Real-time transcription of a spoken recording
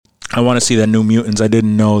I want to see that New Mutants. I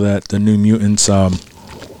didn't know that the New Mutants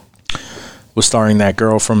was starring that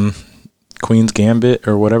girl from Queen's Gambit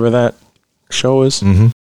or whatever that show is.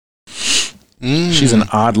 She's an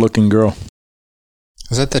odd-looking girl.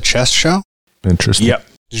 Was that the chess show? Interesting. Yep.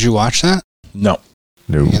 Did you watch that? No.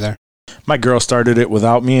 Either. My girl started it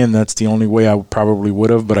without me, and that's the only way I probably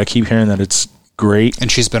would have, but I keep hearing that it's great. And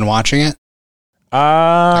she's been watching it?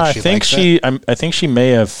 I think she may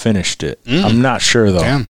have finished it. I'm not sure, though.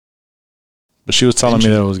 Damn. But she was telling me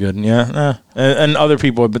that it was good. Yeah. And other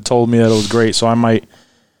people have told me that it was great, so I might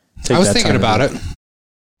take that. I was thinking about it.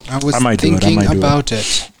 I was thinking about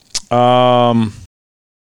it.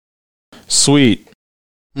 Sweet.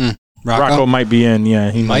 Rocco might be in. Yeah,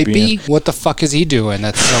 he might be. What the fuck is he doing?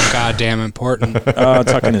 That's so goddamn important.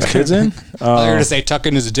 Tucking his kids in. I was going to say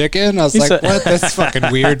tucking his dick in. I was like, what? That's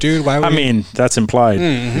fucking weird, dude. Why? I mean, that's implied.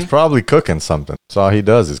 He's probably cooking something. That's all he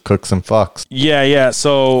does is cooks and fucks. Yeah.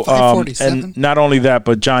 So, and not only that,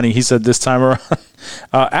 but Johnny, he said this time around,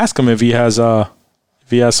 ask him if he has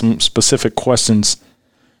some specific questions.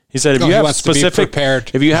 He said if you have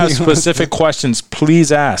specific questions,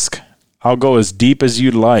 please ask. I'll go as deep as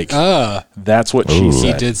you'd like. That's what she said.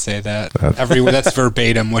 He did say that. That's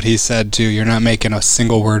verbatim what he said, too. You're not making a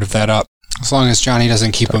single word of that up. As long as Johnny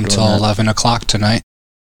doesn't keep him till 11 o'clock tonight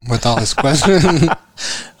with all his questions.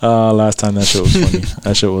 Last time that shit was funny.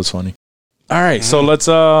 That shit was funny. All right, so let's,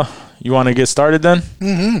 you want to get started then?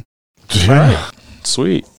 Mm-hmm. All right.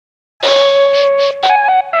 Sweet.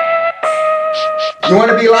 You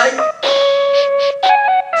want to be like?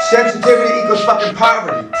 Sensitivity equals fucking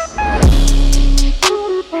poverty.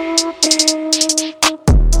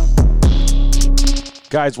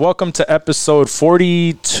 Guys, welcome to episode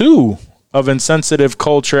 42 of Insensitive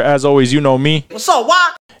Culture. As always, you know me. What's up,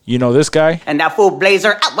 what? You know this guy. And that fool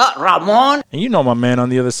Blazer, Ramon. And you know my man on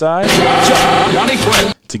the other side.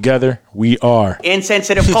 Together, we are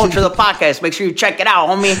Insensitive Culture, the podcast. Make sure you check it out,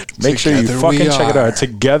 homie. Make sure you fucking check it out.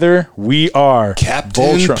 Together, we are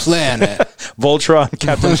Captain Voltron. Planet. Voltron,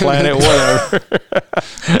 Captain Planet, whatever.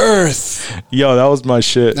 Earth. Yo, that was my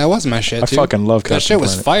shit. That was my shit, too. I fucking love Captain That shit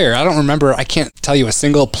was Planet. fire. I don't remember. I can't tell you a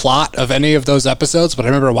single plot of any of those episodes, but I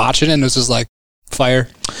remember watching it and it was just like fire.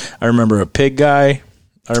 I remember a pig guy.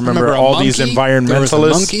 I remember all these environmentalists. There was a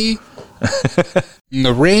monkey. And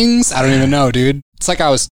the rings. I don't even know, dude. It's like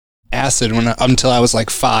I was acid until I was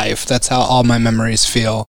like 5. That's how all my memories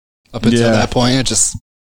feel up until that point. It just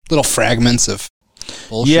little fragments of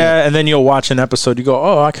bullshit. Yeah, and then you'll watch an episode. You go,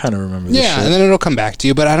 oh, I kind of remember this shit. And then it'll come back to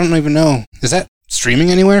you, but I don't even know. Is that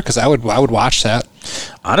streaming anywhere? Because I would watch that.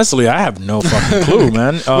 Honestly, I have no fucking clue,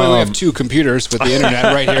 man. We have 2 computers with the internet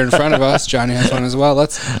right here in front of us. Johnny has one as well.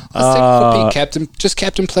 Let's take a quick peek.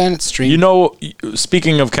 Captain Planet stream. You know,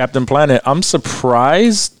 speaking of Captain Planet, I'm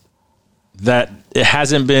surprised that it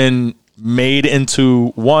hasn't been made into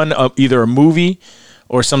one of either a movie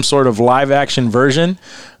or some sort of live action version,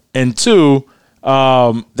 and 2,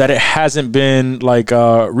 that it hasn't been like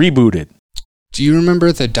rebooted. Do you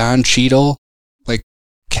remember the Don Cheadle like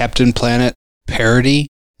Captain Planet parody?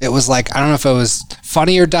 It was like, I don't know if it was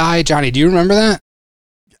Funny or Die. Johnny, do you remember that?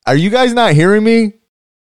 Are you guys not hearing me?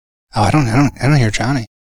 Oh, I don't hear Johnny.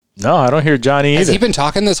 No, I don't hear Johnny either. Has he been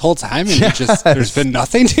talking this whole time and there's been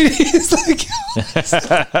nothing? He's like,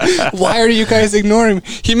 why are you guys ignoring me?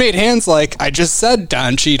 He made hands like, I just said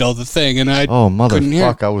Don Cheadle the thing and I couldn't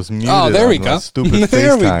hear. I was muted. Oh, there we go. Stupid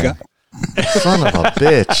there we FaceTime. go. Son of a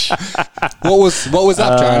bitch. What was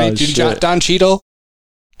up, Johnny? Did you jot Don Cheadle,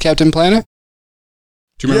 Captain Planet?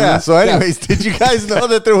 Do you remember that? So anyways, did you guys know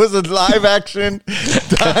that there was a live action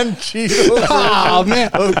Don Cheadle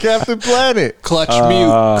of Captain Planet?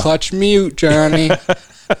 Clutch mute, Johnny.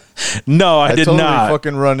 No, I did totally not.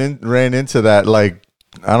 Fucking ran into that, like,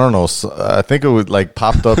 I don't know. I think it would like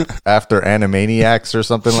popped up after Animaniacs or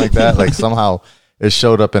something like that. Like somehow it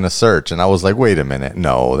showed up in a search, and I was like, wait a minute,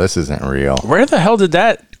 no, this isn't real. Where the hell did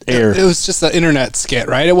that air? It was just an internet skit,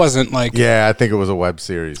 right? It wasn't like... Yeah, I think it was a web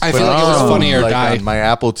series. I feel like it was Funny or like Die. On my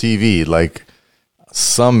Apple TV, like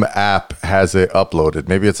some app has it uploaded.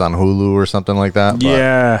 Maybe it's on Hulu or something like that. But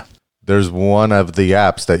Yeah. there's one of the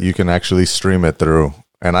apps that you can actually stream it through.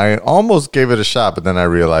 And I almost gave it a shot, but then I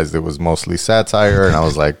realized it was mostly satire, and I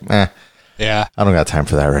was like, Yeah. I don't got time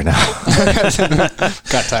for that right now.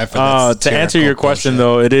 Got time for this. To answer your question,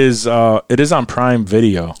 though, it is on Prime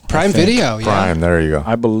Video. Prime Video, yeah. Prime, there you go.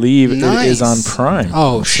 I believe it is on Nice. Prime.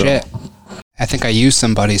 Oh, So, shit. I think I used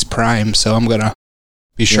somebody's Prime, so I'm going to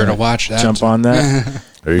be sure to watch that. Jump on that.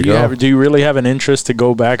 There you go. Do you really have an interest to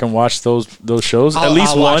go back and watch those shows? At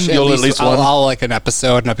least one. You'll at least one. I'll like an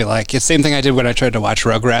episode, and I'll be like, same thing I did when I tried to watch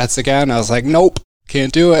Rugrats again. I was like, nope,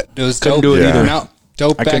 can't do it. It was Couldn't dope. do it either. No,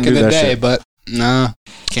 dope back in the day, but nah.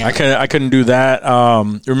 I couldn't do that.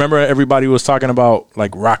 Remember everybody was talking about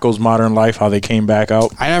like Rocko's Modern Life, how they came back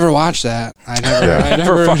out? I never watched that. I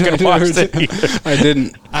never fucking watched it either. I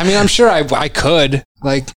didn't. I mean, I'm sure I could.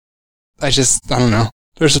 Like, I don't know.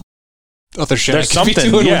 There's other shit There's I could something,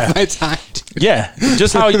 be doing yeah. with my time. Dude. Yeah,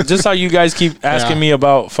 just how you guys keep asking me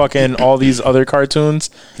about fucking all these other cartoons.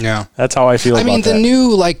 Yeah, that's how I feel. I mean, the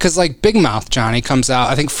new because Big Mouth, Johnny, comes out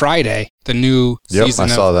I think Friday. The new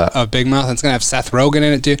season of Big Mouth. And it's gonna have Seth Rogen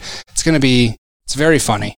in it, dude. It's very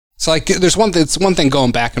funny. So like, it's one thing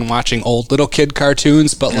going back and watching old little kid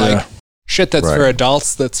cartoons, but like shit that's for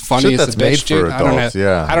adults that's funny as a bitch, dude. I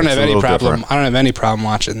don't have any problem. I don't have any problem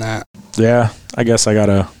watching that. Yeah, I guess I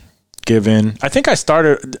gotta give in. I think I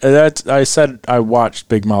started I said I watched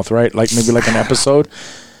Big Mouth, right? Like maybe like an episode.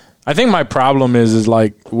 I think my problem is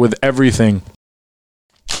like with everything,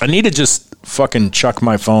 I need to just fucking chuck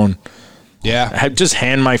my phone. Yeah. Just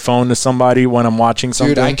hand my phone to somebody when I'm watching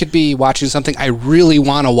something. Dude, I could be watching something I really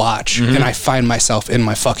want to watch, and I find myself in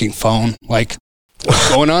my fucking phone. Like, what's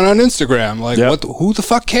going on Instagram? Like, who the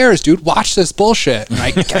fuck cares, dude? Watch this bullshit. And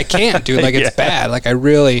I can't, dude. Like, it's bad. Like,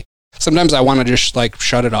 sometimes I want to just, like,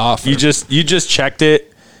 shut it off. You just checked it,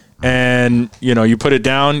 and, you put it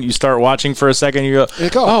down, you start watching for a second, you go,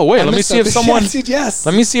 oh, wait, let me see if someone...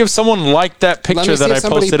 Let me see if someone liked that picture that I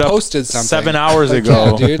posted 7 hours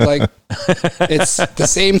ago. Yeah, dude, like, it's the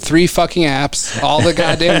same 3 fucking apps, all the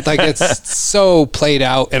goddamn... Like, it's so played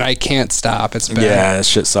out, and I can't stop. It's bad. Yeah, that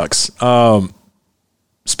shit sucks.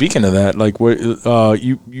 Speaking of that, like,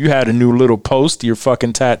 you had a new little post, your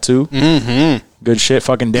fucking tattoo. Mm-hmm. Good shit.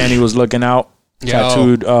 Fucking Danny was looking out.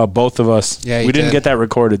 Tattooed both of us. Yeah, we didn't get that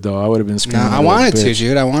recorded though. I would have been screaming. No, I wanted to,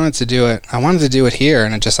 dude. I wanted to do it. I wanted to do it here,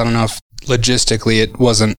 and I don't know if logistically it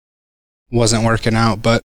wasn't working out.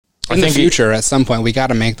 But in the future, at some point, we got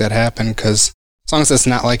to make that happen because as long as it's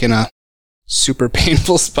not like in a super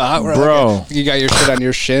painful spot, where like you got your shit on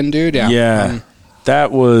your shin, dude. Yeah, yeah.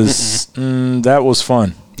 That was that was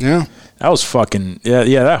fun. Yeah, that was fucking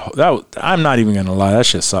That I'm not even gonna lie. That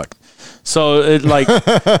shit sucked. So it like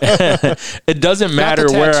it doesn't matter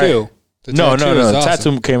where no awesome.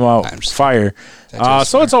 Tattoo came out fire.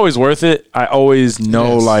 So it's always worth it. I always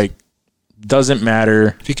know like doesn't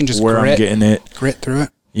matter if you can just where I'm getting it, grit through it.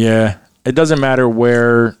 Yeah, it doesn't matter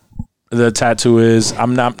where the tattoo is.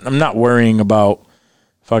 I'm not worrying about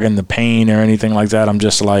fucking the pain or anything like that. I'm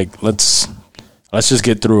just like let's just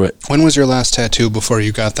get through it. When was your last tattoo before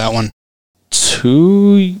you got that one?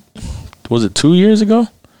 2 years ago?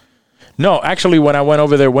 No, actually, when I went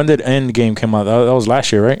over there, when did Endgame come out? That was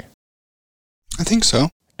last year, right? I think so.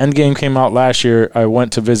 Endgame came out last year. I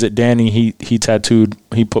went to visit Danny. He tattooed.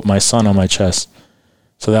 He put my son on my chest.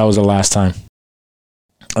 So that was the last time.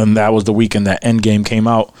 And that was the weekend that Endgame came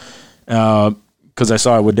out because I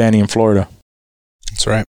saw it with Danny in Florida. That's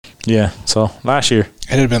right. Yeah, so last year.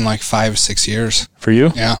 It had been like 5-6 years. For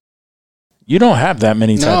you? Yeah. You don't have that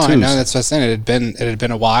many tattoos. No, I know. That's what I was saying. It had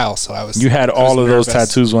been a while, so I was. You had all of those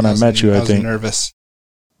tattoos when I met you. I think. Nervous.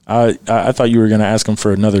 I thought you were going to ask him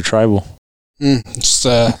for another tribal. Just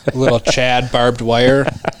a little Chad barbed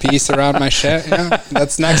wire piece around my shit. Yeah,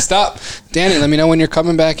 that's next up. Danny, let me know when you're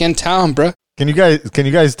coming back in town, bro. Can you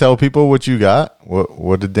guys tell people what you got?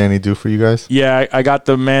 What did Danny do for you guys? Yeah, I got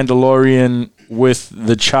the Mandalorian with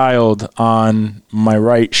the child on my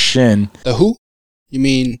right shin. The who? You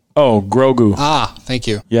mean? Oh, Grogu. Ah, thank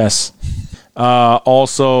you. Yes.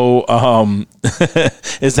 Also,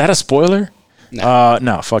 is that a spoiler? No.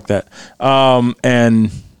 No, fuck that.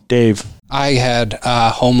 And Dave. I had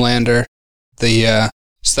Homelander,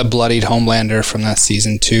 just the bloodied Homelander from that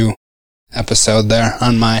season 2 episode there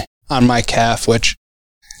on my calf, which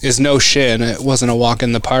is no shin. It wasn't a walk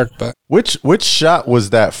in the park, but which shot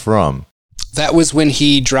was that from? That was when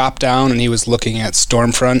he dropped down and he was looking at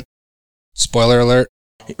Stormfront. Spoiler alert.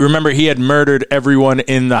 Remember, he had murdered everyone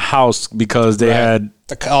in the house because they had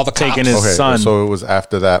all the taken his son. So it was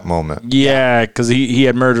after that moment. Yeah, because he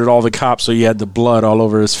had murdered all the cops, so he had the blood all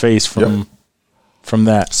over his face from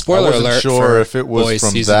that. Spoiler alert. I wasn't sure if it was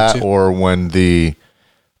from that 2. Or when the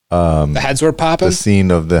heads were popping. The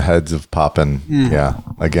scene of the heads of popping. Yeah,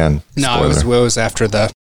 again. No, it was after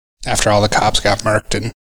all the cops got murked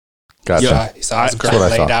and gotcha. He saw his girl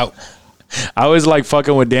laid out. I was like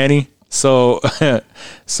fucking with Danny. So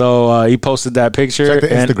he posted that picture. Check the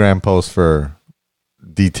Instagram post for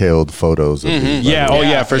detailed photos. Of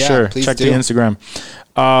these, for sure. Check the Instagram.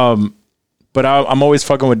 But I'm always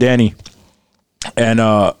fucking with Danny,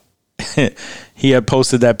 and he had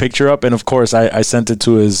posted that picture up, and of course I sent it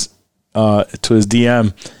to his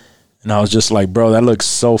DM, And I was just like, bro, that looks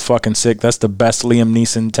so fucking sick. That's the best Liam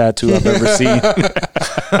Neeson tattoo I've ever seen.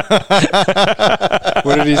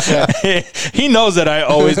 What did he say? He knows that I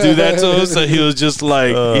always do that to him, so he was just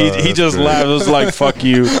like, he just laughed. It was like, fuck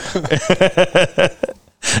you.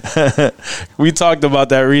 We talked about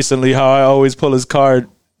that recently, how I always pull his card.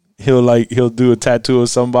 He'll do a tattoo of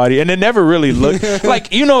somebody, and it never really looked like,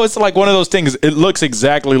 it's like one of those things. It looks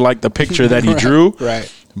exactly like the picture that he drew.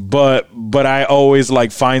 Right. But I always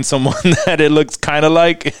like find someone that it looks kind of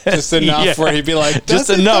like just enough where he'd be like, just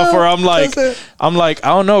enough where I'm like, I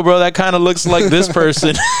don't know, bro, that kind of looks like this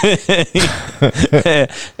person.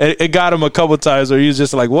 It got him a couple times where he was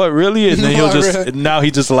just like, what, really? And then now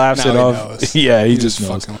he just laughs it off. Yeah, he just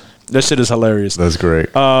knows. That shit is hilarious. That's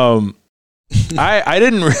great. I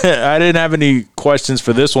didn't have any questions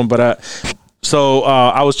for this one, but I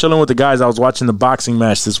was chilling with the guys. I was watching the boxing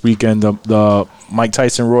match this weekend, the Mike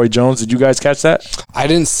Tyson, Roy Jones. Did you guys catch that? I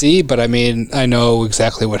didn't see, but I mean, I know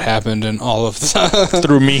exactly what happened and all of the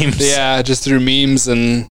through memes. Yeah, just through memes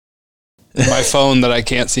and my phone that I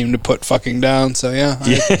can't seem to put fucking down. So yeah,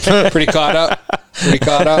 I'm pretty caught up.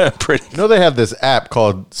 They have this app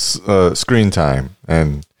called Screen Time,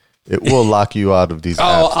 and it will lock you out of these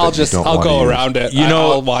apps. I'll go around it.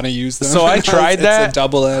 I'll want to use them. So I tried that. It's a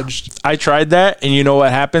double-edged. I tried that, and you know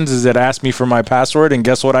what happens is it asks me for my password, and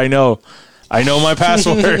guess what I know? I know my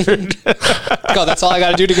password. God, that's all I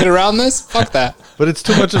got to do to get around this? Fuck that. But it's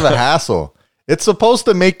too much of a hassle. It's supposed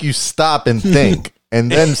to make you stop and think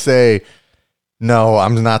and then say, no,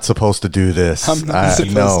 I'm not supposed to do this. I'm not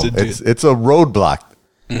supposed to do this. It's a roadblock.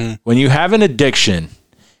 Mm-hmm. When you have an addiction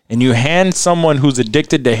and you hand someone who's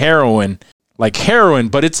addicted to heroin, like heroin,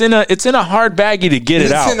 but it's in a hard baggie to get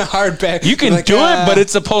it out. It's in a hard bag. You can do it, but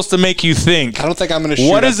it's supposed to make you think. I don't think I'm going to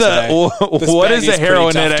shoot what is a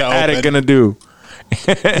heroin addict going to do?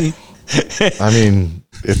 I mean,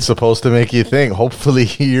 it's supposed to make you think. Hopefully,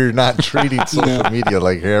 you're not treating social media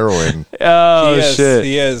like heroin. Oh, shit.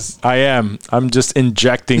 He is. I am. I'm just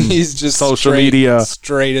injecting He's just social media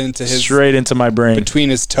straight into my brain. Between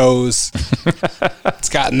his toes. It's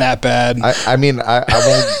gotten that bad. I mean, I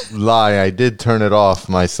won't lie. I did turn it off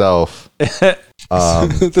myself. I turned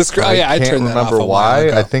that remember off why.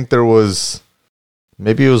 I think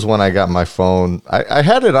maybe it was when I got my phone. I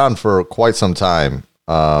had it on for quite some time.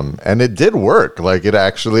 And it did work. Like it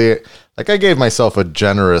actually, like I gave myself a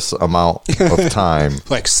generous amount of time.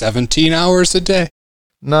 Like 17 hours a day?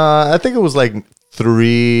 Nah, I think it was like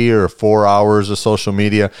 3 or 4 hours of social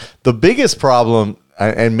media. The biggest problem,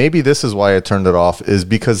 and maybe this is why I turned it off, is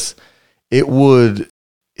because it would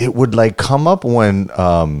like come up when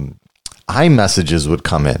iMessages would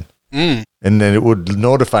come in. And then it would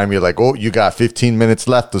notify me like, oh, you got 15 minutes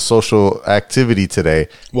left of social activity today.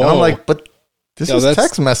 Whoa. And I'm like, but this is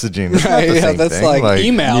text messaging. It's not the same that's thing. like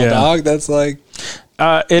email, dog. That's like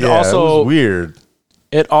it also was weird.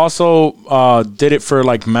 It also did it for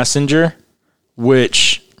like Messenger,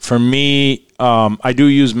 which for me, I do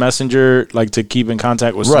use Messenger like to keep in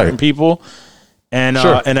contact with certain people, and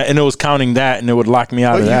and it was counting that, and it would lock me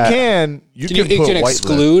out of that. You can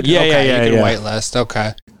exclude. Yeah, you can whitelist.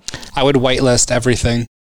 Okay, I would whitelist everything.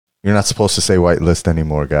 You're not supposed to say whitelist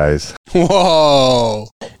anymore, guys. Whoa.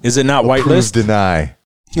 Is it not whitelist? Deny.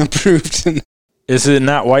 Approved deny. Is it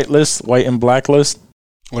not whitelist, white and blacklist?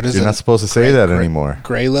 What is You're not supposed to say that anymore.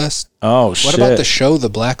 Gray list? Oh, shit. What about the show, The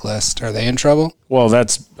Blacklist? Are they in trouble? Well,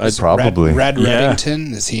 that's probably. Red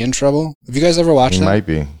Reddington, is he in trouble? Have you guys ever watched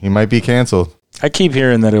that? He might be canceled. I keep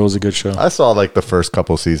hearing that it was a good show. I saw like the first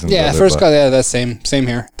couple seasons. Yeah, that's same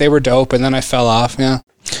here. They were dope, and then I fell off. Yeah,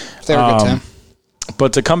 they were good time.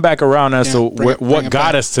 But to come back around as to what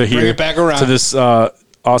got us to here, to this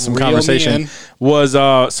awesome conversation was,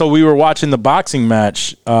 so we were watching the boxing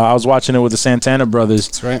match. I was watching it with the Santana brothers.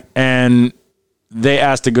 That's right. And they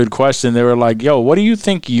asked a good question. They were like, yo, what do you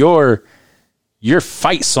think your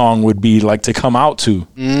fight song would be like to come out to?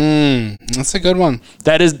 That's a good one.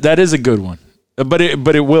 That is a good one. But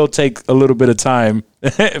it will take a little bit of time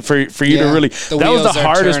for you to really. That was the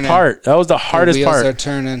hardest part. That was the hardest part. Are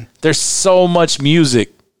turning. There's so much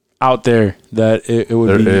music out there that it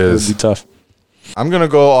would be tough. I'm gonna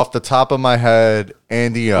go off the top of my head.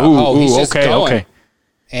 Andy Up. Okay.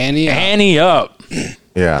 Annie Up.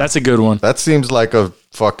 Yeah, that's a good one. That seems like a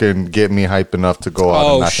fucking get me hype enough to go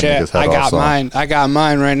out and knock his head off. I got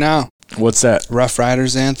mine right now. What's that? Rough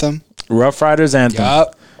Riders Anthem. Rough Riders Anthem.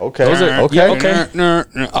 Yup. Okay.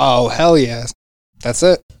 Okay. Oh, hell yes. That's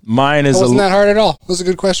it. Mine is wasn't that hard at all. It was a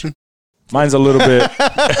good question. Mine's a little bit.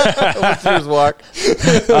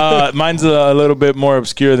 Mine's a little bit more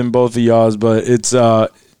obscure than both of y'all's, but it's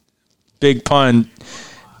Big Pun.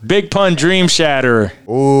 Big Pun, Dream Shatter.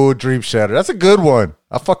 Ooh, Dream Shatter. That's a good one.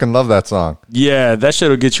 I fucking love that song. Yeah, that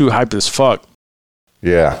shit'll get you hyped as fuck.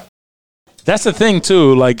 Yeah. That's the thing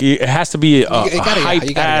too. Like it has to be a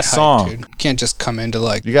hype ass song. Dude. You can't just come into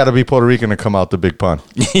like. You got to be Puerto Rican to come out to Big Pun.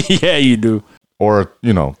 Yeah, you do. Or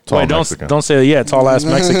tall Mexican. Don't say tall ass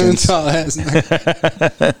Mexicans. Tall ass.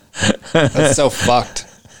 That's so fucked.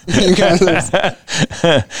 Yo,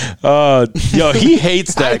 he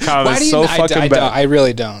hates that comment so fucking bad. I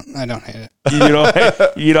really don't. I don't hate it.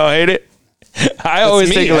 You don't hate it? I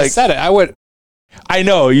always think I said it. I would. I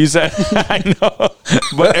know you said I know,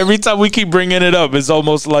 but every time we keep bringing it up, it's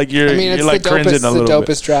almost like you're like cringing a little bit.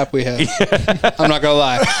 It's the dopest drop we have. Yeah. I'm not gonna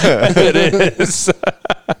lie. It is.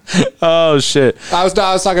 Oh shit! I was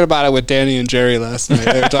talking about it with Danny and Jerry last night.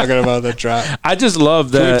 They were talking about the drop. I just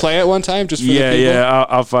love that. Can we play it one time just for the people? Yeah.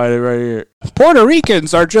 I'll find it right here. Puerto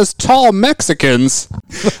Ricans are just tall Mexicans.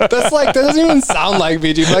 That's like, that doesn't even sound like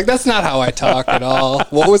me, dude. Like, that's not how I talk at all.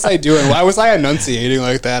 What was I doing? Why was I enunciating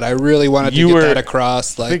like that? I really wanted to get that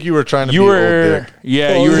across. Like, I think you were trying to be Old Dick.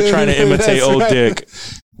 Yeah, you were trying to imitate Old Dick.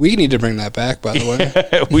 We need to bring that back, by the way.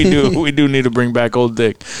 We do need to bring back Old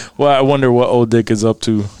Dick. Well, I wonder what Old Dick is up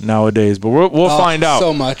to nowadays, but we'll find out.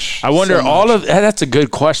 So much. I wonder that's a good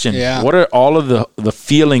question. Yeah. What are all of the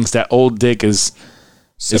feelings that Old Dick is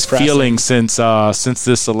feeling since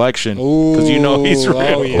this election? Because he's real.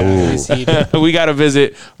 Oh yeah, he's heated. we gotta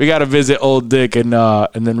visit Old Dick and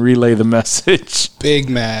then relay the message. Big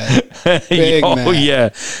mad. Big mad. Oh yeah,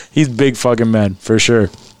 he's big fucking mad for sure.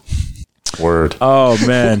 Word. Oh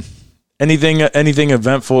man, anything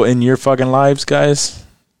eventful in your fucking lives, guys,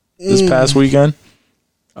 this past weekend,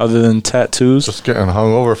 other than tattoos? Just getting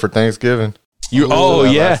hungover for Thanksgiving.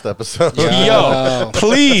 Last episode. Yo,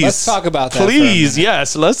 please. Let's talk about that. Please,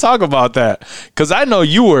 yes, let's talk about that. Because I know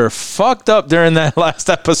you were fucked up during that last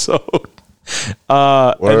episode.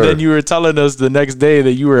 And then you were telling us the next day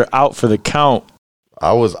that you were out for the count.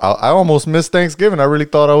 I almost missed Thanksgiving. I really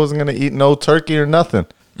thought I wasn't going to eat no turkey or nothing.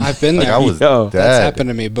 I've been there. I was dead. That's happened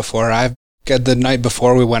to me before. I've got the night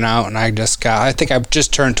before we went out, and I think I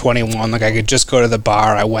just turned 21. Like, I could just go to the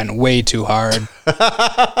bar. I went way too hard.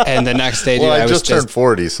 And the next day, I was just turned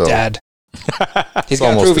 40, so dead. He's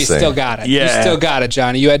got to prove he still got it. Yeah. You still got it,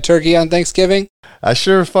 Johnny. You had turkey on Thanksgiving? I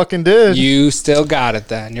sure fucking did. You still got it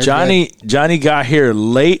then. You're Johnny got here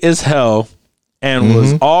late as hell and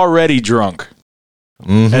was already drunk.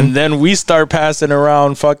 Mm-hmm. And then we start passing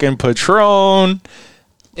around fucking Patron.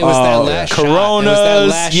 It was that last Coronas. Shot. It was that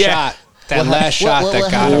last shot. That last shot that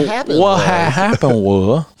got him. What happened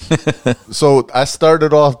was? So I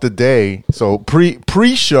started off the day. So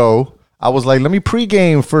pre-show, I was like, let me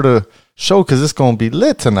pre-game for the show because it's going to be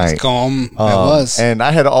lit tonight. It was. And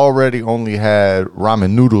I had already only had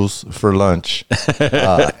ramen noodles for lunch.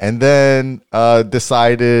 And then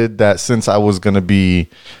decided that since I was going to be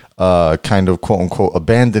kind of quote-unquote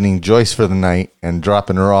abandoning Joyce for the night and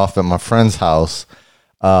dropping her off at my friend's house,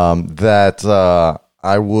 that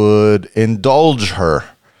I would indulge her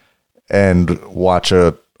and watch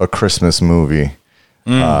a Christmas movie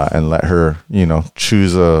and let her,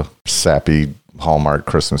 choose a sappy Hallmark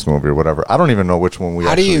Christmas movie or whatever. I don't even know which one we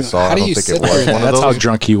actually saw. I don't think it was one of those. That's how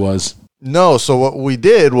drunk he was. No, so what we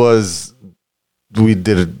did was we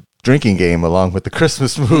did a drinking game along with the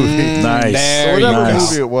Christmas movie. Nice. So whatever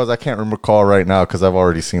movie it was, I can't recall right now because I've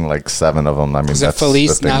already seen like 7 of them. I mean, was it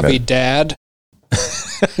Feliz Navidad? I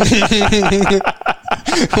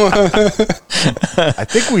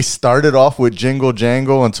think we started off with Jingle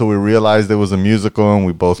Jangle until we realized it was a musical and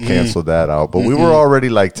we both canceled that out. But we were already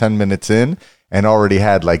like 10 minutes in and already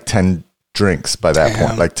had like 10 drinks by that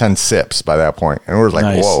point, like 10 sips by that point. And we were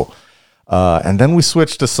like, whoa. And then we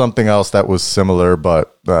switched to something else that was similar,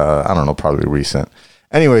 but I don't know, probably recent.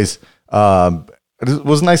 Anyways, it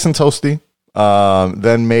was nice and toasty.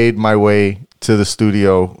 Then made my way to the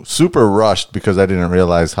studio, super rushed because I didn't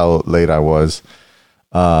realize how late I was.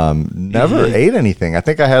 Never ate anything. I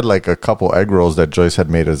think I had like a couple egg rolls that Joyce had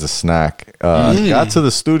made as a snack. Got to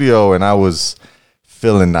the studio and I was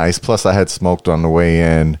feeling nice. Plus I had smoked on the way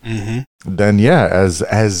in. Then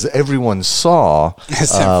as everyone saw,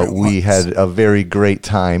 we had a very great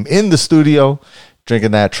time in the studio,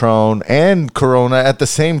 drinking that Tron and Corona at the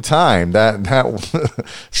same time. That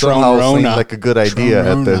somehow seemed like a good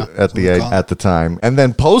idea at the time. And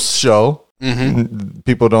then post show,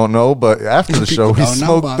 people don't know, but after the show, we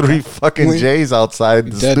smoked 3 fucking J's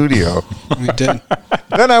outside the studio. We did.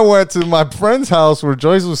 Then I went to my friend's house where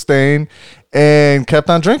Joyce was staying and kept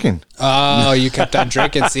on drinking. Oh, you kept on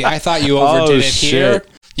drinking. See, I thought you overdid it here.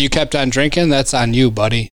 You kept on drinking. That's on you,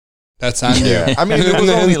 buddy. That's on you. I mean, it was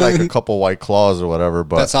only like a couple White Claws or whatever,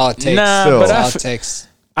 but that's all it takes. Nah, that's all it takes.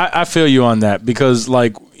 I feel you on that because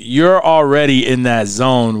like you're already in that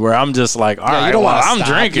zone where I'm just like, all right, I'm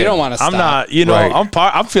drinking. You don't want to stop. I'm not, you know,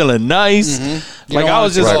 I'm feeling nice. Mm-hmm. Like I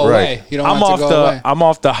was just away. You don't I'm want to go away. I'm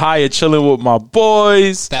off the high of chilling with my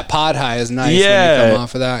boys. That pod high is nice when you come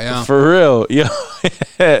off of that. Yeah, for real. Yeah,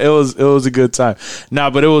 it was a good time. Nah,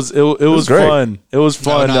 but it was fun. It was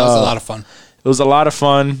fun. No, it was a lot of fun. It was a lot of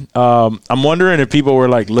fun. I'm wondering if people were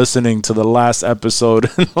like listening to the last episode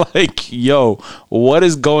and like, yo, what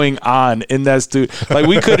is going on in that studio? Like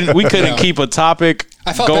we couldn't keep a topic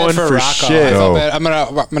going for Rocco. shit. I felt bad.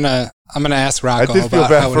 I'm gonna ask Rocco. I did feel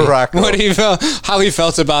bad for Rocco. How he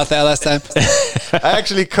felt about that last time. I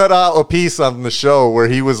actually cut out a piece on the show where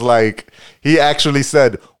he was like, he actually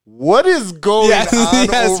said, what is going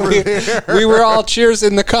on over there? We were all cheers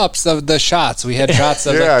in the cups of the shots. We had shots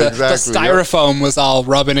of the styrofoam was all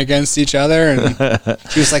rubbing against each other. And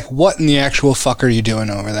he was like, what in the actual fuck are you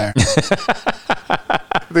doing over there?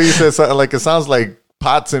 Then he said something like, it sounds like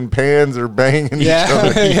pots and pans are banging each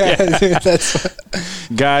other.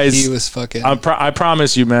 Guys, he was fucking. I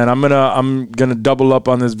promise you, man. I'm gonna double up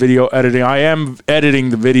on this video editing. I am editing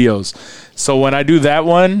the videos, so when I do that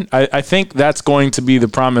one, I think that's going to be the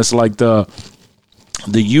promise. Like the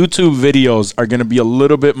YouTube videos are gonna be a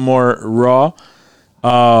little bit more raw,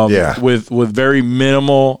 with very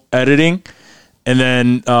minimal editing, and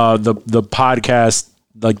then the podcast,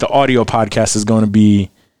 like the audio podcast, is going to be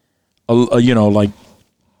a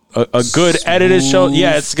good edited show.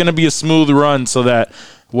 Yeah, it's gonna be a smooth run so that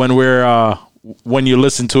when you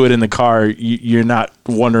listen to it in the car, you're not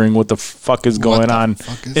wondering what the fuck is going on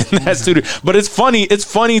in that studio. But it's funny. It's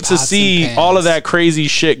funny to see all of that crazy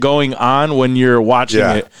shit going on when you're watching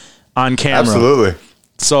it on camera. Absolutely.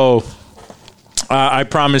 So I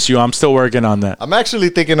promise you, I'm still working on that. I'm actually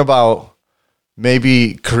thinking about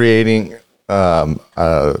maybe creating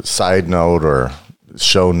a side note or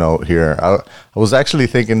show note here. I was actually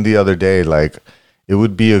thinking the other day, like it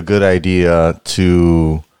would be a good idea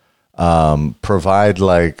to provide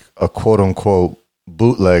like a quote unquote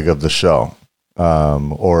bootleg of the show,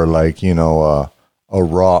 or like, you know, a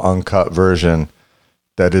raw uncut version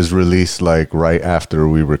that is released like right after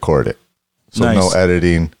we record it. So no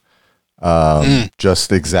editing,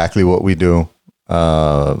 just exactly what we do.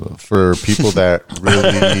 For people that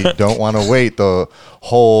really don't want to wait the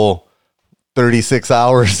whole 36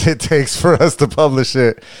 hours it takes for us to publish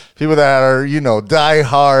it. People that are, you know,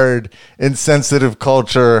 die-hard, insensitive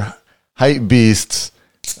culture, hype beasts,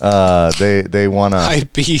 they want to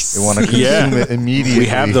hype beasts. They want to consume it immediately. We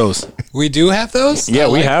have those. We do have those? Yeah,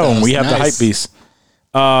 we have them. We have the hype beasts.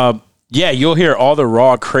 Yeah, you'll hear all the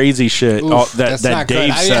raw, crazy shit that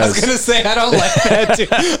Dave says. I was going to say, I don't like that,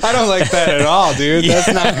 dude. I don't like that at all, dude. Yeah.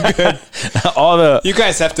 That's not good. You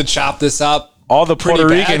guys have to chop this up. All the Puerto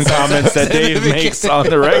Rican comments that Dave makes on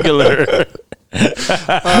the regular.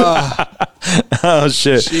 Oh,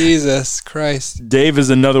 shit. Jesus Christ. Dave is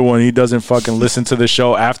another one. He doesn't fucking listen to the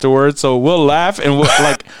show afterwards. So we'll laugh and we'll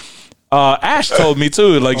like... Ash told me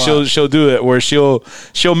too, like she'll do it where she'll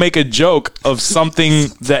make a joke of something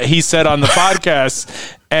that he said on the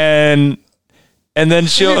podcast and then and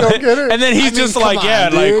then he's just like, yeah,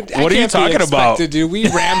 like, what are you talking about? Dude, we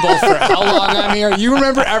ramble for how long on here? You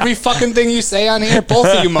remember every fucking thing you say on here? Both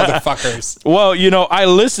of you motherfuckers. Well, you know, I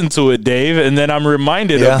listen to it, Dave, and then I'm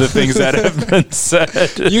reminded of the things that have been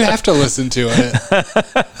said. You have to listen to it.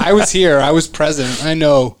 I was here. I was present. I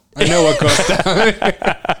know what goes down.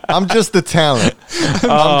 I'm just the talent.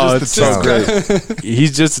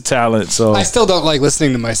 He's just a talent. So I still don't like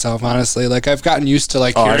listening to myself, honestly. Like I've gotten used to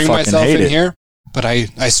like hearing myself in here, but I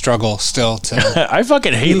struggle still to. I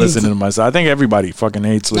fucking hate listening to myself. I think everybody fucking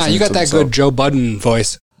hates listening. You got that good Joe Budden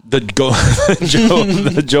voice. The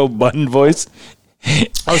Joe Budden voice. I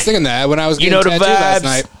was thinking that when I was getting tattooed last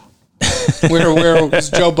night. Where was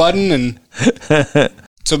Joe Budden and.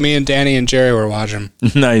 So me and Danny and Jerry were watching.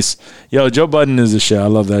 Nice. Yo, Joe Budden is a shit. I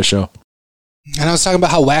love that show. And I was talking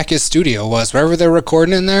about how whack his studio was. Wherever they're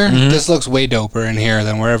recording in there, this looks way doper in here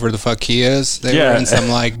than wherever the fuck he is. They were in some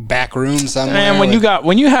like back room somewhere. And when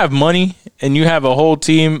you have money and you have a whole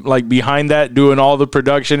team like behind that doing all the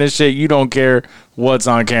production and shit, you don't care what's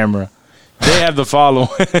on camera. They have the following.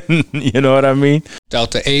 You know what I mean?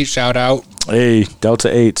 Delta 8, shout out. Hey, Delta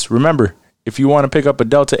 8s. Remember, if you want to pick up a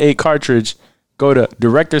Delta 8 cartridge, go to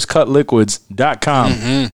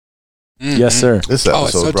directorscutliquids.com. Yes, sir. This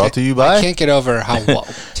episode is brought to you by... I can't get over how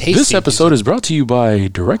tasty this episode is brought to you by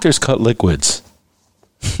Directors Cut Liquids.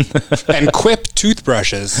 And Quip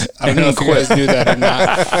toothbrushes. I don't know if you guys knew that or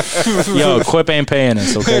not. Yo, Quip ain't paying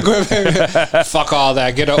us, okay? Fuck all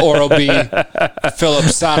that. Get an Oral-B,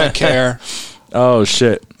 Philips Sonicare. Oh,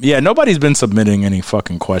 shit. nobody's been submitting any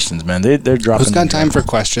fucking questions, man. They're dropping. Who's got time for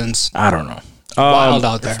questions? I don't know. Wild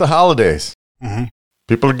out there. It's the holidays. Mm-hmm.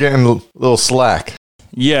 People are getting a little slack.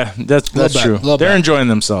 Yeah, that's true. They're enjoying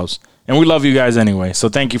themselves. And we love you guys anyway. So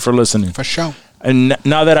thank you for listening. For sure. And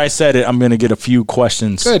now that I said it, I'm going to get a few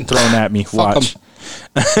questions thrown at me. Watch.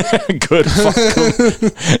 Good. Fuck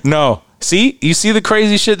 'em. No. See? You see the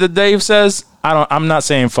crazy shit that Dave says? I'm not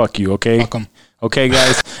saying fuck you, okay? Fuck them. Okay,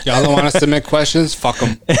 guys. Y'all don't want us to make questions? Fuck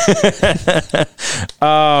them. Hit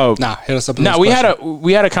us up. We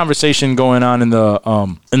had a conversation going on in the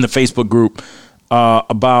Facebook group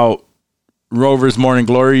about Rover's Morning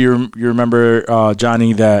Glory. You remember,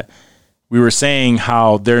 Johnny, that we were saying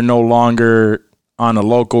how they're no longer on a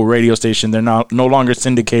local radio station. They're no longer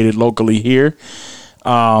syndicated locally here.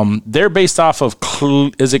 They're based off of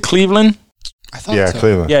is it Cleveland? I thought so.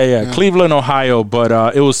 Cleveland. Yeah, Cleveland, Ohio,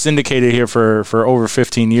 but it was syndicated here for over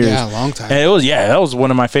 15 years. Yeah, a long time. And that was one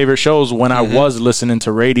of my favorite shows when I was listeing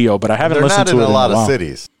to radio, but I haven't listened to it in a lot of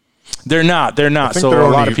cities. They're not. So a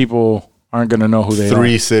lot of people aren't going to know who they are.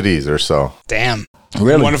 3 cities or so. Damn.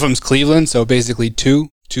 Really? One of them's Cleveland, so basically two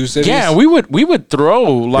cities. Yeah, we would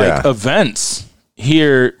throw events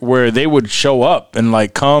here where they would show up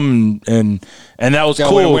and come and that was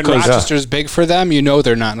cool. When Rochester's big for them,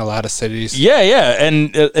 they're not in a lot of cities. Yeah,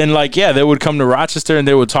 and they would come to Rochester and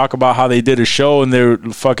they would talk about how they did a show and they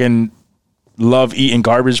would fucking love eating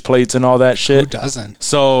garbage plates and all that shit. Who doesn't?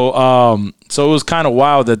 So it was kind of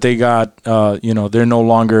wild that they got they're no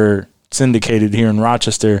longer syndicated here in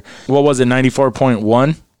Rochester. What was it,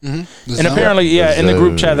 94.1? Mm-hmm. And apparently, in the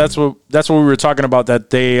group chat, that's what we were talking about. That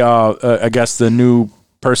they, I guess, the new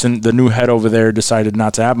head over there decided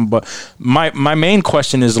not to happen. But my main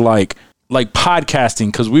question is like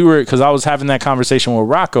podcasting, because I was having that conversation with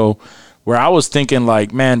Rocco, where I was thinking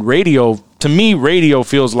man, radio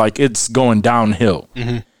feels like it's going downhill.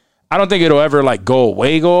 Mm-hmm. I don't think it'll ever go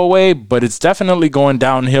away, but it's definitely going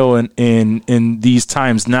downhill in these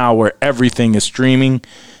times now where everything is streaming.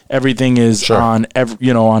 Everything is on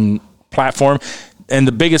platform. And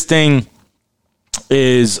the biggest thing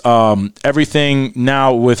is everything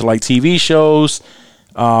now with TV shows,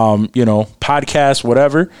 podcasts,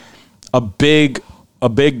 whatever. A big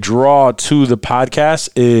draw to the podcast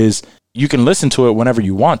is you can listen to it whenever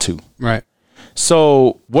you want to. Right.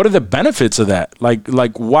 So what are the benefits of that?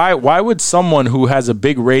 Why would someone who has a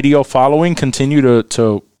big radio following continue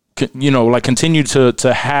to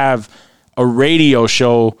have a radio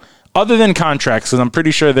show other than contracts? Because I'm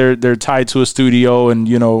pretty sure they're tied to a studio and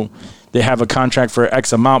they have a contract for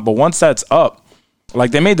X amount. But once that's up,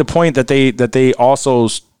 they made the point that they also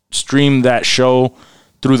stream that show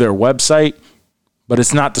through their website, but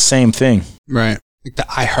it's not the same thing. Right. Like the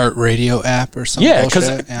iHeartRadio app or something. Yeah,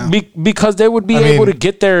 because they would be able to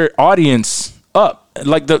get their audience up.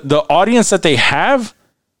 The audience that they have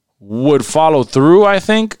would follow through, I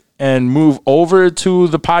think, and move over to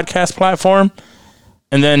the podcast platform,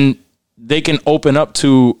 and then they can open up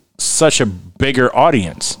to such a bigger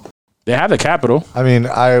audience. They have the capital. I mean,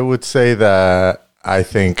 I would say that I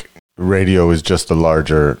think radio is just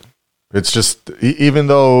it's just, even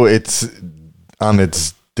though it's on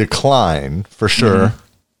its decline for sure,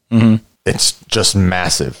 it's just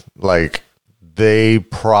massive. They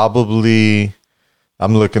probably,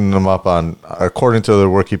 I'm looking them up according to the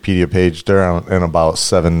Wikipedia page, they're in about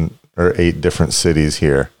 7 or 8 different cities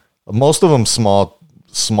here. Most of them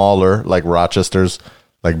smaller, like Rochester's,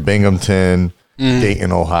 like Binghamton,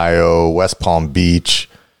 Dayton, Ohio, West Palm Beach,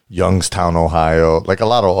 Youngstown, Ohio, a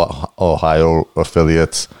lot of Ohio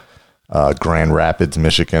affiliates. Grand Rapids,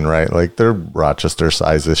 Michigan, right? They're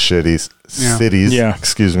Rochester-sized cities. Yeah.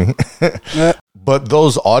 Excuse me. But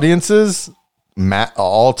those audiences,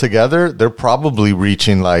 all together, they're probably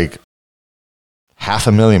reaching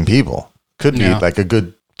 500,000 people. Could be a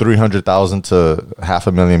good 300,000 to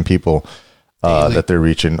 500,000 people that they're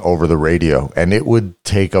reaching over the radio. And it would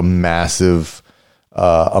take a massive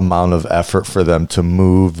amount of effort for them to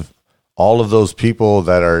move all of those people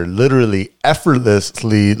that are literally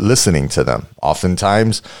effortlessly listening to them.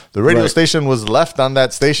 Oftentimes, the radio station was left on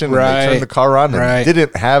that station when they turned the car on and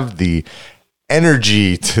didn't have the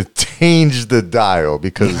energy to change the dial,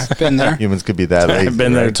 because humans could be that lazy. I've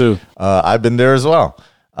been there too. I've been there as well.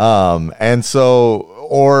 And so,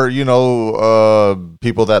 or,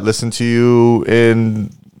 people that listen to you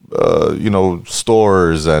in,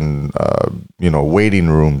 stores and, waiting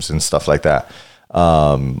rooms and stuff like that.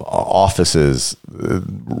 Offices.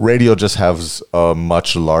 Radio just has a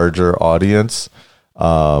much larger audience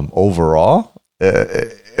overall.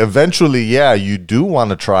 Eventually, you do want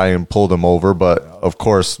to try and pull them over, but of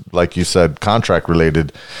course, like you said, contract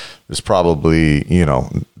related is probably,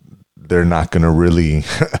 they're not going to really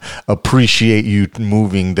appreciate you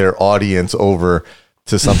moving their audience over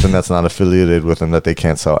to something that's not affiliated with them that they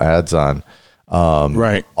can't sell ads on.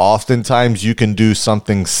 Right. Oftentimes you can do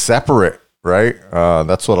something separate, right?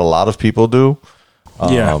 That's what a lot of people do.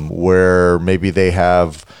 Where maybe they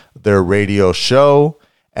have their radio show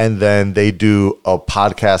and then they do a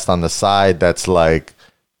podcast on the side that's like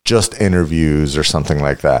just interviews or something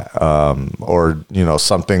like that. Or, you know,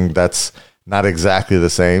 something that's not exactly the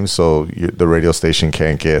same. So the radio station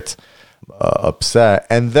can't get upset.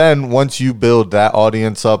 And then once you build that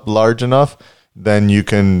audience up large enough, then you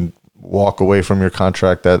can walk away from your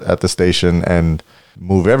contract at the station and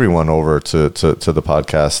move everyone over to the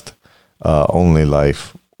podcast only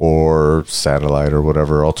life or satellite or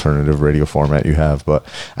whatever alternative radio format you have. But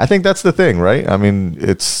I think that's the thing, right? I mean,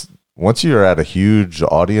 it's once you're at a huge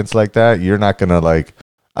audience like that, you're not going to like,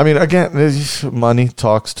 I mean, again, money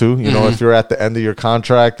talks too. You know, if you're at the end of your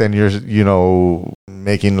contract and you're, you know,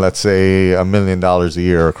 making, let's say, $1 million a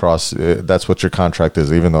year across, that's what your contract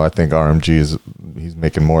is, even though I think RMG he's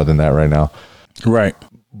making more than that right now. Right.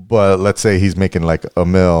 But let's say he's making like $1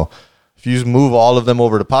 million. If you move all of them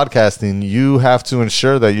over to podcasting, you have to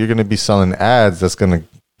ensure that you're going to be selling ads that's going to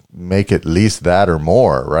make at least that or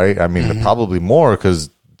more, right? I mean, probably more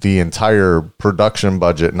because the entire production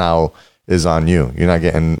budget now is on you. You're not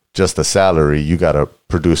getting just a salary. You got to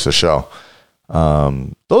produce a show.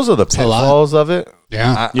 Those are the pitfalls of it.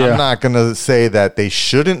 Yeah. I'm not going to say that they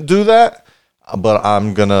shouldn't do that, but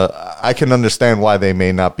I can understand why they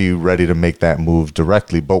may not be ready to make that move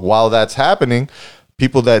directly. But while that's happening,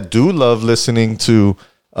 people that do love listening to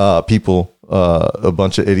a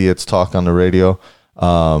bunch of idiots talk on the radio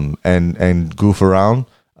and goof around,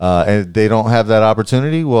 and they don't have that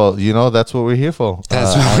opportunity, well, you know, that's what we're here for.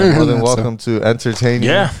 I'm more than welcome to entertain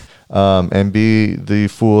you. And be the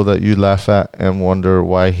fool that you laugh at and wonder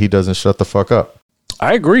why he doesn't shut the fuck up.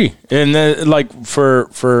 I agree. And then, like, for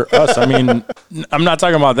us, I mean, I'm not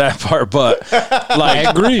talking about that part, but like,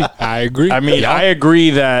 I agree. I mean, I agree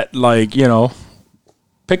that, like, you know,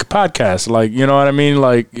 pick a podcast, like, you know what I mean?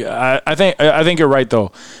 Like, I think you're right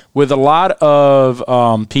though. With a lot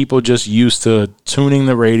of people just used to tuning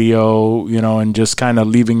the radio, you know, and just kind of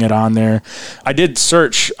leaving it on there. I did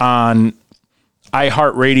search on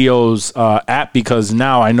iHeartRadio's app because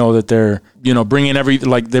now I know that they're, you know,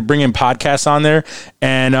 they're bringing podcasts on there,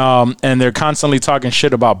 and they're constantly talking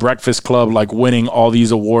shit about Breakfast Club, like winning all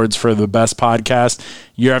these awards for the best podcast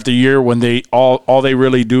year after year. When they all they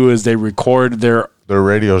really do is they record their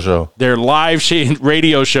radio show, their live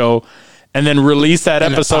radio show, and then release that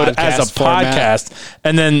episode as a podcast.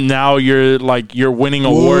 And then now you're winning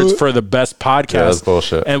awards for the best podcast. Yeah, that's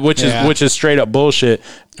bullshit. And which is straight up bullshit.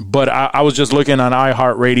 But I was just looking on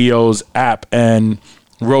iHeartRadio's app, and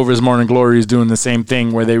Rover's Morning Glory is doing the same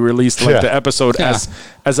thing where they released the episode as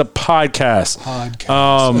a podcast.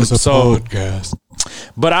 Podcast.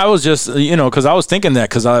 But I was just, you know, because I was thinking that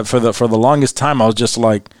because for the longest time I was just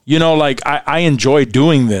like, you know, like I enjoy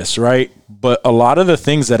doing this, right? But a lot of the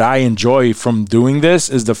things that I enjoy from doing this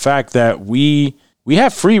is the fact that we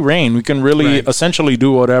have free reign. We can really essentially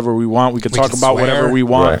do whatever we want. We can talk about whatever we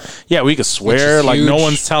want. Right. Yeah, we can swear. Like, no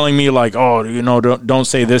one's telling me like, oh, you know, don't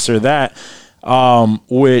say this or that.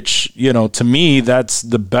 Which, you know, to me, that's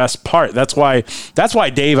the best part. That's why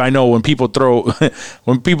Dave, I know when people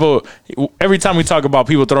every time we talk about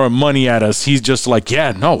people throwing money at us, he's just like,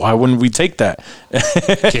 yeah, no, why wouldn't we take that?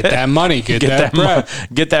 Get that money, get that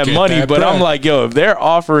money. But bread. I'm like, yo, if they're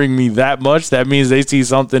offering me that much, that means they see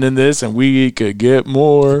something in this and we could get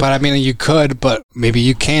more. But I mean, you could, but maybe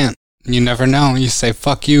you can't. You never know. You say,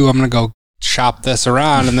 fuck you, I'm going to go shop this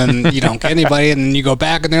around, and then you don't get anybody, and then you go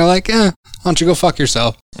back and they're like, why don't you go fuck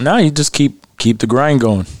yourself? No, you just keep the grind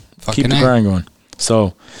going. Grind going.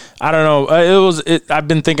 So I don't know. I've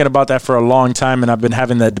been thinking about that for a long time, and I've been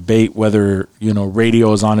having that debate whether, you know,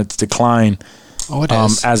 radio is on its decline. Oh, it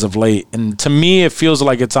is. As of late. And to me, it feels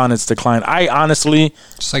like it's on its decline. I honestly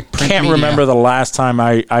can't remember the last time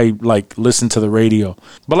I like listened to the radio.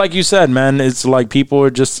 But like you said, man, it's like people are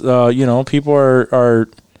just, you know, people are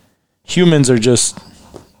humans are just,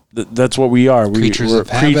 that's what we are. We're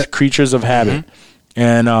creatures of habit.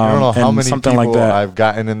 And I don't know how many something people like that. I've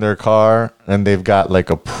gotten in their car and they've got like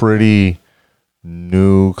a pretty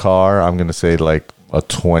new car. I'm going to say like a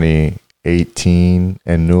 2018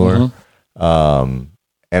 and newer. And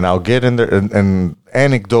I'll get in there and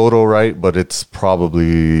anecdotal, right? But it's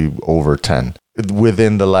probably over 10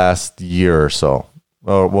 within the last year or so.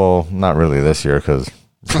 Well, not really this year because...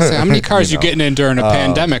 How many cars you getting in during a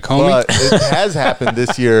pandemic, homie? But it has happened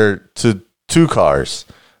this year to 2 cars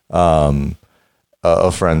of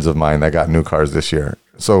friends of mine that got new cars this year.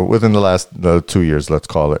 So within the last 2 years, let's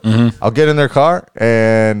call it. I'll get in their car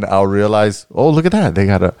and I'll realize, oh, look at that. They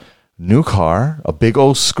got a new car, a big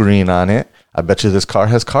old screen on it. I bet you this car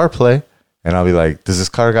has CarPlay. And I'll be like, does this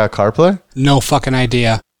car got CarPlay? No fucking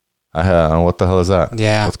idea. What the hell is that?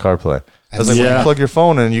 Yeah. What's CarPlay? It's like when you plug your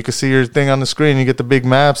phone in, you can see your thing on the screen. You get the big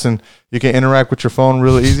maps and you can interact with your phone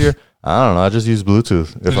really easier. I don't know. I just use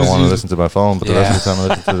Bluetooth if I want to listen to my phone, but the rest of the time I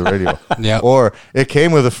listen to the radio. Yeah. Or it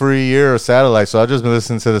came with a free year of satellite, so I've just been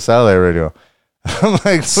listening to the satellite radio. I'm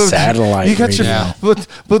like, satellite you got radio. What?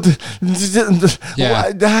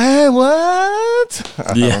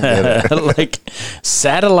 Yeah, like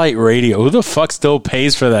satellite radio. Who the fuck still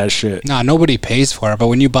pays for that shit? Nah, nobody pays for it. But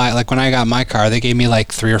when you buy, like when I got my car, they gave me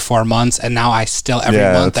like 3 or 4 months, and now I still every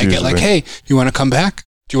month I get like, hey, you want to come back?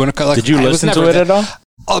 Do you want to come? Like, did you listen to it at all?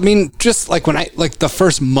 I mean, just like when the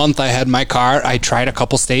first month I had my car, I tried a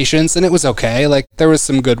couple stations and it was okay. Like there was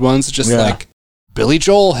some good ones, just like Billy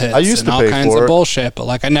Joel hits and all kinds of bullshit, but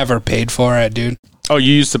like I never paid for it, dude. Oh,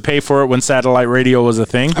 you used to pay for it when satellite radio was a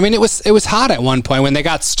thing? I mean, it was hot at one point when they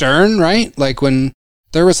got Stern, right? Like when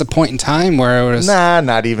there was a point in time where it was... Nah,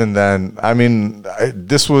 not even then. I mean,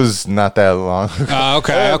 this was not that long ago.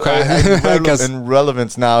 Okay. In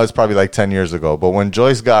relevance now, it's probably like 10 years ago. But when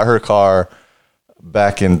Joyce got her car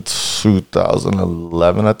back in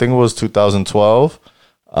 2011, I think it was 2012,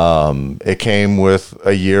 it came with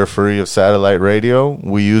a year free of satellite radio.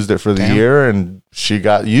 We used it for the year, and she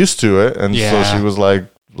got used to it, and so she was like,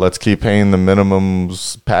 let's keep paying the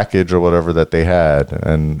minimums package or whatever that they had,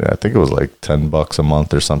 and I think it was like $10 a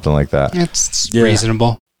month or something like that. It's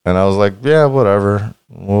reasonable. And I was like, yeah, whatever,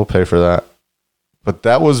 we'll pay for that. But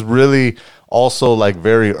that was really also like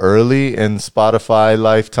very early in Spotify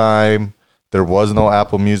lifetime. There was no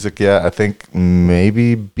Apple Music yet. I think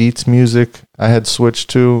maybe Beats Music I had switched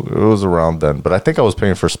to. It was around then. But I think I was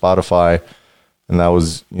paying for Spotify, and that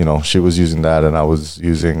was, she was using that, and I was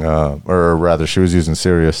using, or rather, she was using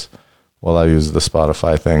Sirius while I used the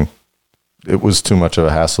Spotify thing. It was too much of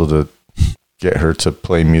a hassle to get her to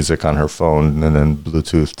play music on her phone and then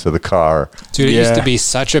Bluetooth to the car. Dude, it used to be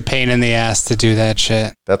such a pain in the ass to do that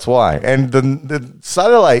shit. That's why. And the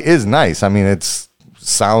satellite is nice. I mean, it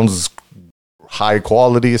sounds high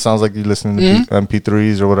quality. It sounds like you're listening to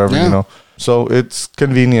MP3s or whatever, So it's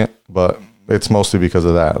convenient, but it's mostly because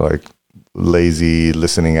of that, like lazy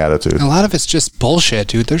listening attitude. A lot of it's just bullshit,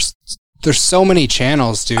 dude. There's so many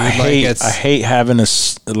channels, dude. I hate having to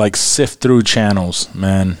sift through channels,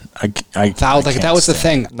 man. That was the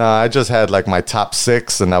thing. No, I just had like my top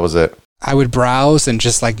 6, and that was it. I would browse and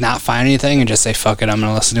just like not find anything and just say, fuck it, I'm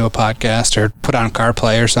going to listen to a podcast or put on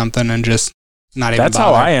CarPlay or something and just not even That's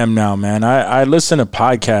bother. how I am now, man. I listen to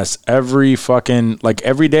podcasts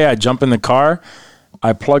every day. I jump in the car,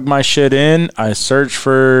 I plug my shit in, I search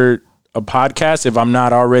for a podcast if I'm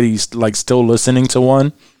not already like still listening to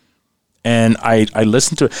one, and I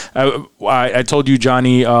listen to it. I told you,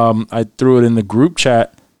 Johnny, I threw it in the group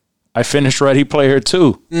chat. I finished Ready Player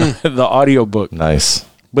 2, the audiobook. Nice.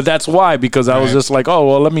 But that's why, because I was just like, oh,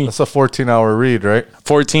 well, let me... That's a 14-hour read, right?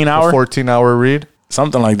 14-hour? 14-hour read?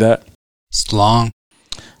 Something like that. It's long.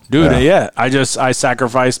 Dude, I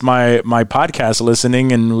sacrificed my podcast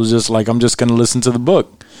listening and was just like, I'm just going to listen to the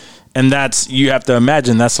book. And you have to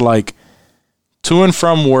imagine, that's like to and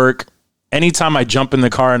from work. Anytime I jump in the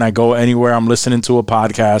car and I go anywhere, I'm listening to a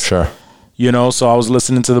podcast. Sure. So I was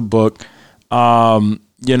listening to the book.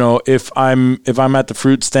 If I'm at the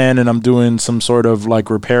fruit stand and I'm doing some sort of like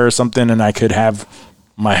repair or something and I could have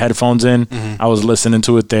my headphones in, I was listening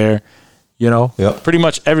to it there, pretty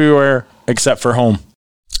much everywhere except for home.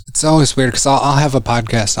 It's always weird because I'll have a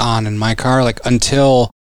podcast on in my car, like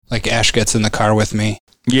until like Ash gets in the car with me.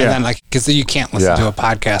 Yeah. And then like, because you can't listen to a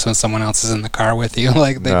podcast when someone else is in the car with you.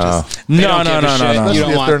 Like they no. You don't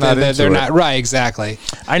want they're not right. Exactly.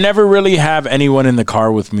 I never really have anyone in the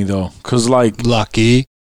car with me though. Cause like lucky.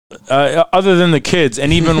 Other than the kids,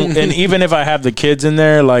 and even if I have the kids in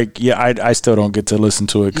there, like I still don't get to listen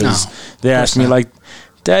to it because they ask me like,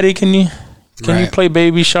 "Daddy, can you play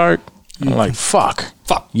Baby Shark?" I'm like, "Fuck,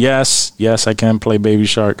 yes, I can play Baby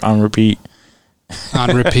Shark on repeat."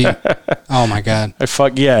 Oh my god!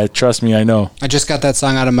 Trust me, I know. I just got that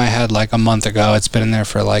song out of my head like a month ago. It's been in there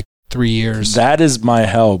for like 3 years. That is my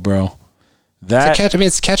hell, bro.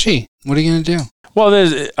 It's catchy. What are you gonna do? Well,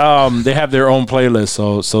 there's they have their own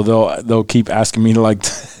playlist, so they'll keep asking me to like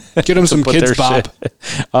get them some Kids Bop.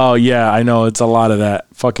 Oh yeah, I know, it's a lot of that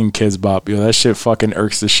fucking Kids Bop. Yo, that shit fucking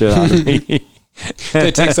irks the shit out of me.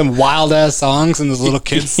 They take some wild ass songs and those little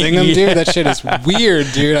kids sing them, dude. That shit is weird,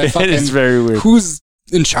 dude. It is very weird.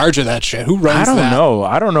 in charge of that shit? Who runs that?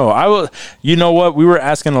 I don't know. I will. You know what? We were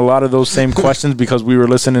asking a lot of those same questions because we were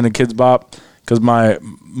listening to Kids Bop. Because my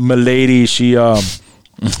lady, she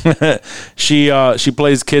she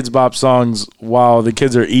plays Kids Bop songs while the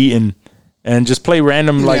kids are eating, and just play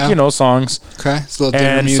random songs. Okay, it's a little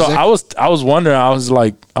different music. So I was wondering. I was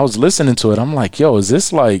listening to it. I'm like, yo, is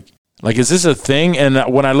this like is this a thing?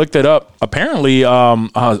 And when I looked it up, apparently,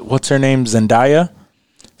 what's her name? Zendaya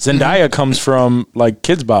comes from like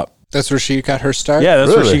Kids Bop. That's where she got her start? Yeah,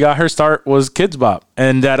 that's where she got her start, was Kids Bop.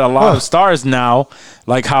 And that a lot of stars now,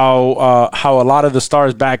 like how a lot of the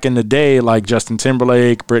stars back in the day, like Justin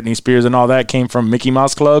Timberlake, Britney Spears, and all that came from Mickey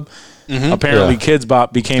Mouse Club. Mm-hmm. Apparently, Kids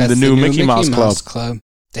Bop became the new Mickey Mouse Club.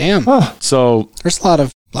 Damn. So there's a lot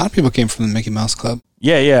of people came from the Mickey Mouse Club.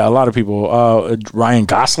 Yeah, a lot of people. Ryan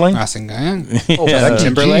Gosling. Becky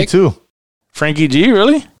Timberlake G too. Frankie G,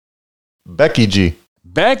 really? Becky G.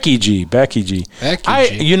 Yellow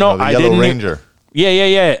Ranger.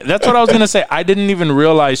 Yeah. That's what I was gonna say. I didn't even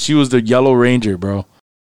realize she was the Yellow Ranger, bro.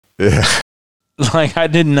 Yeah. Like I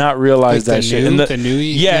did not realize that shit. In the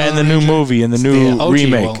new movie, in the new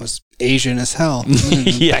remake, one was Asian as hell.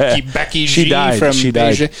 Yeah, Becky G from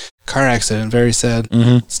Asia. Car accident, very sad.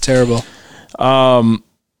 Mm-hmm. It's terrible.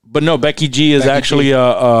 But no, Becky G is actually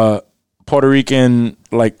a Puerto Rican,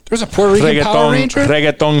 like there's a Puerto Rican Power Ranger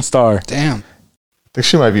reggaeton star. Damn. I think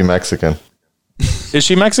she might be Mexican. Is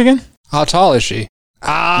she Mexican? How tall is she?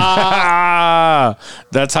 That's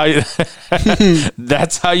how you.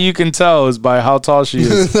 That's how you can tell is by how tall she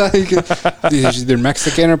is. Is either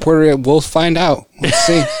Mexican or Puerto Rican. We'll find out. Let's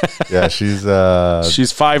see. Yeah, she's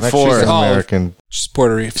 5'4". American. She's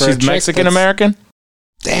Puerto Rican. She's Mexican American.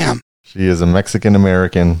 Damn. She is a Mexican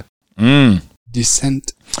American.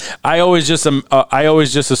 Descent. I always just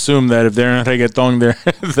assume that if they're in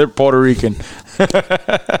reggaeton, they're Puerto Rican.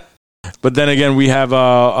 But then again, we have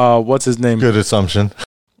what's his name? Good assumption.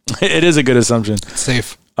 It is a good assumption.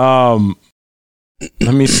 Safe. Let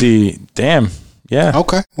me see. Damn. Yeah.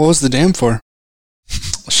 Okay. What was the damn for?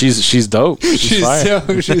 She's dope. She's fire.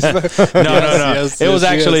 No. Yes, it was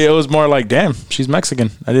actually it was more like, damn, she's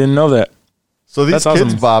Mexican. I didn't know that. So these Kids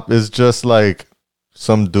awesome. Bop is just like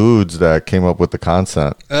some dudes that came up with the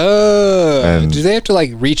concept. Do they have to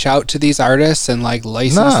like reach out to these artists and like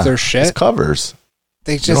license their shit? It's covers.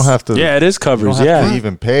 They just you don't have to. Yeah, it is covers. You don't have to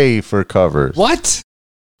even pay for covers. What?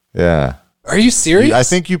 Yeah. Are you serious? I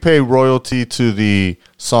think you pay royalty to the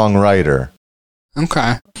songwriter.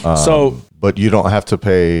 Okay. But you don't have to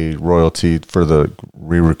pay royalty for the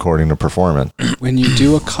re-recording the performance. When you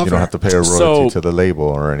do a cover, you don't have to pay a royalty to the label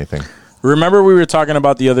or anything. Remember we were talking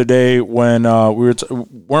about the other day when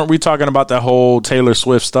weren't we talking about that whole Taylor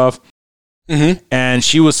Swift stuff? Mm-hmm. And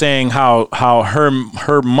she was saying how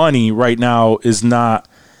her money right now is not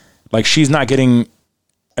like she's not getting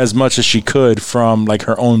as much as she could from like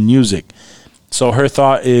her own music. So her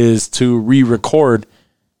thought is to re-record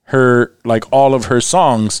her like all of her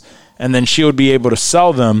songs, and then she would be able to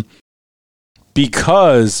sell them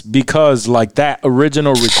because like that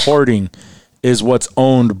original recording is what's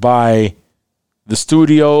owned by the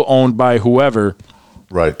studio, owned by whoever.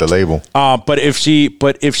 Right, the label. But if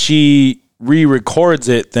she re-records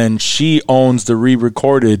it, then she owns the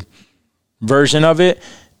re-recorded version of it,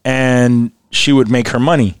 and she would make her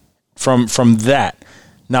money from that.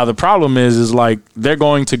 Now the problem is like they're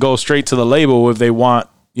going to go straight to the label if they want,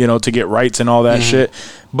 to get rights and all that shit.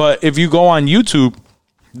 But if you go on YouTube,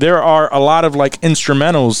 there are a lot of like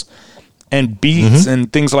instrumentals and beats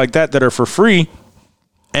and things like that are for free.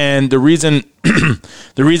 And the reason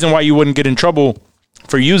why you wouldn't get in trouble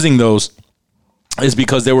for using those is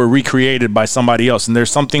because they were recreated by somebody else. And there's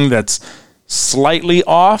something that's slightly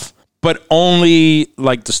off, but only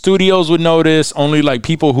like the studios would notice, only like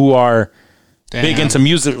people who are big into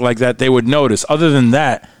music like that, they would notice. Other than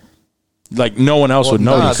that, like no one else would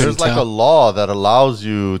notice. There's like a law that allows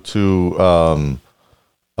you to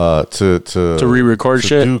re-record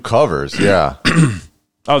shit, do covers. Yeah.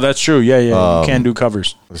 Oh, that's true. Yeah. You can do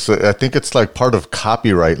covers. So I think it's like part of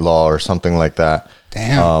copyright law or something like that.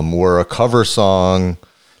 Damn. Where a cover song,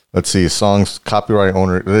 let's see, songs copyright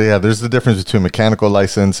owner. Yeah, there's the difference between mechanical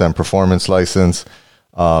license and performance license.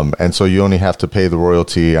 And so you only have to pay the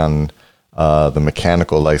royalty on the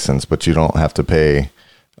mechanical license, but you don't have to pay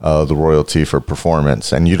the royalty for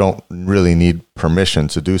performance, and you don't really need permission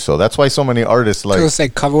to do so. That's why so many artists like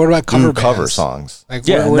cover. What about cover bands? Cover songs? Like,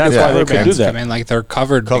 that's why they can do that. I mean, like they're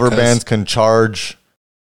covered. Cover bands can charge,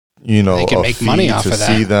 they can make money off of that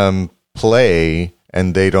to see them play,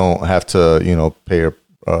 and they don't have to, pay a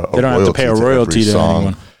royalty to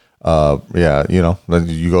anyone. yeah, you know, then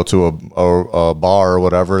you go to a bar or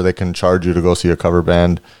whatever, they can charge you to go see a cover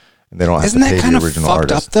band, and they don't have to pay the original artist. Isn't that kind of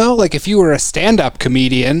fucked up though? Like if you were a stand-up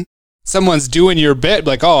comedian, someone's doing your bit,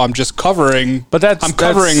 like, oh, I'm just covering, I'm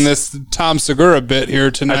covering this Tom Segura bit here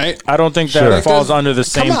tonight. I don't think that falls under the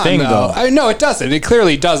same thing though. No, it doesn't. It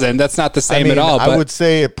clearly doesn't. That's not the same at all. I would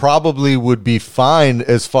say it probably would be fine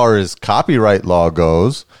as far as copyright law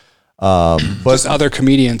goes. But just other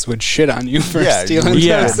comedians would shit on you for stealing.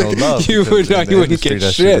 You wouldn't get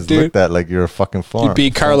shit, dude. Looked at like you're a fucking farm. You'd be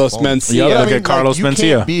Carlos Mencia. Yeah, look at Carlos Mencia.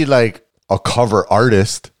 You can't be like a cover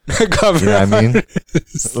artist. You know what I mean?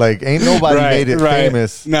 Like, ain't nobody made it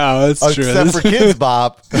famous. No, that's true. Except for Kids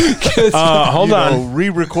Bop. Hold on.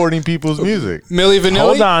 Re-recording people's music. Milli Vanilli?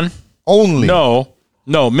 Hold on. Only. No,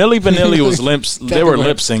 Milli Vanilli was they were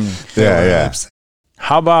lip singing. Yeah.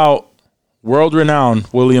 How about world-renowned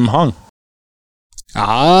William Hung?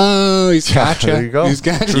 Oh, he's gotcha. There you go. He's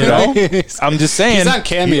gotcha. You know? I'm just saying. He's on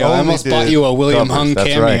Cameo. I almost bought you a William Hung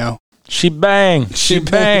cameo. Right. She bang.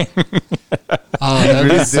 Oh,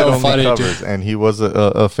 that'd be so funny, dude. And he was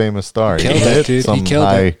a famous star. He killed it. Some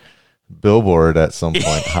high billboard at some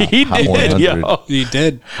point. He did, yo. He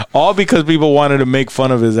did. All because people wanted to make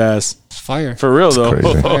fun of his ass. Fire. For real,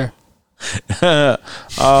 though.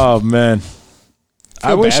 Oh, man.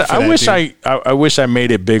 I wish I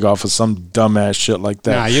made it big off of some dumbass shit like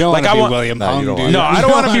that. Nah, you don't want to be William Hung, dude. No, I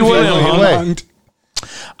don't want to be William Hung.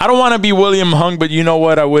 I don't want to be William Hung, but you know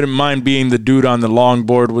what? I wouldn't mind being the dude on the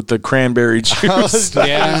longboard with the cranberry juice.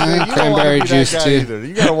 Cranberry juice too.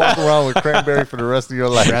 You gotta walk around with cranberry for the rest of your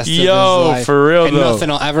life. Yo, for real and though. Nothing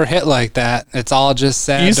will ever hit like that. It's all just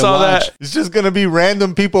sad. You saw watch. that? It's just gonna be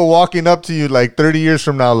random people walking up to you like 30 years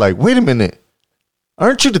from now, like, wait a minute.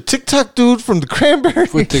 Aren't you the TikTok dude from the cranberry?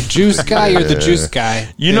 With the juice guy? You're the juice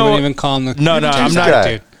guy. You know, even call him the No, I'm not.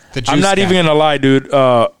 Dude. The juice I'm not even gonna lie, dude.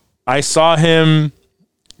 I saw him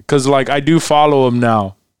because like I do follow him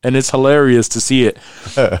now, and it's hilarious to see it.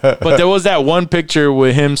 But there was that one picture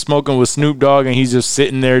with him smoking with Snoop Dogg, and he's just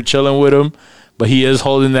sitting there chilling with him. But he is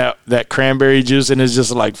holding that cranberry juice, and it's just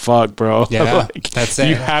like, fuck, bro. Yeah, like, that's it.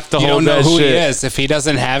 You have to you hold don't know that who shit. He is if he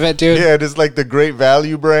doesn't have it, dude. Yeah, it's like the Great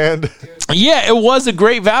Value brand. Yeah, it was a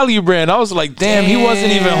Great Value brand. I was like, damn, he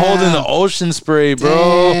wasn't even holding the Ocean Spray,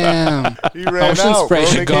 bro. Damn. He ran Ocean out, Spray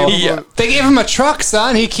bro. should go. They gave him a truck,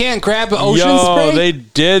 son. He can't grab Ocean Spray. They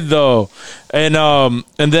did though. And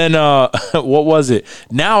then what was it?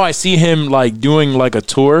 Now I see him like doing like a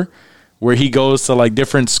tour where he goes to like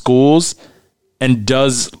different schools and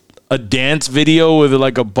does a dance video with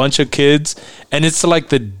like a bunch of kids, and it's like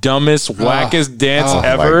the dumbest, wackest dance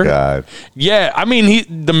ever. Oh my God. Yeah, I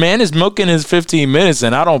mean, the man is milking his 15 minutes,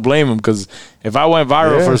 and I don't blame him because if I went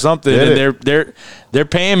viral for something and they're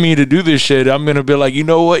paying me to do this shit, I'm gonna be like, you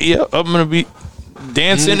know what? Yeah, I'm gonna be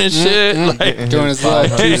dancing and shit, like doing his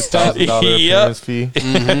little stuff. Yep.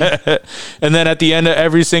 And then at the end of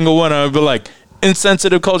every single one, I'll be like,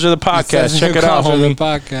 Insensitive Culture, the podcast. Check it out, homie.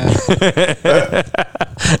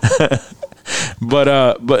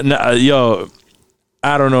 But yo,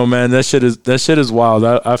 I don't know, man. That shit is wild.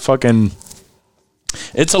 I fucking,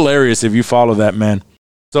 it's hilarious if you follow that, man.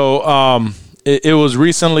 So it was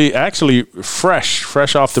recently actually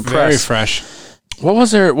fresh off the press. Very fresh. What was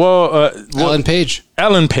there? Well, Ellen Page.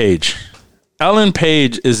 Ellen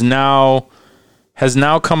Page has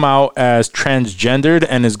now come out as transgendered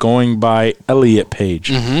and is going by Elliot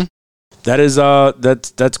Page. Mm-hmm. That is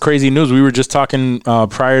that's crazy news. We were just talking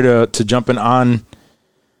prior to jumping on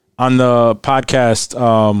the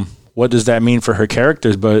podcast. What does that mean for her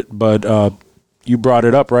characters? But you brought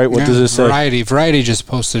it up, right? What does it say? Variety just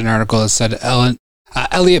posted an article that said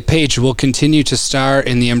Elliot Page will continue to star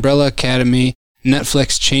in the Umbrella Academy.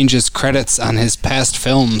 Netflix changes credits on his past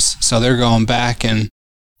films, so they're going back, and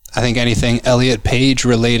I think anything Elliot Page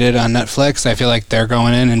related on Netflix, I feel like they're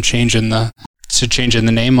going in and changing the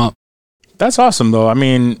name up. That's awesome, though. I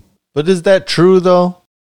mean, but is that true though?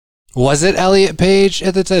 Was it Elliot Page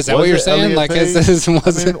at the time? Is that what you're saying? Like, unless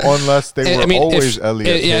they were always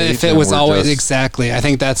Elliot Page. Yeah, if it was always exactly, I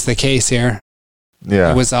think that's the case here.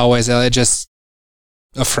 Yeah, it was always Elliot, just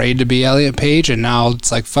afraid to be Elliot Page, and now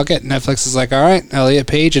it's like, fuck it. Netflix is like, all right, Elliot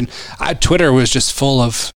Page, and Twitter was just full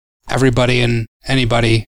of everybody and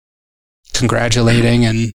anybody congratulating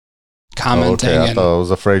and commenting. Oh, okay. I thought I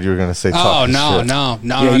was afraid you were going to say. Oh no.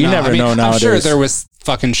 You never know nowadays. I'm sure there was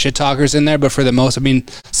fucking shit talkers in there, but for the most, I mean,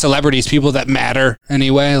 celebrities, people that matter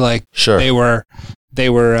anyway. Like, sure, they were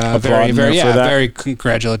very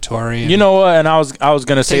congratulatory. You know what? And I was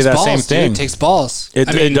going to say that balls, same thing. Dude, it takes balls.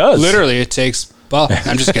 It does. Literally, it takes Well,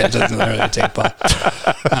 I'm just kidding. It doesn't literally take ball.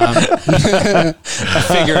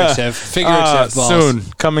 Figurative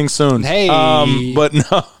balls. Coming soon. Hey. But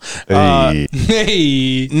no.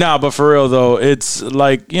 Hey. Nah, but for real though, it's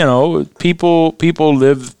like, people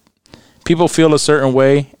feel a certain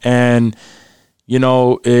way, and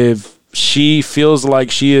if she feels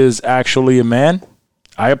like she is actually a man,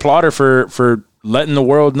 I applaud her for letting the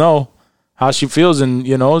world know how she feels, and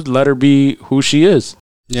let her be who she is.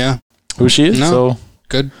 Yeah. Who she is. So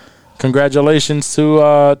good. Congratulations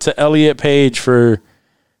to Elliot Page for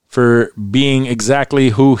being exactly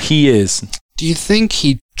who he is. Do you think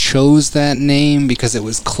he chose that name because it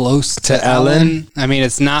was close to Ellen? I mean,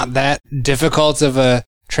 it's not that difficult of a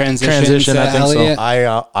transition to I think Elliot.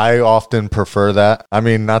 so. I often prefer that. I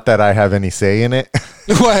mean, not that I have any say in it,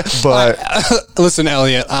 but listen,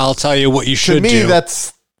 Elliot, I'll tell you what you should do. To me,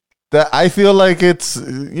 that I feel like it's,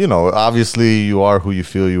 obviously you are who you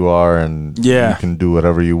feel you are, and you can do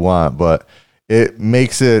whatever you want, but it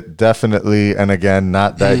makes it definitely, and again,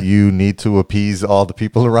 not that you need to appease all the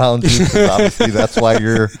people around you, because obviously that's why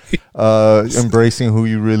you're embracing who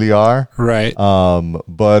you really are. Right.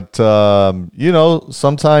 But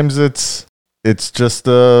sometimes it's just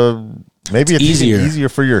maybe it's easier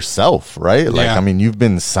for yourself, right? Like, I mean, you've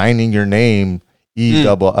been signing your name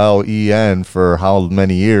ELLEN for how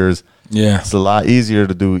many years? Yeah, it's a lot easier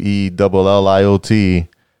to do ELLIOT,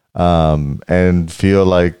 and feel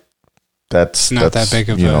like that's not that big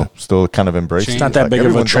of a still kind of embracing. It's not that big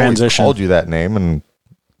of a transition. Called you that name, and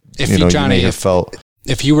Johnny,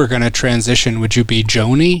 if you were going to transition, would you be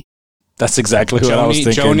Joni? That's exactly what I was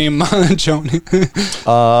thinking. Joni.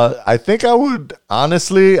 I think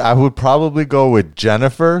I would probably go with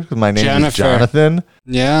Jennifer, because my name is Jonathan.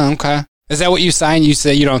 Yeah, okay. Is that what you sign? You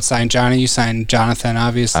say you don't sign Johnny, you sign Jonathan,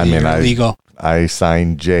 obviously. I mean, you're legal. I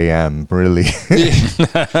signed JM, really.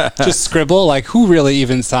 Just scribble? Like, who really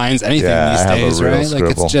even signs anything these days, right? Scribble.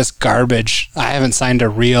 Like, it's just garbage. I haven't signed a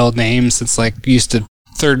real name since, used to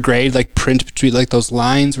third grade, print between, those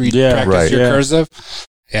lines where you practice your cursive.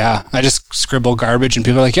 Yeah, I just scribble garbage, and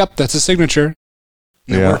people are like, yep, that's a signature.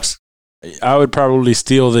 And it works. I would probably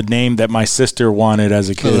steal the name that my sister wanted as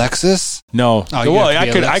a kid. Alexis? No.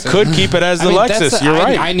 I could keep it as Alexis. You're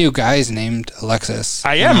right. I knew guys named Alexis.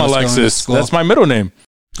 I am Alexis. That's my middle name.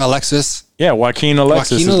 Alexis? Yeah, Joaquin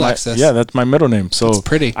Alexis. That's my middle name. So it's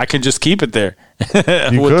pretty. I could just keep it there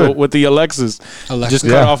with the Alexis. Just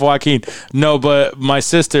cut off Joaquin. No, but my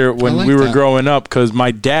sister, when we were growing up, because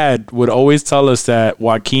my dad would always tell us that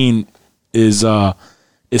Joaquin is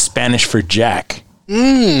Spanish for Jack.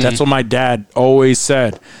 That's what my dad always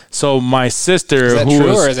said. So my sister, is that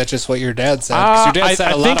true, or is that just what your dad said? Because your dad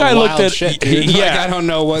said a lot of wild shit, dude. I don't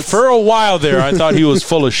know what. For a while there, I thought he was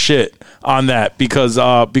full of shit on that because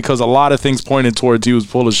a lot of things pointed towards he was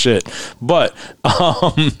full of shit. But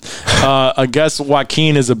I guess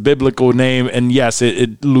Joaquin is a biblical name, and yes,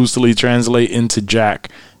 it loosely translates into Jack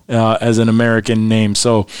as an American name.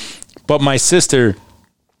 So, but my sister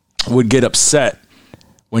would get upset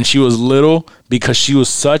when she was little because she was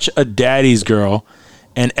such a daddy's girl,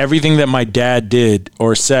 and everything that my dad did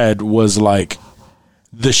or said was like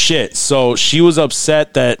the shit. So she was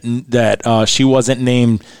upset that she wasn't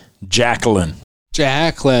named Jacqueline.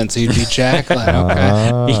 Jacqueline, so you'd be Jacqueline,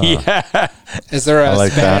 okay. Yeah. Is there a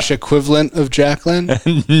Spanish equivalent of Jacqueline?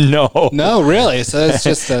 No. No, really? So it's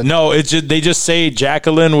just No, it's just, they just say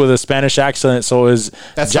Jacqueline with a Spanish accent, so is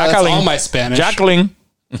that's all my Spanish. Jacqueline.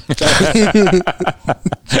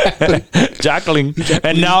 Jacqueline.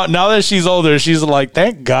 And now that she's older, she's like,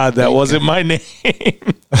 thank God that wasn't my name.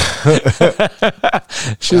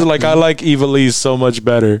 She's like, I like Evilise so much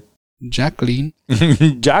better. Jacqueline.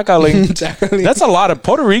 Jacqueline. That's a lot of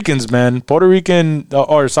Puerto Ricans, man. Puerto Rican,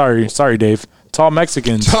 sorry, Dave. Tall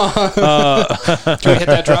Mexicans. Can we hit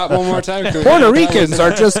that drop one more time? Puerto Ricans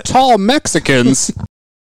are just tall Mexicans.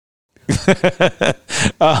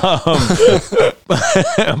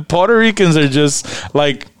 Puerto Ricans are just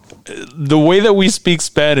like, the way that we speak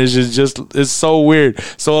Spanish is so weird.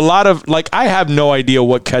 So a lot of I have no idea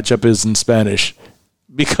what ketchup is in Spanish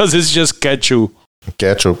because it's just ketchup.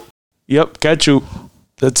 Ketchup. Yep, ketchup.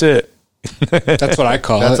 That's it. That's what I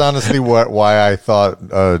call it. That's honestly why I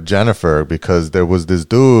thought Jennifer, because there was this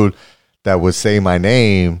dude that would say my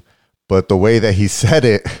name, but the way that he said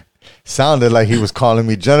it sounded like he was calling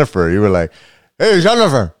me Jennifer. You were like, hey,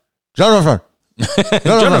 Jennifer. Jennifer.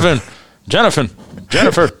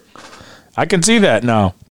 I can see that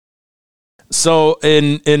now. So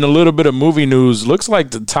in a little bit of movie news, looks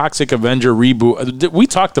like the Toxic Avenger reboot. We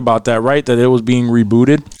talked about that, right? That it was being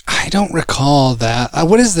rebooted. I don't recall that.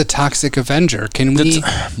 What is the Toxic Avenger?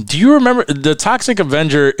 Do you remember the Toxic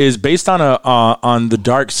Avenger is based on on the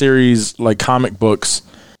Dark series, like comic books?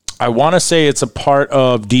 I want to say it's a part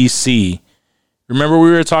of DC. Remember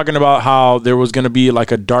we were talking about how there was going to be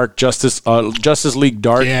like a Dark Justice League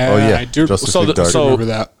Dark. Yeah, I do. Justice League Dark. So remember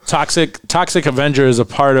that. Toxic Avenger is a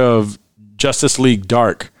part of Justice League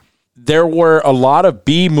Dark. There were a lot of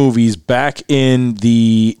B movies back in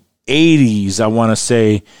the 80s, I want to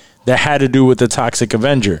say, that had to do with the Toxic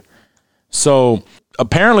Avenger. So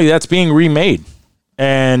apparently that's being remade.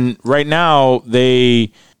 And right now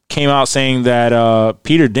they came out saying that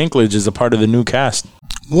Peter Dinklage is a part of the new cast.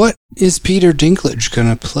 What is Peter Dinklage going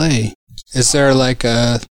to play? Is there like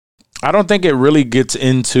a... I don't think it really gets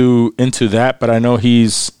into that, but I know he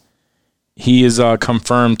is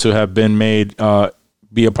confirmed to have been made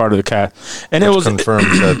be a part of the cast, and Which it was confirmed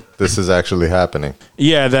that this is actually happening.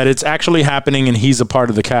 Yeah, that it's actually happening, and he's a part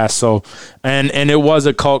of the cast. So, and it was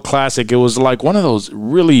a cult classic. It was like one of those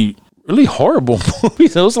really, really horrible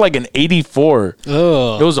movies. It was like an 84.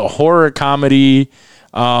 Ugh. It was a horror comedy.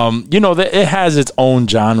 It has its own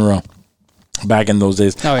genre. Back in those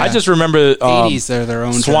days, oh, yeah. I just remember 80s. They're their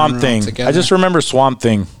own Swamp Thing. Altogether. I just remember Swamp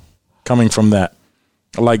Thing coming from that,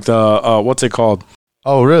 like the what's it called?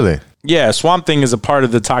 Oh, really? Yeah, Swamp Thing is a part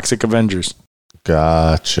of the Toxic Avengers.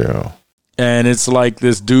 Got you. And it's like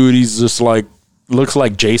this dude, he's just like, looks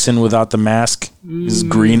like Jason without the mask. He's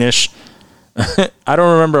greenish. I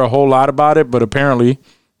don't remember a whole lot about it, but apparently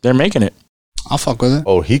they're making it. I'll fuck with it.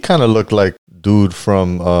 Oh, he kind of looked like dude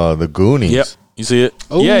from the Goonies. Yep. You see it?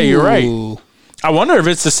 Ooh. Yeah, you're right. I wonder if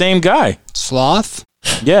it's the same guy. Sloth?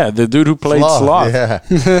 Yeah, the dude who played Sloth. Yeah.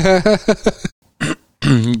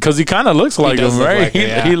 Because he kind of looks like him, right?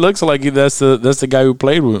 He looks like that's the guy who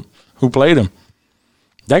played him.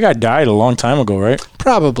 That guy died a long time ago, right?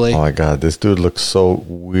 Probably. Oh my god, this dude looks so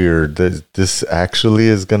weird. This actually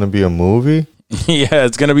is gonna be a movie? Yeah,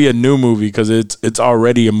 it's gonna be a new movie because it's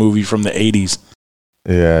already a movie from the 80s.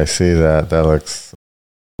 Yeah, I see that. That looks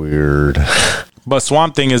weird. But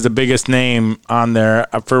Swamp Thing is the biggest name on there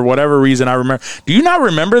for whatever reason. I remember. Do you not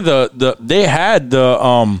remember they had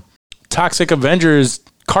the Toxic Avengers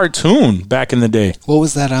cartoon back in the day? What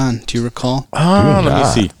was that on? Do you recall? Let me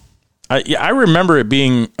see. I remember it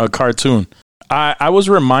being a cartoon. I was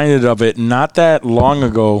reminded of it not that long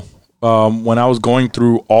ago when I was going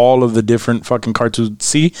through all of the different fucking cartoons.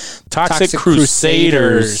 See, Toxic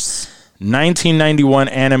Crusaders. 1991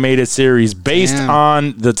 animated series based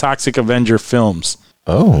on the Toxic Avenger films.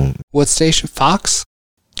 Oh. What station? Fox?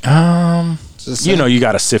 You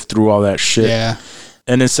got to sift through all that shit. Yeah.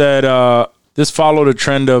 And it said, this followed a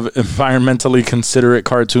trend of environmentally considerate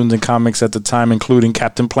cartoons and comics at the time, including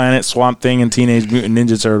Captain Planet, Swamp Thing, and Teenage Mutant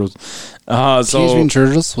Ninja Turtles. Teenage Mutant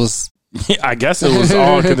Turtles was... I guess it was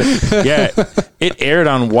all... Yeah, it aired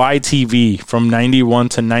on YTV from 91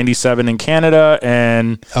 to 97 in Canada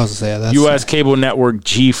and U.S. cable network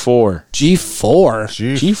G4.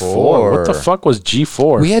 G4? What the fuck was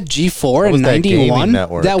G4? We had G4 in 91?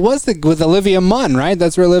 That was with Olivia Munn, right?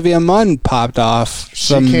 That's where Olivia Munn popped off.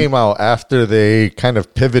 She came out after they kind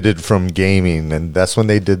of pivoted from gaming, and that's when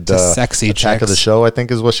they did the Sexy Attack chicks. of the Show, I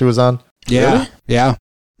think is what she was on. Yeah. Really? Yeah.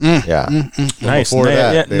 Yeah. Nice.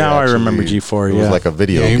 Now I remember G4. It was like a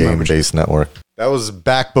video game based network. That was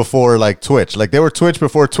back before like Twitch. Like they were Twitch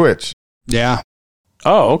before Twitch. Yeah.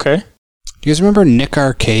 Oh, okay. Do you guys remember Nick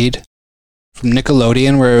Arcade from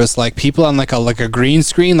Nickelodeon, where it was like people on like a green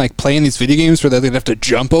screen like playing these video games where they'd have to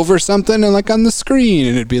jump over something and like on the screen,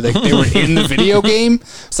 and it'd be like they were in the video game.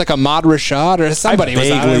 It's like a Ahmad Rashad or somebody.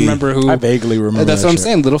 I don't remember who. I vaguely remember. That's what I'm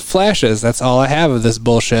saying. Little flashes. That's all I have of this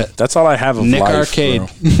bullshit. That's all I have of Nick life, Arcade.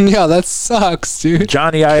 Yeah, that sucks, dude.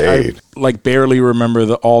 Johnny, I like barely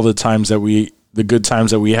remember all the good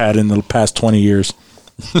times that we had in the past 20 years.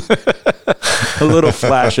 A little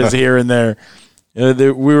flashes here and there.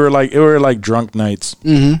 It were like drunk nights.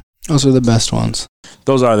 Mm-hmm. Those are the best ones.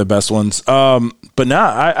 Those are the best ones. But now,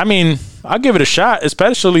 I mean, I'll give it a shot,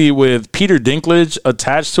 especially with Peter Dinklage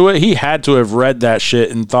attached to it. He had to have read that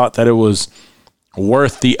shit and thought that it was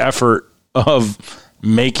worth the effort of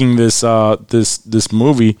making this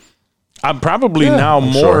movie. I'm probably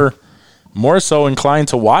more so inclined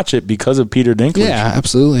to watch it because of Peter Dinklage. Yeah,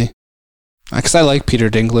 absolutely. Because I like Peter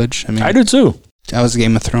Dinklage. I mean, I do too. I was a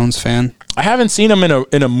Game of Thrones fan. I haven't seen him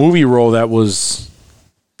in a movie role that was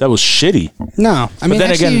shitty. No, I mean,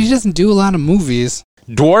 actually, he doesn't do a lot of movies.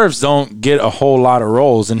 Dwarves don't get a whole lot of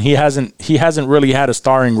roles, and he hasn't really had a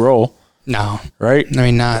starring role. No, right? I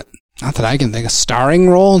mean, not that I can think. A starring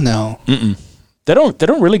role? No. Mm-mm. They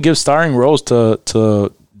don't really give starring roles to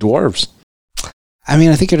dwarves. I mean,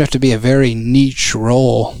 I think it'd have to be a very niche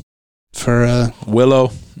role. for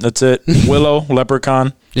Willow. That's it. Willow,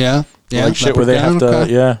 Leprechaun. Yeah. Like shit where they have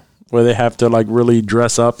to where they have to like really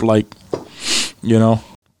dress up, like, you know.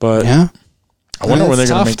 But yeah, I wonder when they're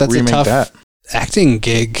gonna remake that acting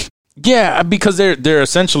gig. Yeah, because they're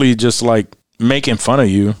essentially just like making fun of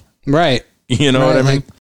you, right? You know what I mean? Like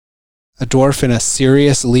a dwarf in a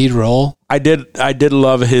serious lead role. I did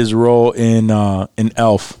love his role in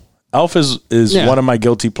Elf. Elf is one of my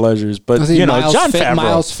guilty pleasures, but you know, Jon Favreau,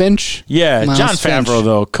 Miles Finch. Yeah, Jon Favreau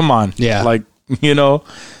though. Come on, yeah, like, you know,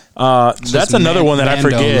 that's another one that I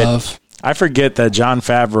forget. Love. I forget that Jon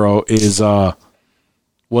Favreau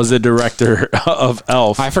was the director of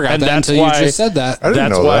Elf. I forgot that until you just said that.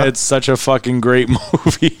 That's why it's such a fucking great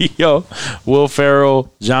movie. Yo, Will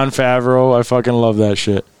Ferrell, Jon Favreau. I fucking love that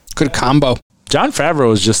shit. Good combo. Jon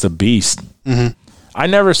Favreau is just a beast. Mm-hmm. I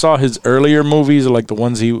never saw his earlier movies, like the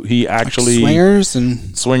ones he actually... Like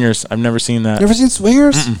Swingers. I've never seen that. Never seen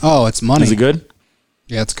Swingers? Mm-mm. Oh, it's money. Is it good?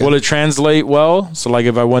 Yeah, it's good. Will it translate well? So, like,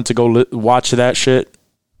 if I went to go watch that shit...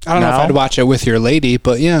 I don't know if I'd watch it with your lady,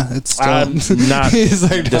 but yeah, it's still...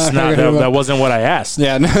 that wasn't what I asked.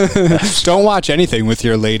 Yeah, no, don't watch anything with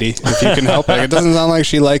your lady if you can help it. It doesn't sound like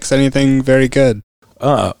she likes anything very good.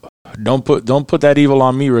 Don't put that evil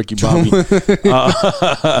on me, Ricky Bobby.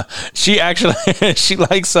 She actually she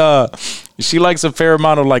likes a fair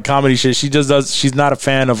amount of like comedy shit. She just does. She's not a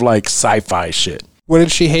fan of like sci-fi shit. What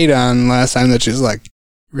did she hate on last time that she's like,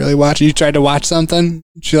 really watching? You tried to watch something?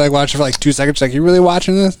 She like watched it for like 2 seconds. She's like, you really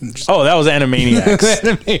watching this? That was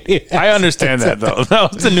Animaniacs. I understand that though.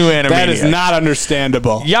 That was a new Animaniacs. That is not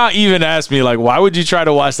understandable. Y'all even asked me like, why would you try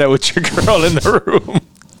to watch that with your girl in the room?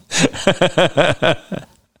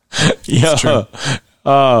 Yeah.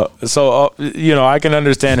 So you know, I can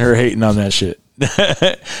understand her hating on that shit.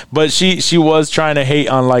 But she was trying to hate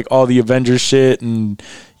on like all the Avengers shit and,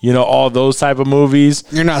 you know, all those type of movies.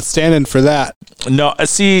 You're not standing for that. No,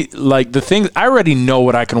 see, like the things, I already know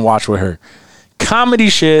what I can watch with her. Comedy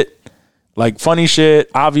shit, like funny shit,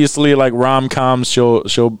 obviously like rom-coms,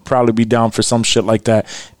 she'll probably be down for some shit like that.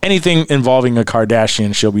 Anything involving a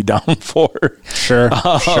Kardashian, she'll be down for. Sure.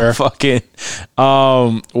 Fucking.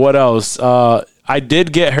 What else? I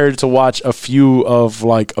did get her to watch a few of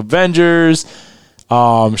like Avengers.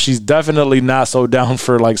 She's definitely not so down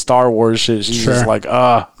for like Star Wars shit. She's just like,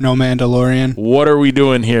 no Mandalorian. What are we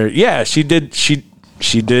doing here? Yeah, she did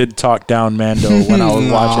talk down Mando when I was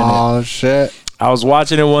watching it. Oh shit. I was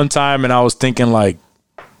watching it one time and I was thinking like,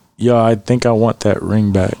 yo, I think I want that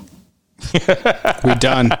ring back. We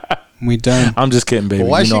done. I'm just kidding, baby.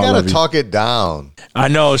 Well, why she gotta talk it down? I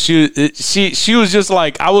know she was just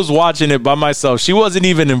like, I was watching it by myself. She wasn't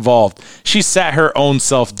even involved. She sat her own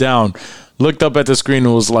self down, looked up at the screen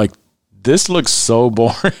and was like, this looks so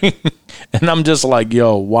boring. And I'm just like,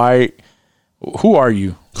 yo, why? Who are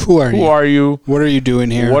you? Who are you? What are you doing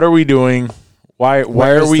here? What are we doing? Why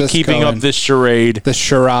are we keeping up this charade? The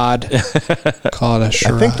charade. Call it a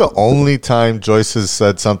charade. I think the only time Joyce has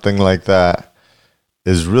said something like that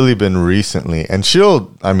has really been recently. And she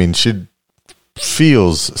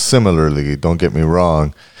feels similarly, don't get me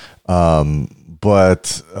wrong.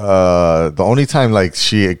 But the only time like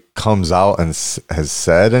she comes out and has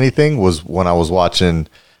said anything was when I was watching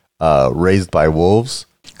Raised by Wolves.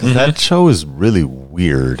 Mm-hmm. That show is really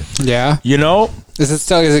weird. Yeah. You know?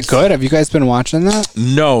 Is it good? Have you guys been watching that?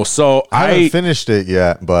 No. So I haven't finished it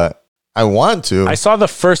yet, but I want to. I saw the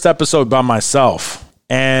first episode by myself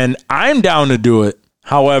and I'm down to do it.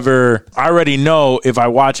 However, I already know if I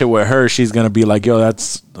watch it with her, she's going to be like, yo,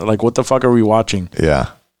 that's like, what the fuck are we watching?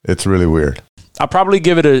 Yeah. It's really weird. I'll probably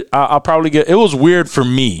give it it was weird for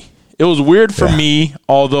me. It was weird for me,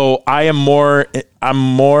 although I'm more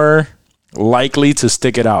likely to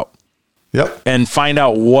stick it out. Yep. And find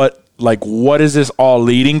out what is this all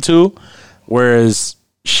leading to? Whereas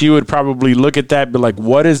she would probably look at that, be like,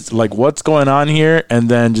 what's going on here? And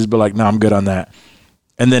then just be like, no, I'm good on that.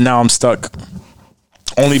 And then now I'm stuck.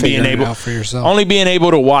 Only being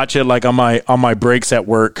able to watch it like on my breaks at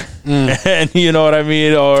work, and you know what I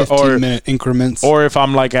mean, or 15-minute increments, or if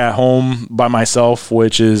I'm like at home by myself,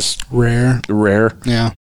 which is rare.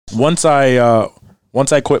 Yeah. Once I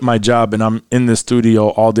quit my job and I'm in the studio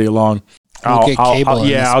all day long, I'll get cable.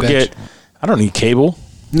 I don't need cable.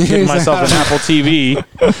 Get myself an Apple TV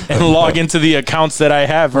and log into the accounts that I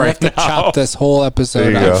have right now. Chop this whole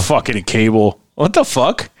episode out. Fucking cable. What the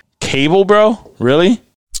fuck? Cable, bro? Really?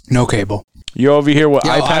 No cable. You're over here with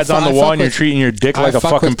iPads on the wall and you're treating your dick like a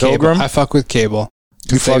fucking pilgrim? I fuck with cable.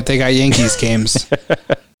 They got Yankees games.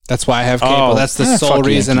 That's why I have cable. That's the sole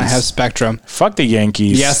reason Yankees. I have Spectrum. Fuck the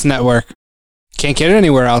Yankees. Yes Network. Can't get it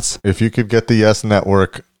anywhere else. If you could get the Yes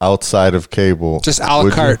Network outside of cable. Just a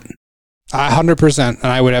la carte. 100%, and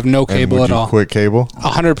I would have no cable at all. Quit cable?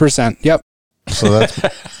 100%. Yep.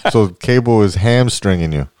 So cable is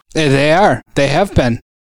hamstringing you. They are. They have been.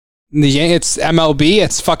 It's MLB.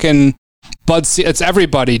 It's fucking Bud. It's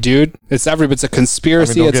everybody, dude. It's everybody. It's a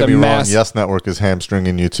conspiracy. It's a mess. Wrong, Yes Network is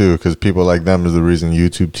hamstringing you too, because people like them is the reason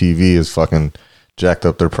YouTube TV is fucking jacked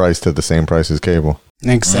up their price to the same price as cable.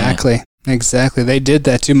 Exactly. Exactly. They did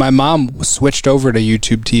that too. My mom switched over to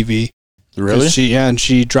YouTube TV. Really? And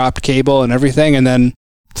she dropped cable and everything, and then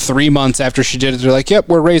 3 months after she did it, they're like, "Yep,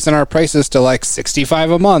 we're raising our prices to like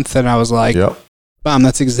 $65 a month." And I was like, "Yep, Mom,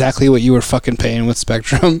 that's exactly what you were fucking paying with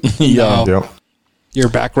Spectrum." Yeah, no, you're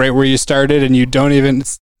back right where you started, and you don't even.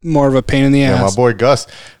 It's more of a pain in the ass. Yeah, my boy Gus,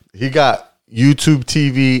 he got YouTube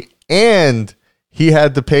TV, and he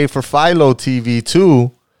had to pay for Philo TV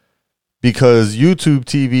too, because YouTube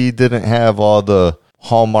TV didn't have all the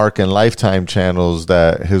Hallmark and Lifetime channels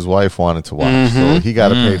that his wife wanted to watch. So he got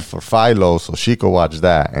to pay for Philo so she could watch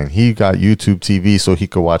that. And he got YouTube TV so he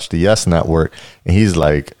could watch the Yes Network. And he's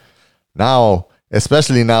like, now,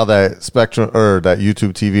 especially now that Spectrum or that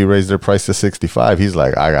YouTube TV raised their price to $65, he's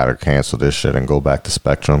like, I got to cancel this shit and go back to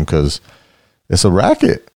Spectrum because it's a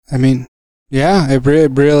racket. I mean, yeah, it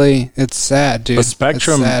really, it's sad, dude. But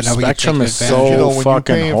Spectrum is so when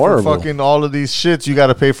fucking horrible. For fucking all of these shits, you got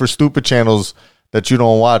to pay for stupid channels that you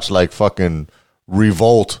don't watch, like fucking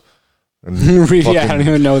Revolt. And yeah, I don't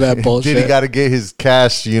even know that bullshit. Did he got to get his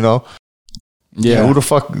cash, Yeah. Who the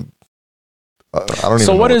fuck? I don't even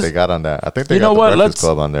know what they got on that. I think they got the Breakfast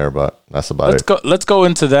Club on there, but that's about it. Let's go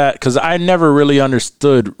into that, because I never really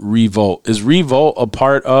understood Revolt. Is Revolt a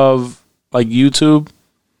part of like YouTube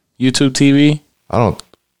TV? I don't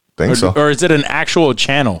think so. Or is it an actual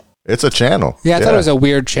channel? It's a channel. Yeah, I thought it was a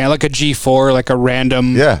weird channel, like a G4, like a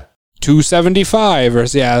random. Yeah. 275 or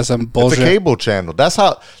some bullshit. It's a cable channel. That's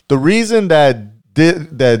how the reason that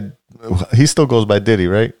he still goes by Diddy,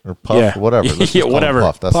 right? Or Puff, whatever. Yeah, whatever.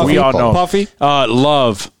 Puff. That's we all know. Puffy?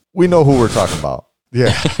 Love. We know who we're talking about. Yeah.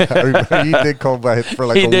 He did go by for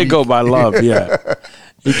like he did go by Love, yeah.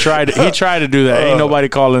 He tried to do that. Ain't nobody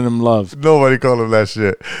calling him Love. Nobody called him that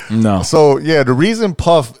shit. No. So yeah, the reason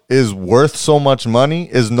Puff is worth so much money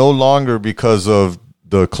is no longer because of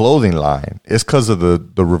the clothing line. It's because of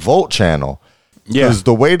the Revolt channel. Yeah. Because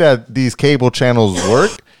the way that these cable channels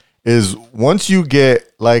work is once you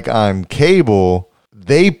get like on cable,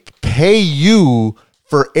 they pay you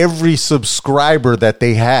for every subscriber that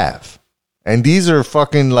they have. And these are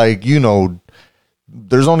fucking like,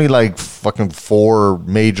 there's only like fucking 4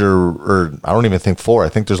 major, or I don't even think 4. I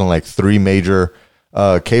think there's only like 3 major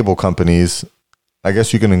cable companies. I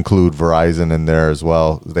guess you can include Verizon in there as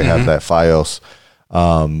well. They have that Fios.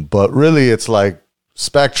 But really it's like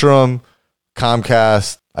Spectrum,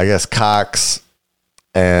 Comcast, I guess Cox,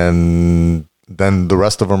 and then the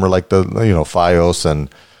rest of them are like the, Fios and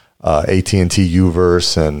AT&T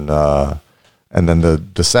Uverse and then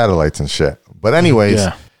the satellites and shit. But anyways,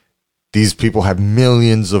 these people have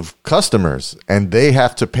millions of customers and they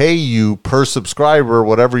have to pay you per subscriber,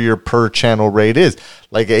 whatever your per channel rate is.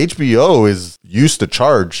 Like HBO is used to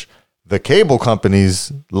charge the cable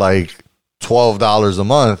companies like $12 a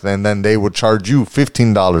month, and then they would charge you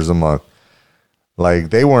 $15 a month. Like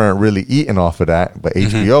they weren't really eating off of that, but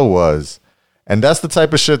HBO was. And that's the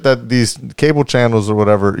type of shit that these cable channels or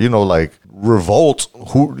whatever, like Revolt,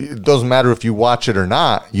 it doesn't matter if you watch it or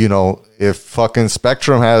not. If fucking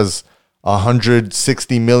Spectrum has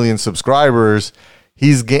 160 million subscribers,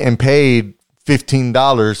 he's getting paid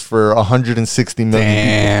 $15 for 160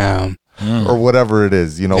 million people, or whatever it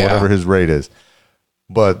is, whatever his rate is.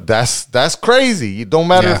 But that's crazy. It don't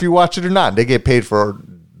matter if you watch it or not. They get paid for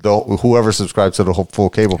whoever subscribes to the whole full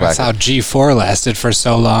cable package. That's how G4 lasted for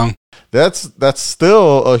so long. That's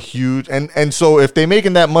still a huge and so if they're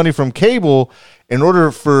making that money from cable, in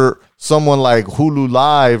order for someone like Hulu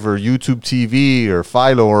Live or YouTube TV or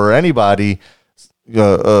Philo or anybody,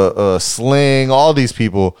 Sling, all these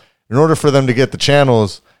people, in order for them to get the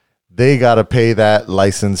channels, they got to pay that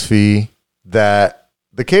license fee that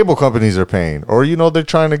the cable companies are paying. Or, they're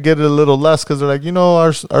trying to get it a little less because they're like,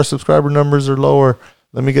 our subscriber numbers are lower.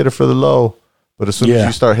 Let me get it for the low. But as soon as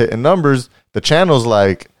you start hitting numbers, the channel's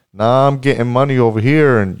like, nah, I'm getting money over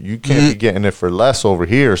here and you can't be getting it for less over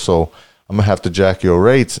here. So I'm going to have to jack your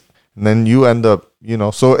rates. And then you end up,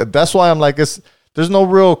 so that's why I'm like, there's no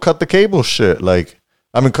real cut the cable shit. Like,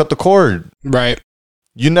 cut the cord. Right.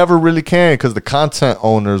 You never really can because the content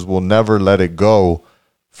owners will never let it go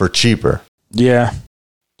for cheaper. Yeah.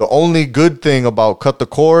 The only good thing about cut the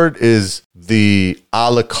cord is the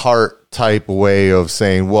a la carte type way of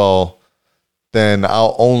saying, well, then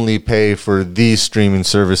I'll only pay for these streaming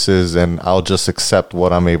services and I'll just accept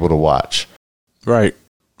what I'm able to watch. Right.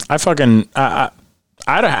 I haven't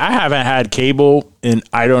had cable in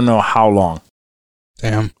I don't know how long.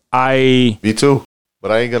 Damn. Me too.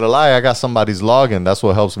 But I ain't gonna lie, I got somebody's login. That's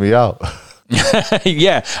what helps me out.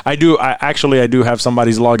 Yeah, I do. I do have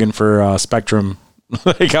somebody's login for Spectrum,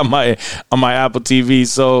 like on my Apple TV.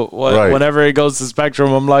 So whenever it goes to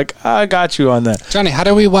Spectrum, I'm like, I got you on that. Johnny, how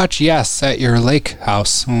do we watch Yes at your lake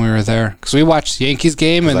house when we were there? Because we watched the Yankees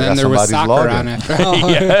game and then there was soccer on it.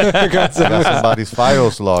 I got somebody's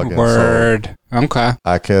Fios login. Word. So okay.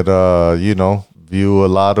 I could, view a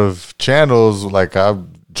lot of channels. Like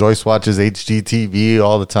Joyce watches HGTV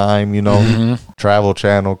all the time. Travel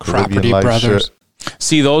Channel, Caribbean Property Life Brothers. shit.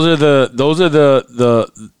 See, those are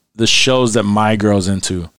the shows that my girl's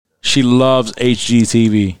into. She loves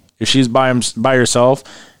HGTV. If she's by herself,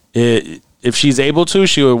 if she's able to,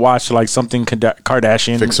 she would watch like something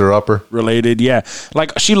Kardashian Fixer Upper related. Yeah,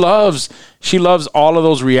 like she loves all of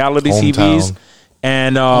those reality TVs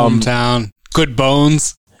and Hometown, Good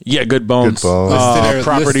Bones. Yeah, Good Bones.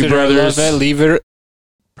 Property Brothers. Leave it.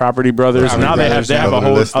 Property Brothers. Now they have a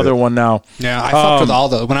whole other one now. Yeah, I fucked with all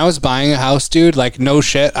those. When I was buying a house, dude, like no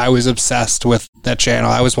shit, I was obsessed with that channel.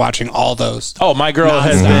 I was watching all those. Oh, my girl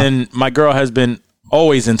has been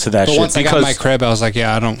always into that shit. But once I got my crib, I was like,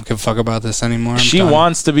 yeah, I don't give a fuck about this anymore. She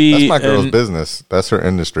wants to be. That's my girl's business. That's her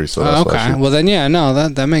industry. So that's okay. Well then, yeah, no,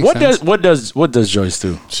 that makes sense. What does Joyce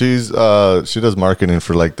do? She does marketing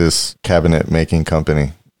for like this cabinet making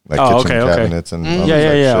company, like kitchen cabinets and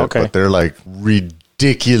shit. But they're like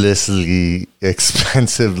ridiculously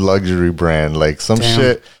expensive luxury brand, like some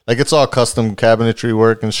shit. Like it's all custom cabinetry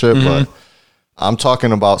work and shit. But I'm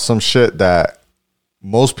talking about some shit that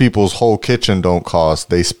most people's whole kitchen don't cost.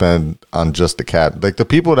 They spend on just the cabinet. Like the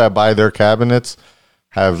people that buy their cabinets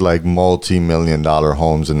have like multi-million-dollar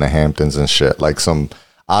homes in the Hamptons and shit. Like some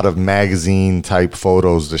out of magazine type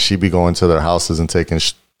photos that she be going to their houses and taking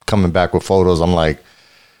coming back with photos. I'm like,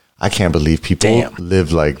 I can't believe people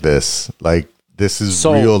live like this. Like this is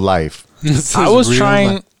real life. I was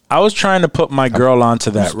trying to put my girl onto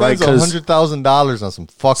that, right? Because $100,000 on some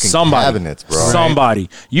fucking cabinets, bro. Somebody,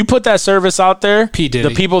 you put that service out there.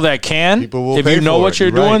 The people that can, if you know what you're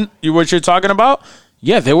doing, what you're talking about,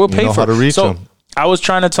 yeah, they will pay for how to reach them. I was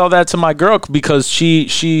trying to tell that to my girl because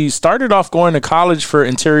she started off going to college for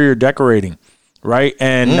interior decorating, right?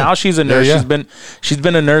 And now she's a nurse. Yeah. She's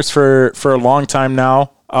been a nurse for a long time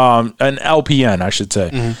now, an LPN, I should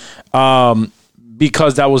say,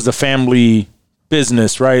 because that was the family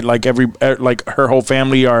business, right? Like her whole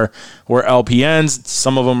family were LPNs.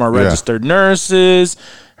 Some of them are registered nurses.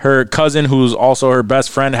 Her cousin, who's also her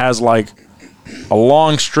best friend, has like a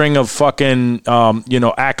long string of fucking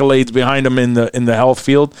accolades behind him in the health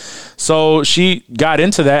field. So she got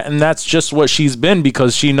into that, and that's just what she's been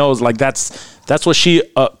because she knows like that's what she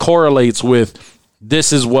correlates with.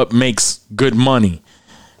 This is what makes good money.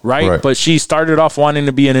 Right? But she started off wanting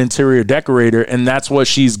to be an interior decorator, and that's what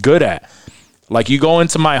she's good at. Like you go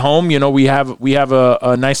into my home, we have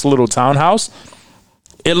a nice little townhouse.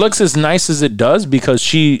 It looks as nice as it does because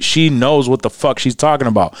she knows what the fuck she's talking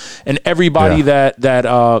about. And everybody that's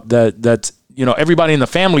everybody in the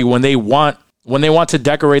family when they want to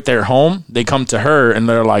decorate their home, they come to her and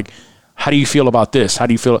they're like, "How do you feel about this? How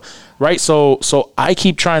do you feel?" Right? So I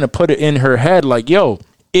keep trying to put it in her head like, "Yo,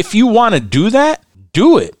 if you want to do that,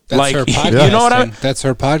 do it." That's like her podcasting. You know what I mean? That's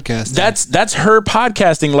her podcasting. That's her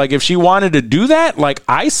podcasting. Like if she wanted to do that, like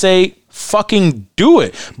I say, fucking do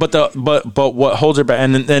it. But what holds her back?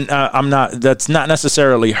 And then I'm not. That's not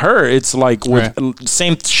necessarily her. It's like with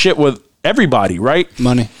same shit with everybody, right?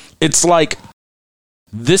 Money. It's like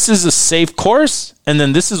this is a safe course, and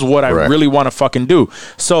then this is what I really want to fucking do.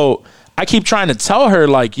 So I keep trying to tell her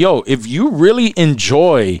like, yo, if you really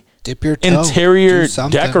enjoy dip your toe, interior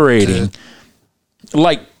decorating.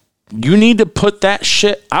 Like you need to put that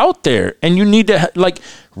shit out there, and you need to like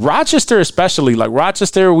Rochester, especially like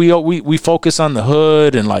Rochester. We focus on the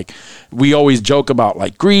hood, and like we always joke about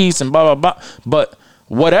like Greece and blah blah blah. But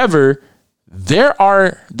whatever,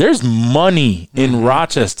 there's money in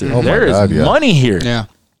Rochester. There is money here. Yeah.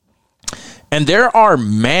 And there are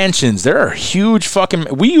mansions. There are huge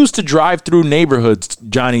fucking. We used to drive through neighborhoods,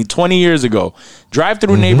 Johnny, 20 years ago. Drive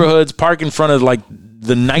through neighborhoods, park in front of like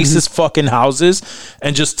the nicest fucking houses,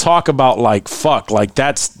 and just talk about like fuck, like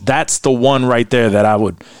that's the one right there that I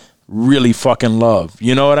would really fucking love.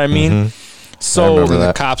 You know what I mean? So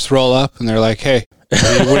the cops roll up and they're like, "Hey,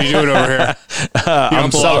 What are you doing over here?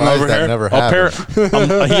 I'm sorry over that here? Never happened.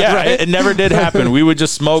 It never did happen. We would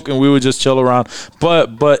just smoke and we would just chill around.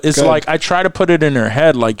 But it's Good. Like I try to put it in her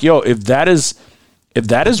head, like, yo, if that is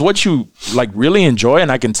what you like really enjoy, and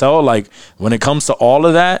I can tell, like, when it comes to all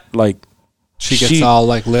of that, like, she gets all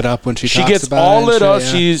like lit up when she talks gets about all it lit up.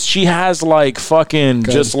 Yeah. She has like fucking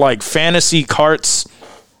Good. Just like fantasy carts,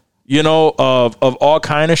 you know, of all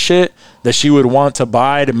kind of shit that she would want to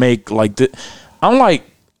buy to make like I'm like,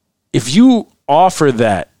 if you offer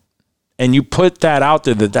that and you put that out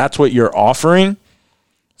there that that's what you're offering,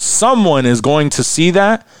 someone is going to see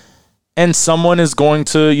that and someone is going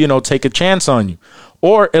to, you know, take a chance on you,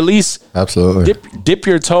 or at least absolutely dip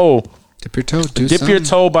your toe. Dip your toe. Dip your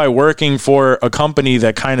toe by working for a company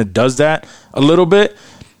that kind of does that a little bit.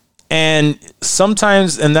 And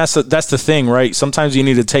sometimes, and that's the thing, right? Sometimes you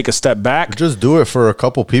need to take a step back. Just do it for a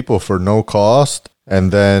couple people for no cost,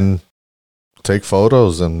 and then take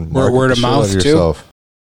photos and word of mouth too.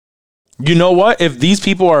 You know what? If these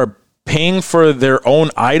people are paying for their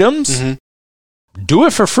own items, do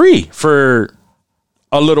it for free for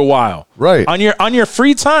a little while, right? On your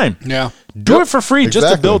free time, yeah. Do it for free just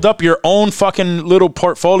to build up your own fucking little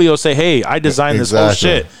portfolio. Say, hey, I designed this whole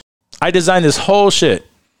shit. I designed this whole shit.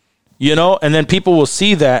 You know, and then people will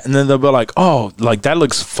see that, and then they'll be like, "Oh, like that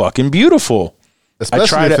looks fucking beautiful."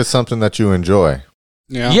 Especially if it's something that you enjoy.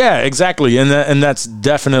 Yeah, exactly, and that's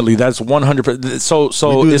 100%.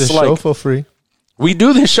 So we do it's this like show for free. We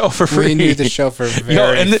do this show for free. We do this show for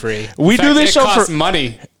very free. We do this show for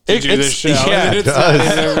money. To do this show. Yeah, it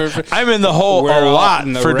does. I'm in the hole a lot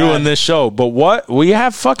for doing this show, but what we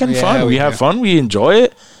have fucking fun. We have fun. We enjoy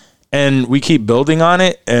it, and we keep building on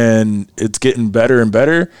it, and it's getting better and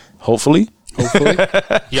better. Hopefully.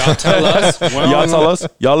 Y'all tell us.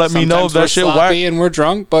 Y'all let me know if that shit whack. And we're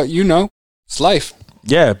drunk, but you know, it's life.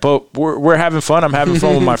 Yeah, but we're having fun. I'm having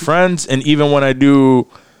fun with my friends, and even when I do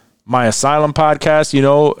my Asylum podcast, you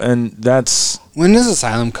know, and that's when is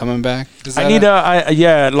Asylum coming back? I need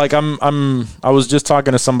I was just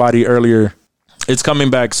talking to somebody earlier. It's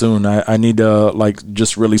coming back soon. I need to like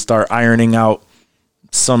just really start ironing out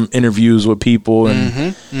some interviews with people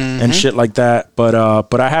and shit like that. But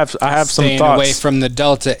I have some thoughts away from the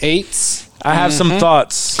Delta 8s. I have some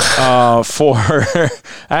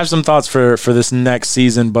thoughts for this next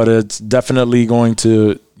season, but it's definitely going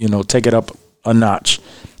to, you know, take it up a notch.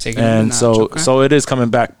 So it is coming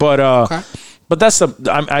back. But that's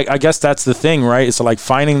I guess that's the thing, right? It's like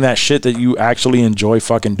finding that shit that you actually enjoy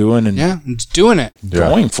fucking doing and doing it,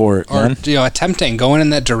 going for it, or man. You know, attempting, going in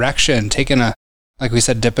that direction, taking a, like we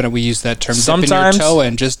said, dipping it. We use that term. Sometimes, dipping your toe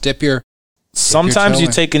and just dip your. Sometimes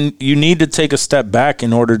you need to take a step back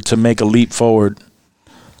in order to make a leap forward.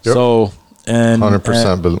 Yep. So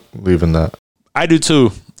 100% believe in that. I do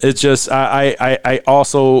too. It's just I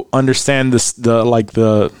also understand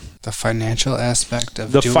the financial aspect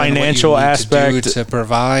of the financial aspect to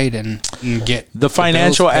provide and get the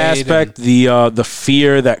financial aspect, the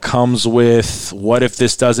fear that comes with what if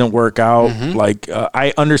this doesn't work out. Like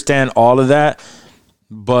I understand all of that.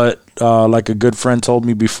 But like a good friend told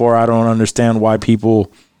me before, I don't understand why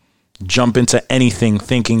people jump into anything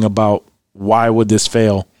thinking about why would this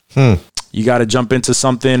fail. You got to jump into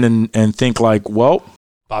something and think like, well,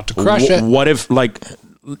 about to crush it. What if, like,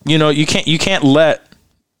 you know, you can't let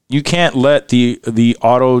the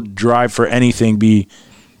auto drive for anything be,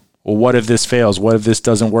 well, what if this fails? What if this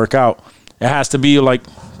doesn't work out? It has to be like,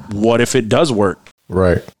 what if it does work?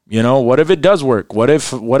 Right. You know, what if it does work? What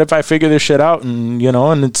if I figure this shit out and, you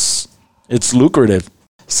know, and it's lucrative.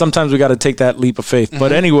 Sometimes we got to take that leap of faith.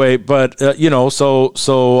 But anyway, you know, so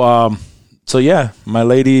yeah, my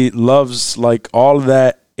lady loves like all of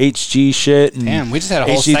that HG shit. And damn, we just had a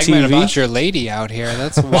whole segment about your lady out here.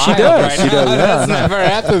 That's wild. She does. Right now. That's never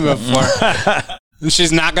happened before.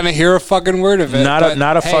 She's not going to hear a fucking word of it.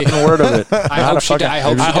 Not a fucking word of it. I hope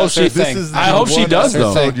she does,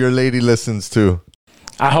 though. Your lady listens to.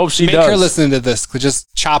 I hope she does. Make her listen to this.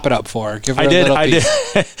 Just chop it up for her. Give her a little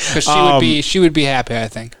piece. Because she would be happy, I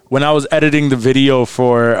think. When I was editing the video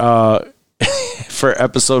for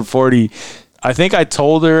episode 40, I think I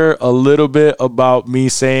told her a little bit about me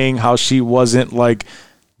saying how she wasn't like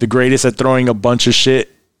the greatest at throwing a bunch of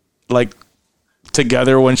shit like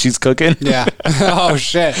together when she's cooking. Yeah. Oh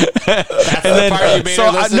shit. That's the part you made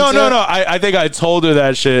her listen to? No. I think I told her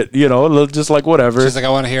that shit, you know, just like whatever. She's like, I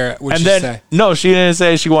want to hear it. What'd she say? No, she didn't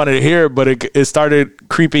say she wanted to hear it, but it started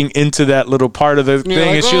creeping into that little part of the thing. Like,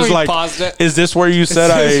 and she was like, is this where you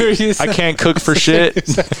said I can't cook for shit?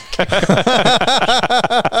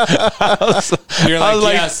 You're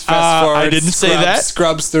like, yes, fast forward. I didn't say that.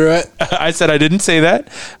 Scrubs through it. I said I didn't say that.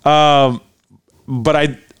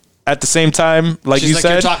 but at the same time, like you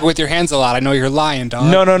said, you're talking with your hands a lot. I know you're lying,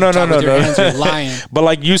 dog. No. You're lying. But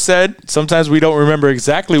like you said, sometimes we don't remember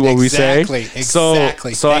exactly what we say.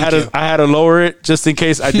 Exactly. So I had to lower it just in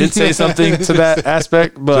case I did say something to that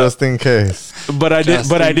aspect. But just in case. But I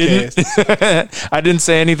didn't. I didn't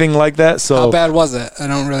say anything like that. So how bad was it? I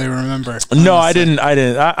don't really remember. No, I didn't.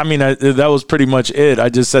 I mean, that was pretty much it. I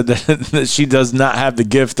just said that she does not have the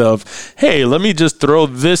gift of, hey, let me just throw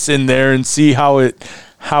this in there and see how it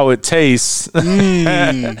tastes.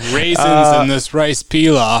 Raisins in this rice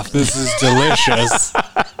pilaf. This is delicious.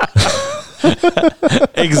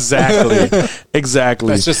 Exactly.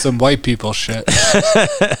 That's just some white people shit.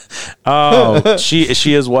 Oh,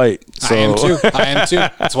 she is white. So. I am too.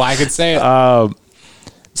 That's why I could say it.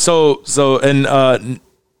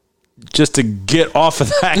 Just to get off of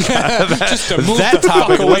that, just to move that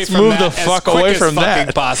topic away let's from move that the fuck away from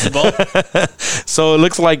that. Possible. So it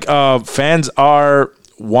looks like fans are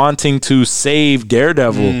wanting to save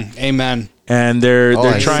Daredevil. Amen. And they're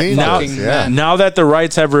trying now that the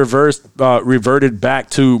rights have reverted back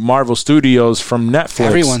to Marvel Studios from Netflix.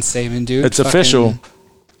 Everyone's saving, dude. It's official.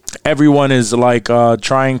 Everyone is like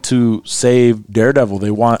trying to save Daredevil.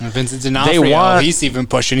 They want Vincent D'Onofrio. He's even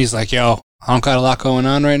pushing. He's like, "Yo, I don't got a lot going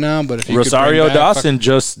on right now, but if you Rosario Dawson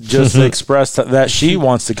just expressed that she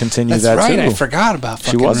wants to continue That's that right. too. I forgot about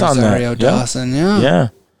fucking she was Rosario on that. Dawson. Yeah.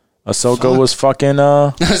 Ahsoka was fucking.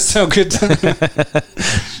 So good.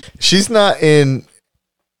 She's not in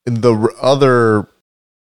the other,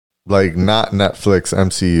 like, not Netflix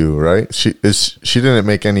MCU, right? She didn't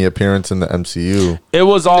make any appearance in the MCU. It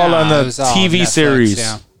was all on the TV Netflix, series.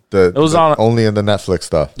 Yeah. It was on only in the Netflix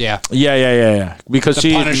stuff. Yeah. Because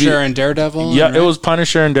the Punisher and Daredevil. Yeah, right? It was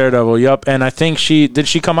Punisher and Daredevil. Yep, and I think she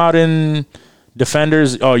come out in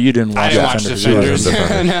Defenders. Oh, you didn't watch Defenders.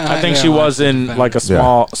 I think she was in like a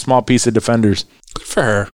small piece of Defenders. Good for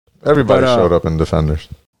her. Everybody showed up in Defenders.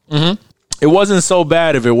 Mm-hmm. It wasn't so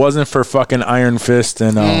bad if it wasn't for fucking Iron Fist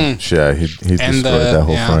and yeah, he destroyed that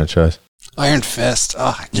whole franchise. Iron Fist.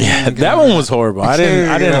 Oh, that one was horrible. I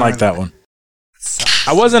didn't like that one.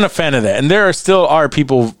 I wasn't a fan of that, and there still are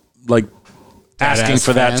people like asking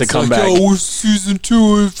for that to come back. Oh, season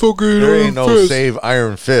 2 is fucking. There ain't no save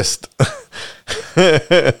Iron Fist.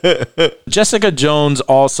 Jessica Jones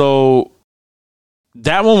also.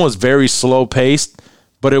 That one was very slow paced,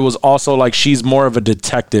 but it was also like she's more of a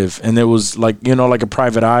detective, and it was like like a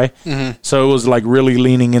private eye. Mm-hmm. So it was like really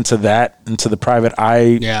leaning into the private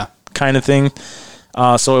eye kind of thing.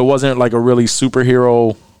 So it wasn't like a really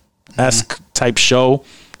superhero-esque type show.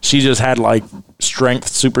 She just had like strength,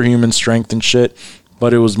 superhuman strength and shit,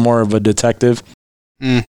 but it was more of a detective.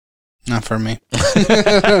 Not for me.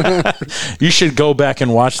 You should go back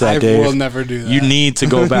and watch that, Dave. I will never do that. You need to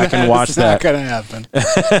go back and watch that. It's not going to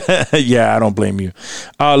happen. Yeah, I don't blame you.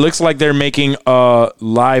 Looks like they're making a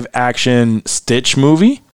live action Stitch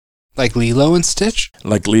movie. Like Lilo and Stitch?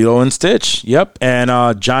 Like Lilo and Stitch, yep.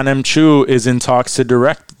 And John M. Chu is in talks to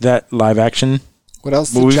direct that live action What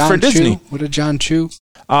else movie for Disney. What did John Chu?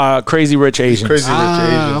 Crazy Rich Asians. Crazy Rich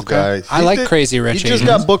Asians guy. I like Crazy Rich Asians. He just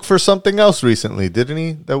got booked for something else recently, didn't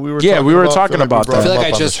he? That we were talking about that. I feel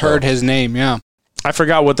like I just heard his name, yeah. I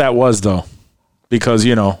forgot what that was though. Because,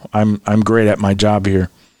 I'm great at my job here.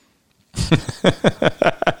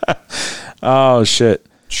 Oh shit.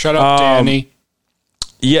 Shut up, Danny.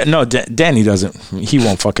 Yeah, no, Danny doesn't. He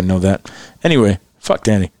won't fucking know that. Anyway, fuck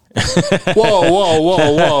Danny.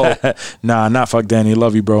 Whoa. Nah, not fuck Danny.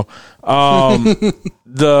 Love you, bro. And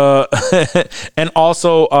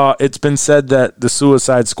also it's been said that the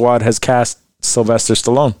Suicide Squad has cast Sylvester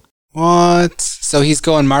Stallone. What? So he's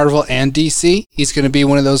going Marvel and DC? He's going to be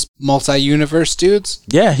one of those multi-universe dudes?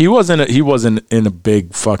 Yeah, he wasn't in a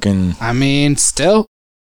big fucking. I mean, still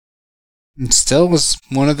was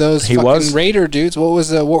one of those fucking Raider dudes. What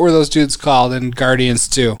were those dudes called in Guardians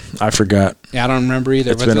 2? I forgot. Yeah, I don't remember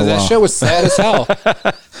either. It's been a while. That shit was sad as hell.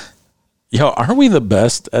 Yo, aren't we the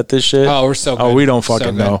best at this shit? Oh, we're so good. Oh, we don't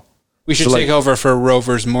fucking know. We should take over for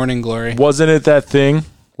Rover's Morning Glory. Wasn't it that thing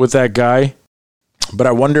with that guy? But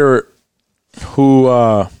I wonder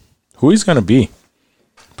who he's gonna be.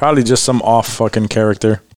 Probably just some off fucking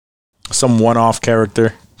character. Some one-off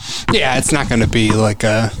character. Yeah, it's not gonna be like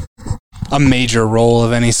a major role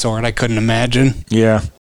of any sort. I couldn't imagine. Yeah.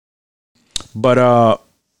 But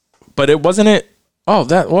it wasn't it. Oh,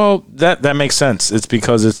 that makes sense. It's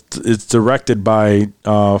because it's directed by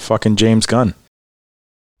fucking James Gunn.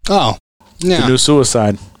 Oh, yeah. The new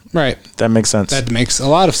Suicide. Right. That makes sense. That makes a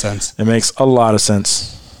lot of sense. It makes a lot of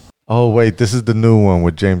sense. Oh, wait. This is the new one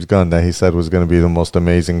with James Gunn that he said was going to be the most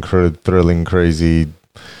amazing, thrilling, crazy,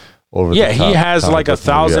 over the top. Yeah, he has like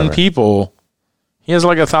 1,000 people He has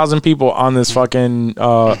like 1,000 people on this fucking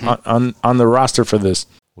on the roster for this.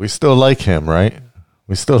 We still like him, right?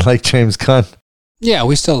 We still like James Gunn. Yeah,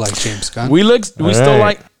 we still like James Gunn. We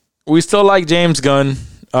still like James Gunn.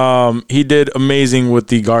 He did amazing with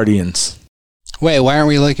the Guardians. Wait, why aren't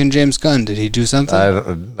we liking James Gunn? Did he do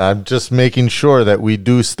something? I'm just making sure that we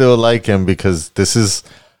do still like him because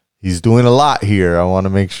he's doing a lot here. I want to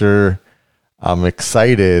make sure I'm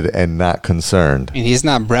excited and not concerned. I mean, he's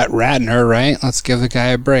not Brett Ratner, right? Let's give the guy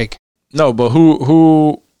a break. No, but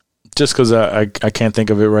who just because I can't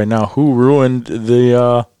think of it right now, who ruined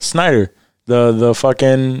the Snyder, the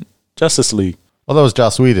fucking Justice League? Well, that was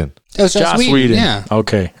Joss Whedon. It was Joss Whedon. Yeah.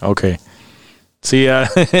 Okay. See,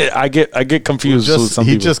 I get confused with some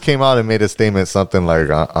people. He just came out and made a statement, something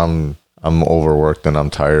like, I'm overworked and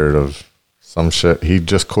I'm tired of some shit. He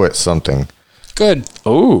just quit something. Good.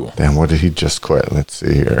 Oh. Damn, what did he just quit? Let's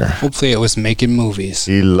see here. Hopefully it was making movies.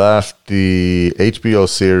 He left the HBO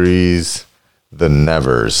series The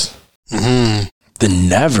Nevers. Mm-hmm. The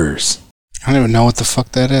Nevers? I don't even know what the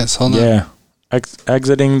fuck that is. Hold on. Yeah.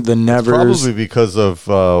 Exiting The Nevers. Probably because of,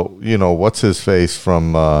 what's his face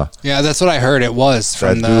from... yeah, that's what I heard it was.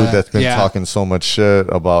 From that dude that's been talking so much shit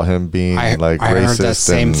about him being racist. I heard that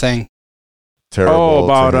same thing. Terrible. Oh,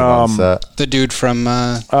 about the dude from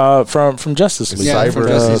Justice League. Yeah,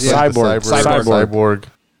 Cyborg.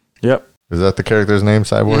 Yep. Is that the character's name?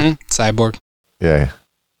 Cyborg. Mm-hmm. Cyborg. Yeah.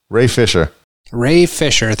 Ray Fisher.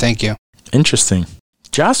 Thank you. Interesting.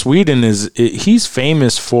 Joss Whedon he's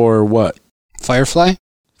famous for what? Firefly.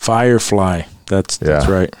 That's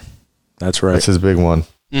right. That's right. That's his big one.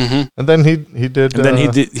 Mm-hmm. And then he did. And then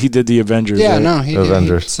he did the Avengers. Yeah, right? No, he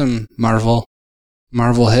did some Marvel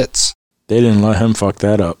hits. They didn't let him fuck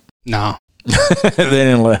that up. No. They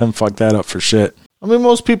didn't let him fuck that up for shit. I mean,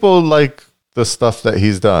 most people like the stuff that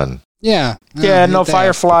he's done. Yeah. No,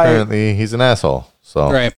 Firefly. Apparently, he's an asshole. So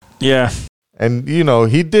right. Yeah. And,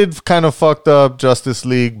 he did kind of fucked up Justice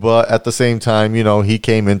League, but at the same time, he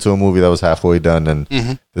came into a movie that was halfway done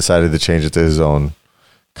and decided to change it to his own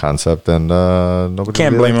concept. And nobody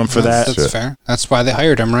can't blame him for that. That's fair. That's why they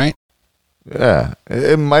hired him, right? Yeah.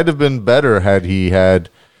 It might have been better had he had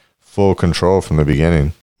full control from the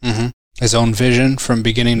beginning. Mm-hmm. His own vision from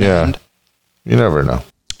beginning to end. You never know.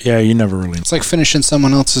 Yeah, you never really. It's like finishing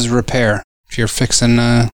someone else's repair if you're fixing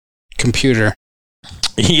a computer.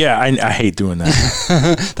 Yeah, I hate doing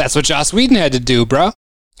that. That's what Joss Whedon had to do, bro.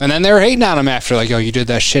 And then they were hating on him after, like, yo, you did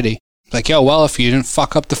that shitty. Like, yo, well, if you didn't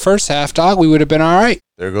fuck up the first half, dog, we would have been all right.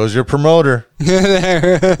 There goes your promoter.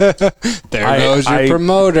 there goes your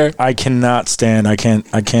promoter. I cannot stand. I can't.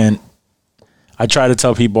 I try to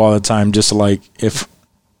tell people all the time, just like,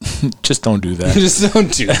 just don't do that. Just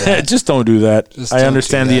don't do that. Just don't do that. I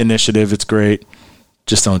understand the initiative. It's great.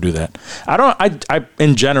 Just don't do that. I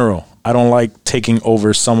in general, I don't like taking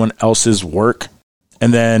over someone else's work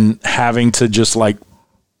and then having to just like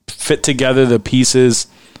fit together the pieces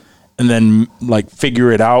and then like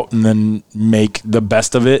figure it out and then make the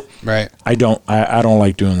best of it. Right. I don't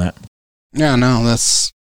like doing that. Yeah, no,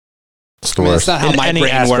 that's it's not how my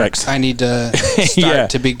brain works. I need to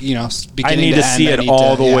start to be, I need to see it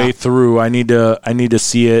all the way through. I need to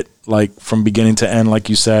see it like from beginning to end, like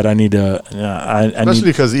you said. I need to, especially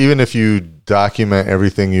because even if you document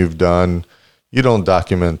everything you've done, you don't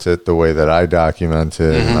document it the way that I document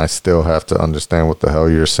it, and I still have to understand what the hell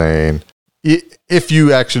you're saying. If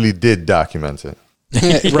you actually did document it,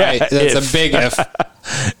 right? That's a big if.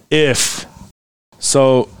 If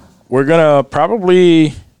so, we're gonna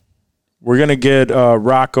get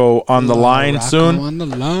Rocco on the line soon. On the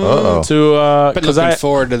line. Been looking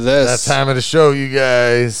forward to this. That time of the show, you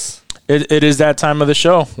guys. It is that time of the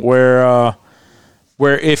show where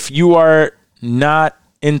if you are not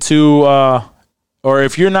into or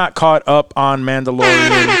if you're not caught up on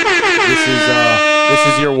Mandalorian, this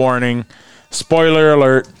is your warning. Spoiler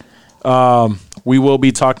alert. We will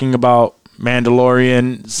be talking about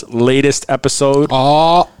Mandalorian's latest episode.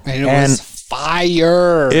 Oh, and it was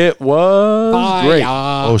fire. It was great.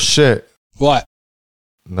 Oh, shit. What?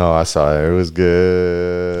 No, I saw it. It was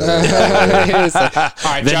good. All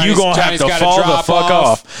right, then you're going to have to fall the fuck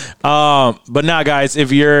off. But now, guys,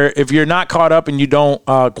 if you're not caught up and you don't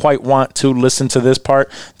quite want to listen to this part,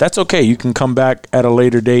 that's okay. You can come back at a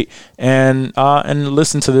later date and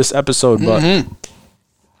listen to this episode.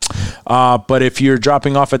 But if you're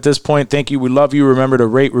dropping off at this point, thank you. We love you. Remember to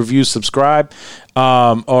rate, review, subscribe,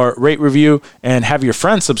 or rate, review, and have your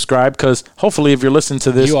friends subscribe, because hopefully if you're listening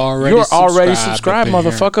to this, you're already subscribed,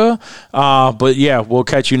 motherfucker. But yeah, we'll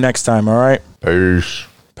catch you next time, all right?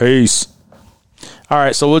 Peace. All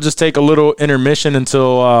right, so we'll just take a little intermission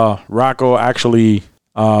until Rocco actually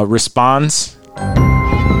responds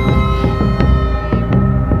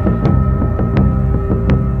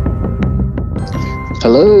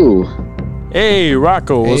Hello. Hey,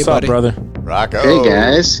 Rocco. What's up, brother? Rocco. Hey,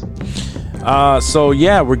 guys. So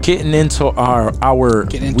yeah, we're getting into our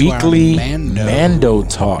weekly Mando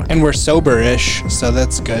talk, and we're sober-ish, so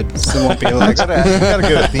that's good. So it won't be like we gotta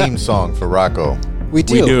get a theme song for Rocco. We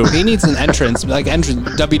do. He needs an entrance, like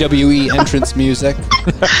WWE entrance music.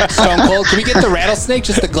 Stone Cold. Can we get the rattlesnake?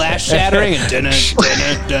 Just the glass shattering and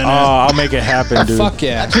I'll make it happen, dude. Fuck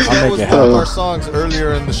yeah! Actually, that was one of our songs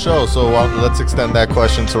earlier in the show, so let's extend that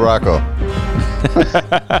question to Rocco.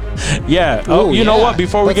 Yeah. Oh, you know what?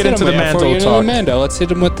 Before we get into the Mando talk, let's hit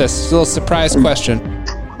him with this little surprise question.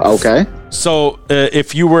 Okay. So,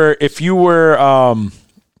 if you were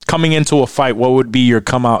coming into a fight, what would be your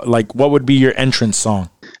come out? Like, what would be your entrance song?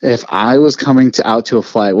 If I was coming out to a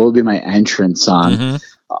fight, what would be my entrance song? Mm-hmm.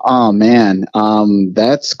 Oh man,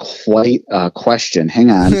 that's quite a question. Hang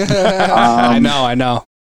on. I know.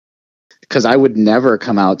 Because I would never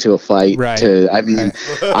come out to a fight. Right.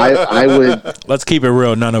 I would. Let's keep it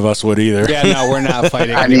real. None of us would either. Yeah, no, we're not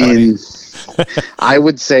fighting. I mean, I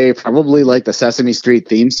would say probably like the Sesame Street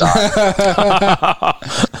theme song.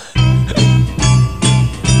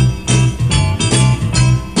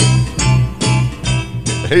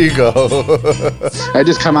 There you go. I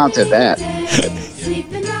just come out to that.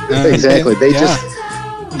 Exactly.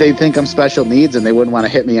 They think I'm special needs and they wouldn't want to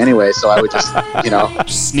hit me anyway, so I would just,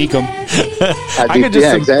 just sneak them.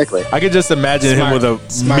 Exactly. I could just imagine him with a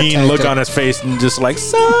mean look on his face and just like,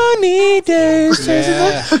 sunny days,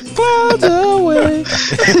 clouds away.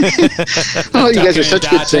 Oh, you guys are such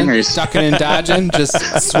good singers. Ducking and dodging,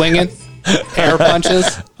 just swinging, air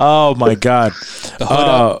punches. Oh my God. The hood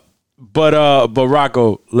up. But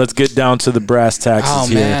Rocco, let's get down to the brass taxes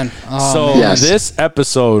here. Man. This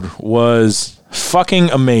episode was fucking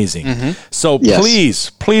amazing. Mm-hmm. So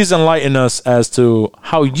please enlighten us as to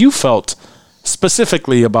how you felt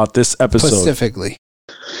specifically about this episode.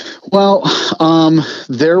 Well,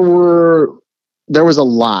 there was a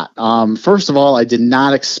lot. First of all, I did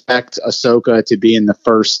not expect Ahsoka to be in the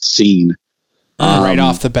first scene. Right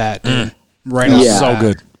off the bat. Right off. So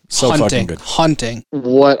good. So fucking good. Hunting.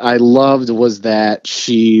 What I loved was that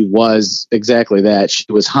she was exactly that. She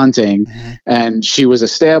was hunting, and she was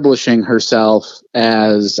establishing herself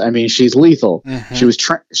as. I mean, she's lethal. Mm-hmm.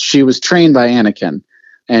 She was trained by Anakin,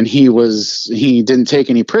 and he didn't take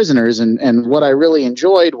any prisoners. And what I really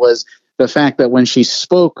enjoyed was the fact that when she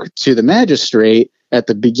spoke to the magistrate at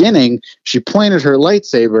the beginning, she pointed her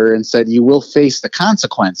lightsaber and said, "You will face the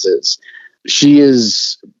consequences." She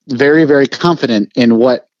is very, very confident in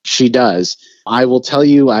what she does. I will tell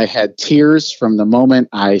you, I had tears from the moment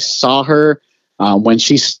I saw her when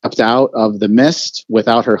she stepped out of the mist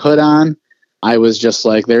without her hood on. I was just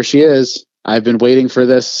like, there she is. I've been waiting for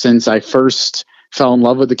this since I first fell in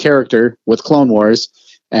love with the character with Clone Wars.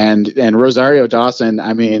 And Rosario Dawson,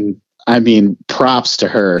 I mean, props to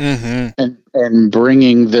her and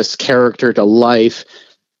bringing this character to life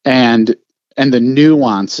and the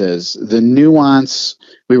nuance.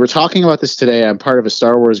 We were talking about this today. I'm part of a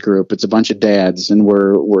Star Wars group. It's a bunch of dads, and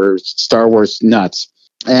we're Star Wars nuts.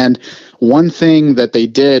 And one thing that they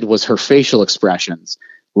did was her facial expressions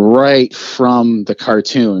right from the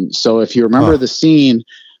cartoon. So if you remember the scene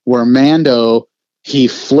where Mando, he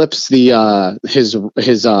flips the his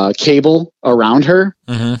cable around her,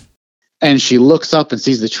 and she looks up and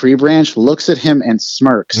sees the tree branch, looks at him and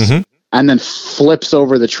smirks, and then flips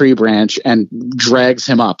over the tree branch and drags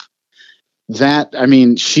him up. That, I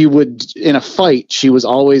mean, she would, in a fight, she was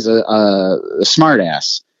always a smart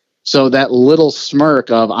ass. So that little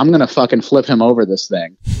smirk of, I'm going to fucking flip him over this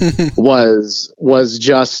thing was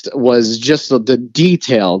just the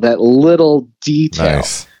detail, that little detail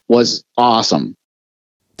was awesome.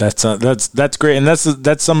 That's great. And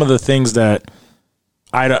that's some of the things that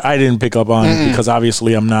I didn't pick up on because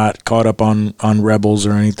obviously I'm not caught up on Rebels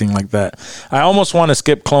or anything like that. I almost want to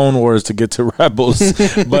skip Clone Wars to get to Rebels,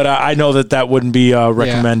 but I know that wouldn't be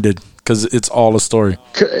recommended because it's all a story.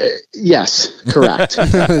 Yes, correct.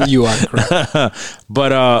 You are correct.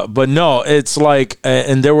 But no, it's like,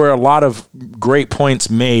 and there were a lot of great points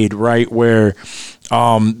made, right, where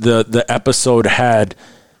the episode had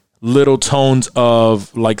little tones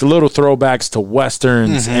of like little throwbacks to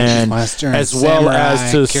westerns and as well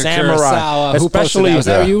as to samurai, especially. Was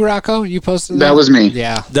that you, Rocco? You posted that? Was me.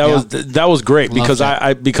 Yeah, that was great because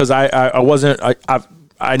I wasn't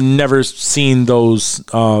I never seen those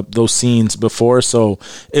scenes before, so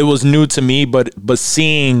it was new to me. But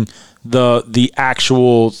seeing the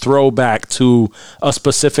actual throwback to a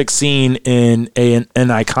specific scene in an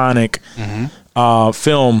iconic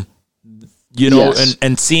film. you know,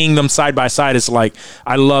 and seeing them side by side is like,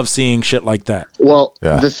 I love seeing shit like that. Well,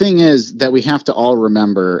 the thing is that we have to all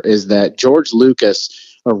remember is that George Lucas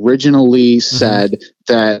originally said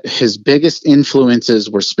that his biggest influences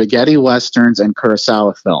were spaghetti westerns and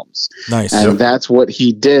Kurosawa films. Nice. And that's what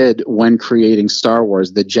he did when creating Star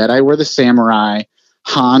Wars. The Jedi were the samurai,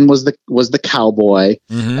 Han was the cowboy,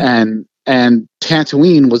 and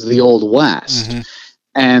Tatooine was the Old West.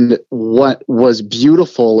 And what was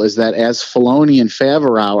beautiful is that as Filoni and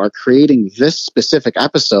Favreau are creating this specific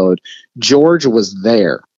episode, George was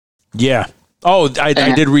there. Yeah. Oh, I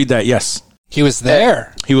did read that. Yes. He was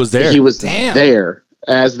there. He was there. He was there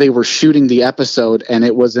as they were shooting the episode, and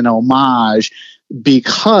it was an homage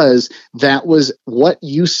because that was what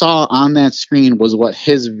you saw on that screen was what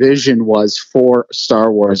his vision was for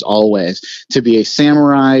Star Wars always, to be a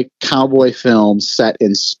samurai cowboy film set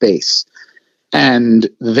in space. And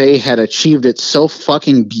they had achieved it so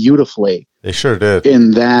fucking beautifully. They sure did.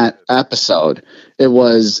 In that episode. It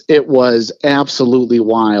was absolutely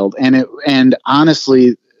wild. And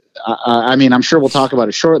honestly, I mean, I'm sure we'll talk about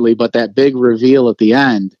it shortly, but that big reveal at the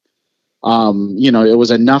end, you know, it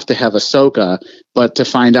was enough to have Ahsoka, but to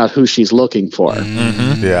find out who she's looking for.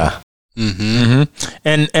 Yeah.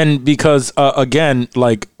 And because again,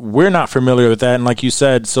 like, we're not familiar with that, and like you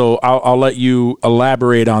said, so I'll let you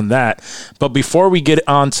elaborate on that. But before we get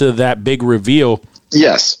onto that big reveal,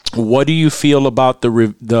 yes, what do you feel about the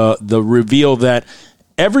reveal that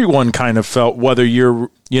everyone kind of felt, whether you're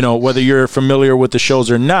familiar with the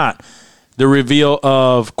shows or not? The reveal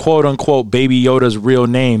of quote unquote Baby Yoda's real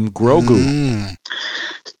name, Grogu.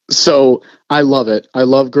 So I love it. I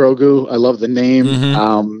love Grogu. I love the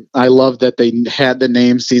name. I love that they had the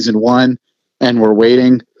name season 1 and we're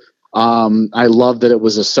waiting. I love that it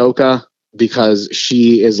was Ahsoka because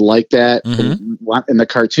she is like that. In the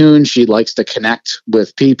cartoon, she likes to connect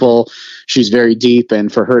with people. She's very deep,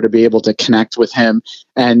 and for her to be able to connect with him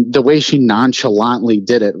and the way she nonchalantly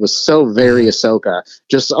did it was so very Ahsoka.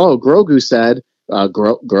 Just, Grogu said,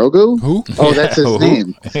 Grogu? Who? Oh, that's his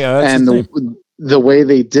name. Yeah, that's and his name. The way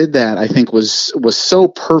they did that, I think, was so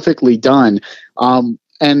perfectly done. And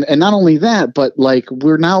not only that, but like,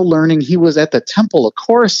 we're now learning he was at the Temple of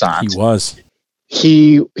Coruscant. He was.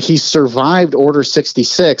 He survived Order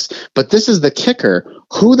 66, but this is the kicker.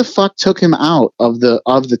 Who the fuck took him out of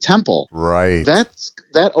the temple? Right.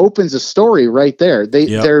 That opens a story right there.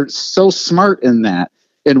 They're so smart in that.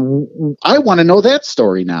 And I want to know that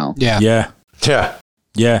story now. Yeah.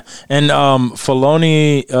 And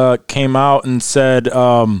Filoni came out and said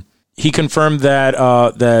he confirmed that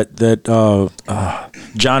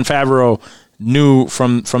Jon Favreau knew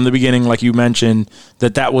from the beginning, like you mentioned,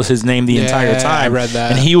 that was his name the entire time. I read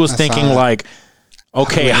that. And he was thinking like,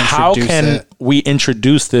 okay, how can we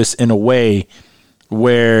introduce this in a way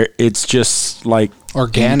where it's just like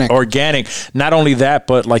organic? Not only that,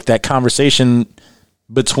 but like that conversation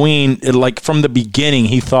between, like, from the beginning,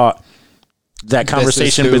 he thought that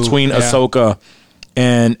conversation between Ahsoka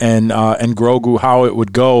and Grogu, how it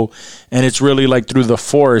would go, and it's really like through the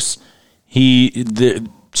Force,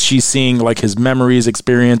 she's seeing like his memories,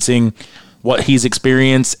 experiencing what he's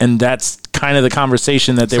experienced, and that's kind of the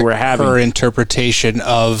conversation that they were having. Her interpretation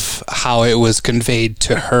of how it was conveyed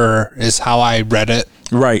to her is how I read it.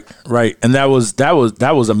 Right, and that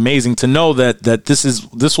was amazing to know that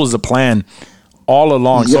this was a plan all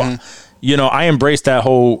along. So, you know, I embraced that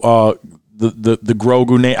whole the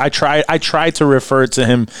Grogu name. I try to refer to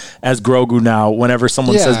him as Grogu now. Whenever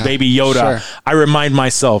someone says Baby Yoda, I remind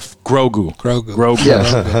myself Grogu.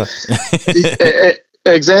 Yeah.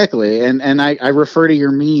 Exactly. And I refer to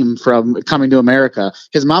your meme from Coming to America.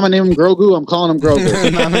 His mama named him Grogu. I'm calling him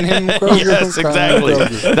Grogu. Mama named him Grogu. Yes, exactly.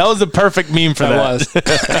 That was the perfect meme for that.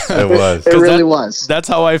 It was. It really was. That's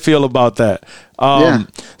how I feel about that.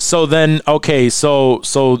 So then,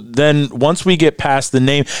 so then once we get past the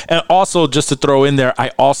name, and also just to throw in there, I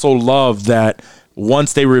also love that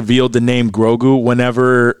once they revealed the name Grogu,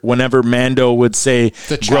 whenever Mando would say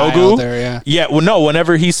the Grogu,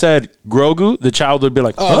 whenever he said Grogu, the child would be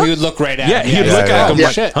like, huh? He would look right at him. He'd look at him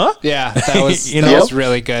like, shit. Huh? Yeah, that was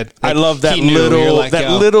really good. Like, I love that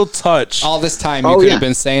little touch. All this time you could have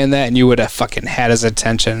been saying that and you would have fucking had his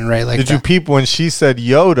attention, right? Like, did you peep when she said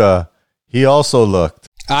Yoda, he also looked?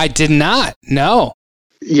 I did not. No.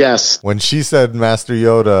 Yes. When she said Master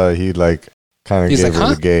Yoda, he like kind of gave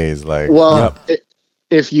her the gaze, like. Well,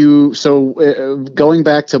 going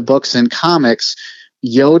back to books and comics,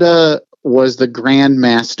 Yoda was the Grand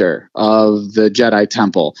Master of the Jedi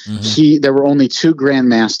Temple. There were only 2 Grand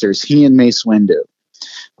Masters, he and Mace Windu.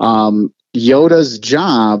 Yoda's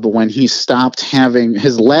job when he stopped having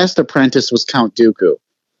his last apprentice was Count Dooku.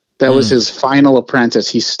 That was his final apprentice.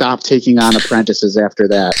 He stopped taking on apprentices after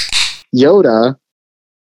that. Yoda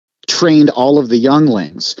trained all of the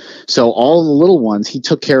younglings. So all the little ones, he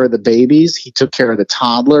took care of the babies, he took care of the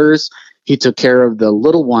toddlers, he took care of the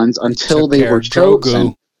little ones until they were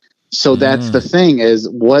chosen. So that's the thing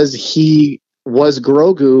was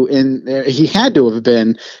Grogu he had to have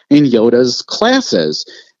been in Yoda's classes,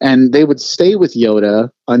 and they would stay with Yoda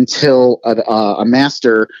until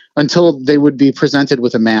until they would be presented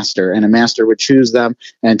with a master, and a master would choose them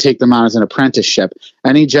and take them on as an apprenticeship.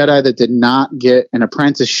 Any Jedi that did not get an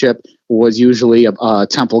apprenticeship was usually a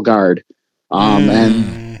temple guard,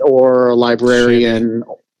 or a librarian.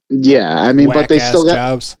 Yeah, I mean, but they still got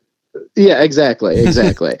jobs. Yeah, exactly.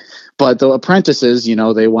 But the apprentices,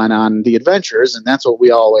 they went on the adventures, and that's what we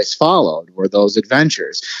always followed, were those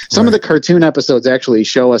adventures. Some of the cartoon episodes actually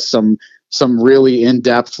show us some really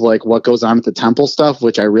in-depth, like, what goes on at the temple stuff,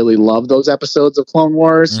 which I really love those episodes of Clone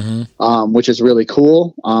Wars, which is really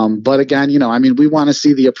cool. But again, we want to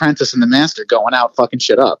see the apprentice and the master going out fucking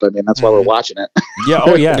shit up. I mean, that's why we're watching it.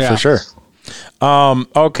 For sure.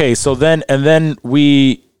 Okay, so then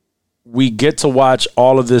we get to watch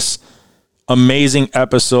all of this amazing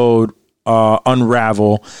episode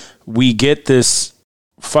unravel. We get this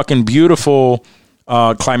fucking beautiful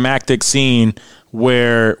climactic scene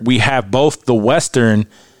where we have both the Western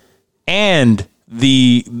and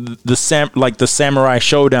the samurai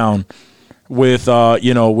showdown with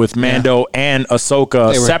Mando and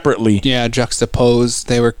Ahsoka separately. Yeah, juxtaposed.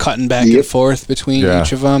 They were cutting back and forth between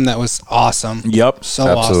each of them. That was awesome. Yep,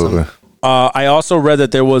 so awesome. I also read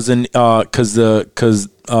that there was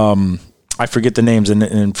I forget the names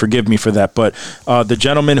and forgive me for that, but the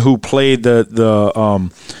gentleman who played the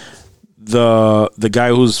guy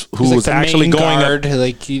who was actually going guard,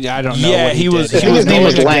 I don't know. Yeah, his name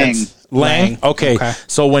was Lang. Okay.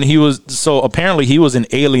 So apparently he was in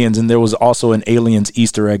Aliens, and there was also an Aliens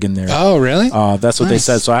Easter egg in there. Oh, really? That's what they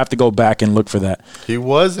said. So I have to go back and look for that. He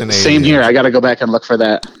was in Aliens. Same here. I got to go back and look for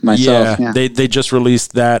that myself. Yeah. They just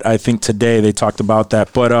released that. I think today they talked about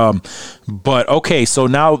that. But okay. So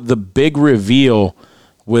now the big reveal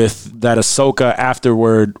with that Ahsoka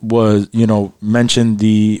afterward was, mentioned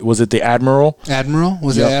was it the Admiral? Admiral?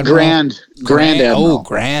 Was it Admiral? Grand Admiral. Oh,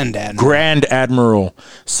 Grand Admiral. Grand Admiral.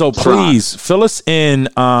 So please fill us in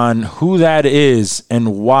on who that is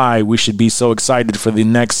and why we should be so excited for the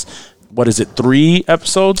next, 3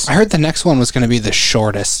 episodes? I heard the next one was going to be the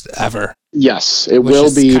shortest ever. Yes, it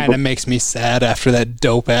will be. Kind of makes me sad after that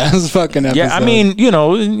dope ass fucking episode. Yeah, I mean,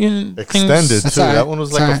 extended too. That one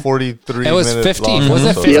was like a 43. It was 50. Was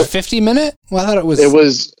it 50 minute? Well, I thought it was.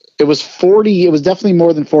 It was 40. It was definitely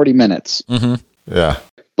more than 40 minutes. Mm-hmm. Yeah.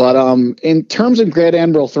 But in terms of Grand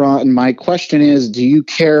Admiral Thrawn, my question is: do you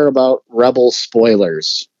care about Rebel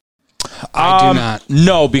spoilers? I do not.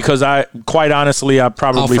 No, because I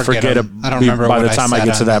probably forget it. I don't remember by the time I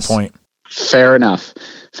get to that point. Fair enough.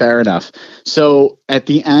 So at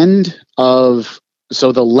the end of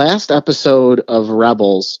the last episode of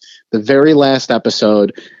Rebels, the very last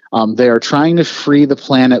episode, they are trying to free the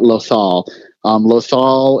planet Lothal.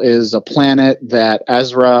 Lothal is a planet that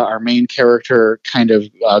Ezra, our main character, kind of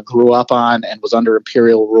grew up on and was under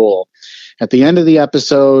Imperial rule. At the end of the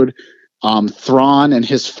episode, Thrawn and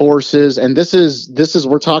his forces, and this is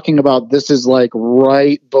we're talking about, this is like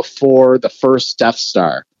right before the first Death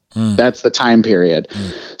Star. That's the time period.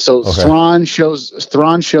 So Thrawn shows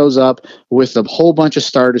up with a whole bunch of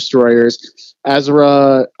Star Destroyers.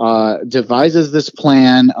 Ezra devises this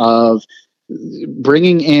plan of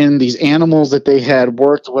bringing in these animals that they had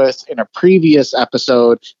worked with in a previous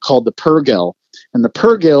episode called the Purrgil. And the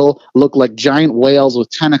Purrgil look like giant whales with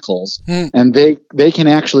tentacles, and they can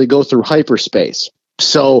actually go through hyperspace.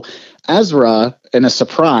 So Ezra, in a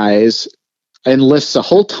surprise, enlists a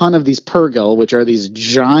whole ton of these Purrgil, which are these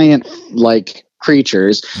giant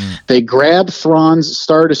creatures. They grab Thrawn's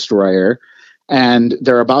Star Destroyer, and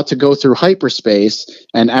they're about to go through hyperspace,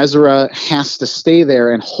 and Ezra has to stay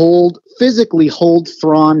there and physically hold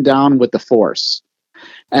Thrawn down with the Force.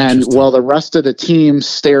 And while the rest of the team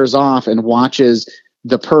stares off and watches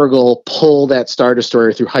the Purrgil pull that Star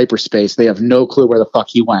Destroyer through hyperspace, they have no clue where the fuck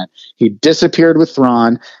he went. He disappeared with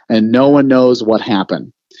Thrawn, and no one knows what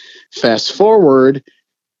happened. Fast forward,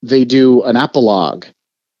 they do an epilogue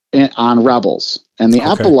on Rebels, and the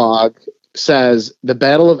epilogue says the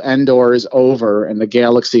Battle of Endor is over and the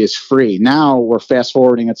galaxy is free. Now we're fast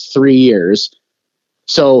forwarding, it's 3 years.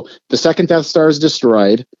 So the second Death Star is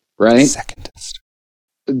destroyed, right? Second Death Star.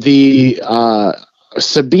 The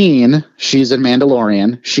Sabine, she's in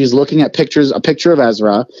Mandalorian. She's looking at a picture of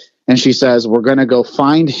Ezra, and she says, "We're going to go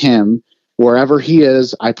find him wherever he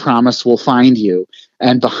is. I promise we'll find you."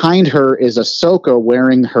 and behind her is Ahsoka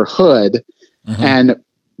wearing her hood, and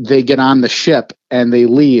they get on the ship and they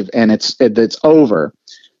leave, and it's over.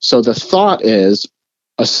 So the thought is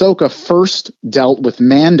Ahsoka first dealt with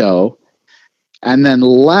Mando and then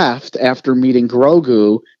left after meeting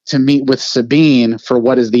Grogu to meet with Sabine for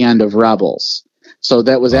what is the end of Rebels. So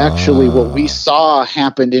that was actually what we saw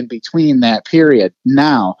happened in between that period.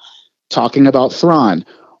 Now, talking about Thrawn,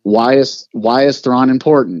 why is Thrawn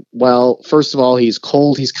important? Well, first of all, he's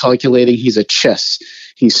cold, he's calculating, he's a chiss.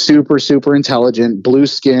 He's super, super intelligent, blue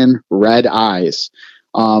skin, red eyes.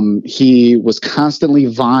 He was constantly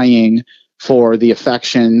vying for the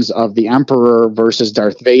affections of the Emperor versus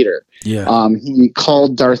Darth Vader. Yeah. He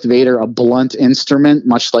called Darth Vader a blunt instrument,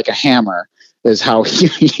 much like a hammer, is how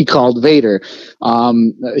he called Vader.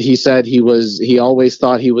 He said he always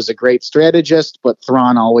thought he was a great strategist, but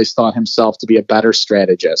Thrawn always thought himself to be a better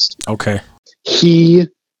strategist. Okay. He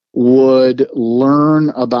would learn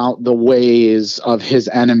about the ways of his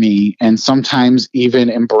enemy and sometimes even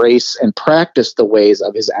embrace and practice the ways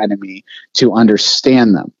of his enemy to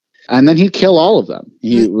understand them. And then he'd kill all of them.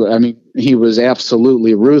 He was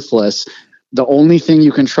absolutely ruthless. The only thing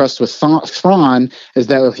you can trust with Thrawn is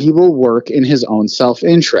that he will work in his own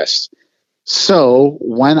self-interest. So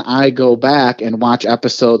when I go back and watch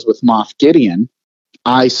episodes with Moff Gideon,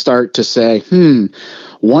 I start to say,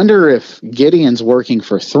 wonder if Gideon's working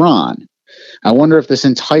for Thrawn. I wonder if this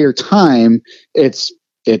entire time it's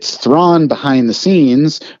Thrawn behind the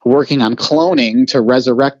scenes working on cloning to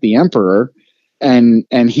resurrect the Emperor, and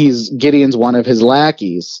Gideon's one of his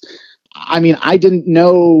lackeys. I mean, I didn't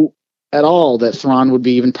know at all that Thrawn would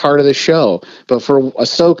be even part of the show, but for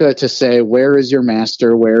Ahsoka to say, "Where is your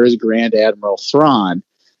master? Where is Grand Admiral Thrawn?"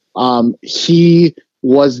 He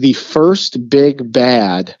was the first big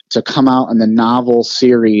bad to come out in the novel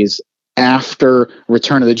series after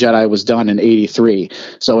Return of the Jedi was done in 83.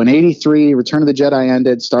 So in 83, Return of the Jedi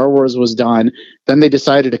ended, Star Wars was done. Then they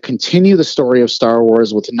decided to continue the story of Star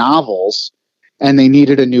Wars with novels, and they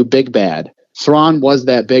needed a new big bad. Thrawn was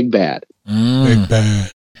that big bad. Big bad.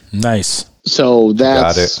 Nice. So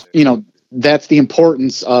that's the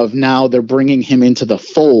importance of now they're bringing him into the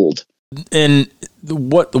fold. And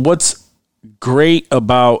what's great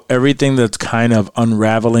about everything that's kind of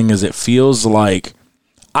unraveling is it feels like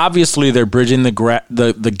obviously they're bridging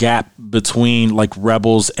the gap between like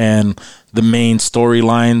Rebels and the main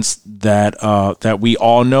storylines that we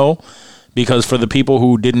all know, because for the people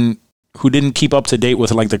who didn't keep up to date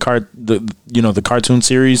with like the cartoon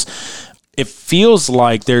series, it feels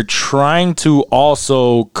like they're trying to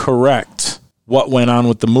also correct what went on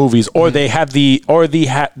with the movies, or they have the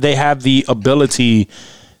ability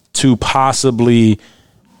to possibly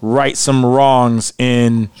right some wrongs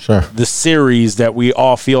in the series that we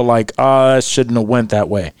all feel like, it shouldn't have went that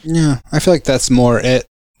way. Yeah, I feel like that's more it,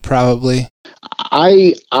 probably.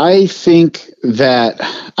 I think that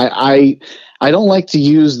I don't like to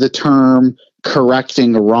use the term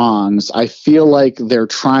correcting wrongs. I feel like they're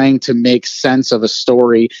trying to make sense of a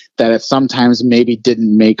story that it sometimes maybe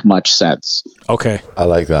didn't make much sense. Okay. I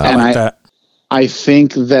like that. And I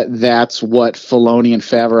think that's what Filoni and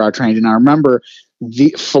Favreau are trying to do. Now, remember,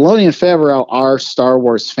 Filoni and Favreau are Star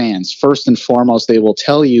Wars fans. First and foremost, they will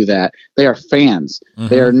tell you that they are fans. Mm-hmm.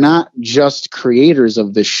 They are not just creators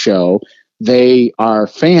of this show. They are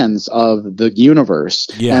fans of the universe,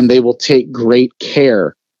 and they will take great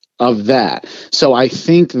care of that. So I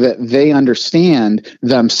think that they understand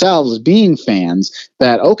themselves being fans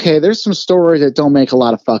that, okay, there's some stories that don't make a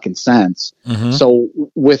lot of fucking sense. Mm-hmm. So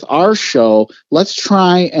with our show, let's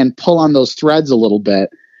try and pull on those threads a little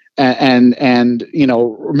bit and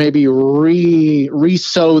maybe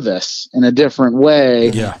re-sew this in a different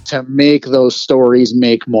way to make those stories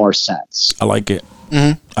make more sense. I like it.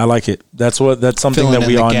 Mm-hmm. I like it. That's something that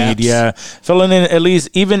we all need. Yeah, filling in at least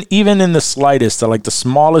even in the slightest, like the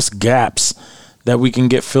smallest gaps that we can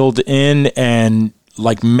get filled in and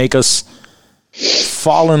like make us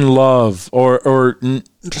fall in love or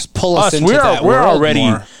just pull us into that world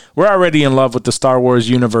more. We're already in love with the Star Wars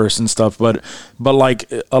universe and stuff, but like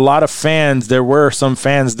a lot of fans, there were some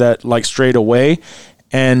fans that like strayed away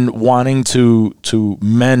and wanting to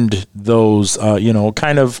mend those,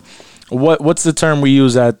 kind of. What's the term we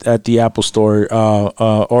use at the Apple Store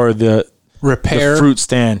or the fruit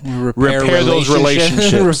stand? Repair those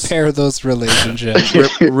relationships. Repair those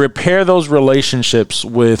relationships. Repair those relationships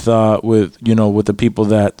with the people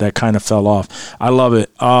that kind of fell off. I love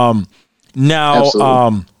it. Now,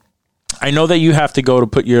 I know that you have to go to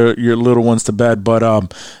put your little ones to bed,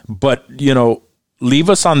 but leave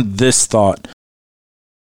us on this thought.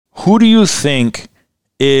 Who do you think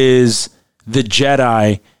is the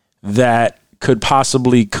Jedi that could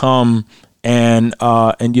possibly come and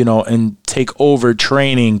take over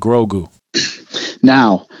training Grogu?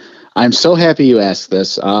 Now, I'm so happy you asked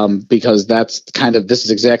this, because this is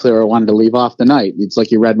exactly where I wanted to leave off the night. It's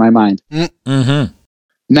like you read my mind. Mm-hmm.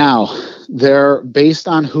 Now, they're based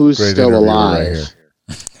on who's Great still alive.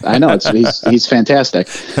 I know, he's fantastic.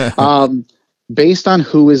 Based on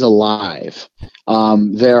who is alive,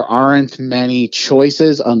 there aren't many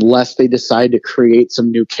choices unless they decide to create some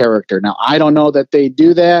new character. Now, I don't know that they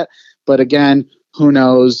do that, but again, who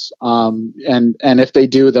knows? And if they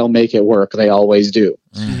do, they'll make it work. They always do.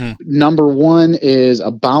 Mm-hmm. Number one is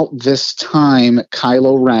about this time,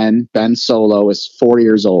 Kylo Ren, Ben Solo, is 4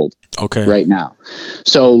 years old. Okay. Right now.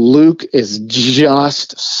 So Luke is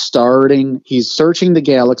just starting. He's searching the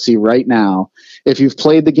galaxy right now. If you've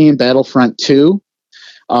played the game Battlefront 2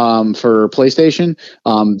 for PlayStation,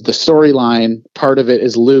 the storyline part of it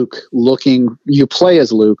is you play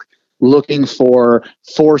as Luke looking for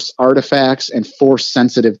Force artifacts and Force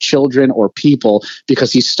sensitive children or people,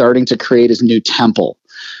 because he's starting to create his new temple.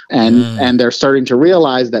 And they're starting to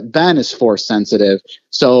realize that Ben is Force sensitive.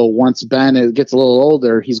 So once Ben gets a little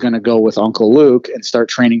older, he's going to go with Uncle Luke and start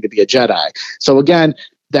training to be a Jedi. So again,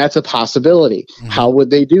 that's a possibility. Mm-hmm. How would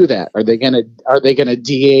they do that? Are they going to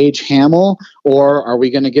de-age Hamill, or are we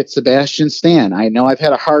going to get Sebastian Stan? I know I've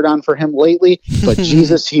had a hard on for him lately, but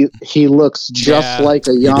Jesus, he looks just like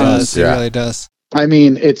a young. He does. He really does. I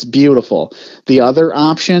mean, it's beautiful. The other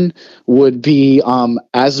option would be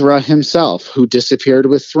Ezra himself, who disappeared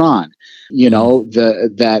with Thrawn.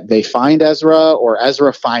 That they find Ezra, or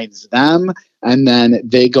Ezra finds them, and then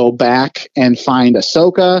they go back and find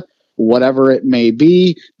Ahsoka, whatever it may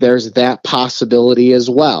be. There's that possibility as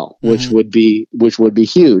well, which would be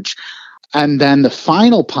huge. And then the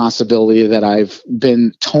final possibility that I've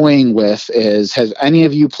been toying with is: has any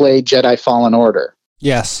of you played Jedi Fallen Order?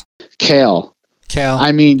 Yes. Kale.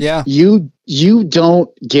 I mean, yeah. You don't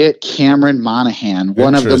get Cameron Monaghan,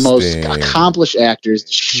 one of the most accomplished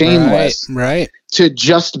actors, shameless, right? To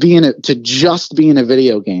just be in a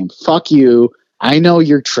video game. Fuck you. I know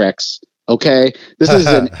your tricks. Okay, this is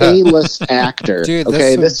an A-list actor. Dude,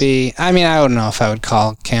 okay, this would be. I mean, I don't know if I would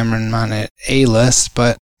call Cameron Monaghan A-list,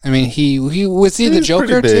 but I mean, he was the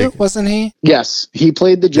Joker too, wasn't he? Yes, he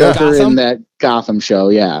played the Joker in that Gotham show.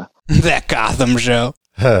 Yeah, that Gotham show.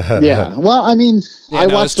 Yeah. Well, I mean, I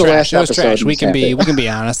watched the last episode. It was trash. We can be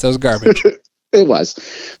honest. It was garbage. It was.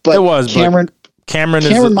 But it was. Cameron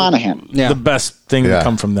is Monaghan. The best thing to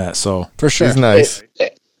come from that. So for sure, he's nice.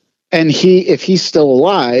 And if he's still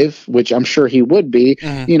alive, which I'm sure he would be,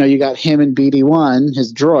 you got him and BD1,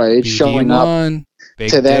 his droid, showing up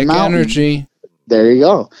to that mountain. Energy. There you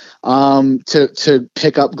go. To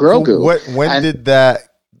pick up Grogu. When did that?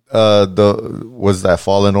 Was that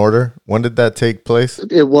Fallen Order? When did that take place?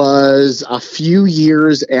 It was a few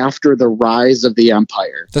years after the rise of the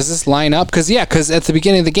Empire. Does this line up? Because at the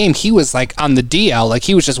beginning of the game, he was like on the DL, like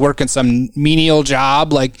he was just working some menial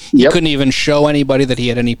job. Like he couldn't even show anybody that he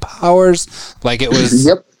had any powers. Like it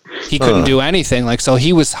was, he couldn't do anything. Like, so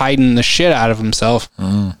he was hiding the shit out of himself.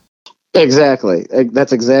 Exactly.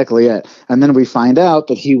 That's exactly it. And then we find out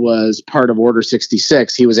that he was part of Order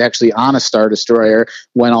 66. He was actually on a Star Destroyer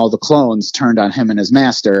when all the clones turned on him and his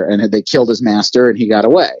master, and they killed his master, and he got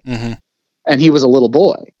away. Mm-hmm. And he was a little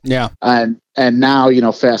boy. Yeah. And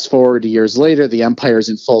now, fast forward to years later, the Empire's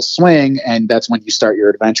in full swing, and that's when you start your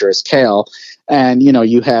adventure as Kale. And,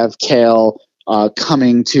 you have Kale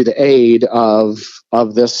coming to the aid of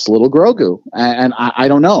this little Grogu. And I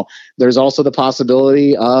don't know. There's also the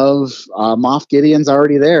possibility of Moff Gideon's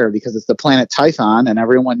already there, because it's the planet Tython, and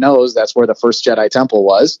everyone knows that's where the first Jedi Temple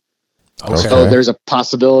was. Okay. So there's a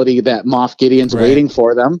possibility that Moff Gideon's waiting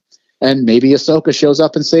for them, and maybe Ahsoka shows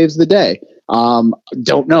up and saves the day.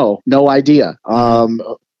 Don't know. No idea.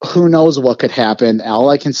 Who knows what could happen? All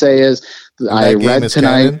I can say is I read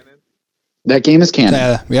tonight. Canon? That game is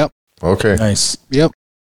canon. Yep. Okay. Nice. Yep.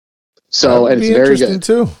 So, and it's very good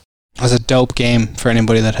too. It was a dope game for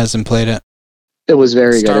anybody that hasn't played it. It was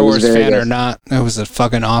very good. Star Wars fan or not, it was a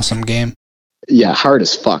fucking awesome game. Yeah, hard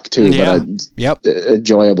as fuck too, but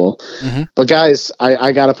enjoyable. Mm-hmm. But guys,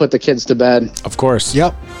 I got to put the kids to bed. Of course.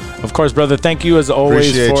 Yep. Of course, brother. Thank you as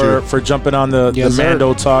always for jumping on the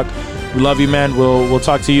Mando talk. We love you, man. We'll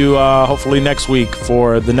talk to you hopefully next week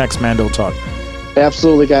for the next Mando talk.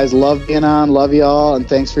 Absolutely, guys. Love being on. Love you all, and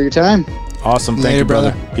thanks for your time. Awesome. Thank you,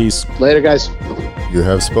 brother. Peace. Later, guys. You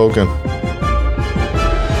have spoken. You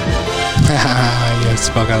have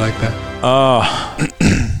spoken. I like that.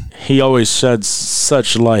 He always sheds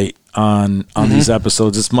such light on these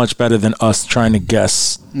episodes. It's much better than us trying to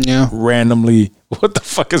guess randomly what the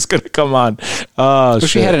fuck is going to come on?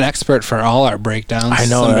 Wish we had an expert for all our breakdowns. I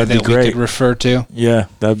know, that'd be great. We could refer to. Yeah,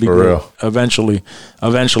 that'd be great. Real. Eventually.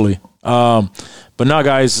 But no,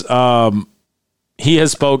 guys, he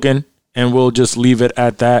has spoken, and we'll just leave it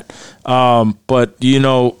at that. But, you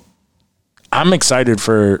know, I'm excited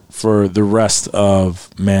for the rest of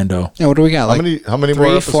Mando. Yeah, what do we got? Like how many more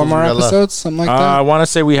episodes? 4 more episodes? Something like that? I want to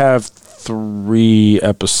say we have 3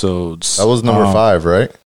 episodes. That was number 5,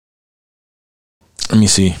 right? Let me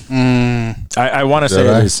see. I want to say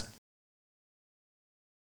it is.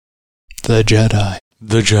 The Jedi.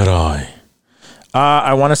 The Jedi.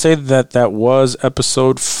 I want to say that was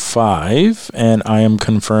episode 5, and I am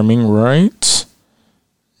confirming right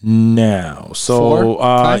now. So,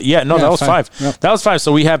 that was 5. Yep. That was 5.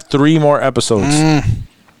 So we have 3 more episodes.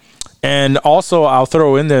 And also, I'll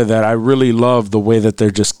throw in there that I really love the way that they're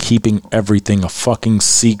just keeping everything a fucking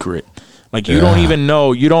secret. Like, you don't even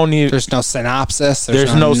know. You don't need. There's no synopsis.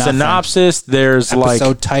 There's no synopsis. There's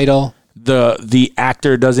episode title. The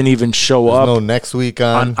actor doesn't even show up. No next week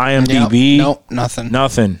on IMDb. Nope,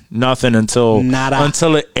 nothing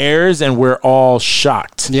until it airs, and we're all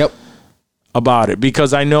shocked. Yep. About it,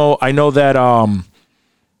 because I know that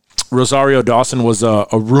Rosario Dawson was a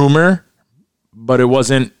rumor, but it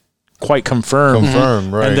wasn't quite confirmed.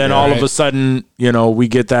 Right? And then all of a sudden, you know, we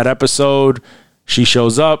get that episode. She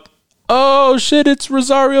shows up. Oh shit! It's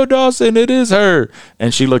Rosario Dawson. It is her,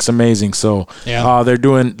 and she looks amazing. So, they're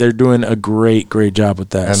doing a great job with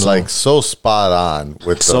that, and so spot on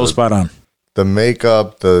with spot on. The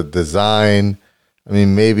makeup, the design. I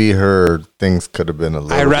mean, maybe her things could have been a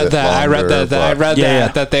little. I read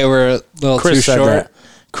that they were a little too short.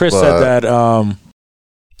 Chris said that.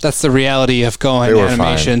 That's the reality of going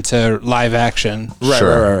animation to live action.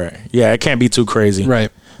 Right. Yeah, it can't be too crazy.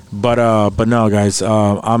 Right. But no, guys,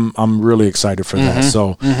 I'm really excited for that.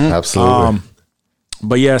 So absolutely.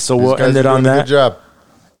 But yeah, so we'll end it on that. Good job.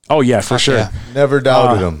 Oh yeah, for sure. Yeah. Never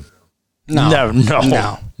doubted him. No.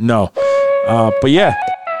 But yeah,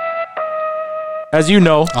 as you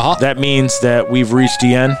know, that means that we've reached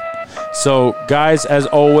the end. So guys, as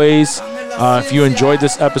always, if you enjoyed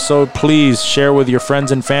this episode, please share with your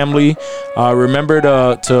friends and family. Remember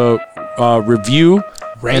to review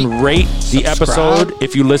and rate the episode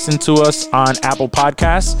if you listen to us on Apple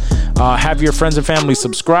Podcasts. Have your friends and family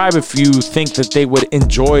subscribe if you think that they would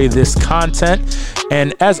enjoy this content.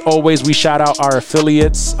 And as always, we shout out our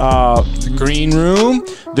affiliates, The Green Room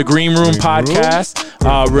Podcast.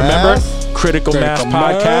 Remember, Critical Mass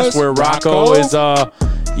Podcast, where Rocco is a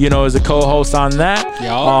co-host on that.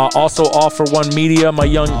 Also, All for One Media, my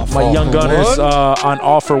young gunners on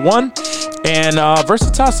All for One, and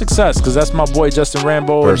Versatile Success, because that's my boy Justin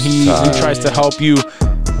Rambo, and he tries to help you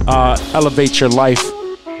elevate your life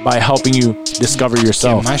by helping you discover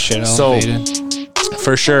yourself. My shit elevated. So,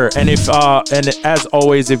 for sure. And if and as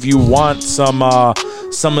always, if you want some of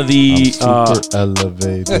the super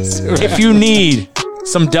elevated, if you need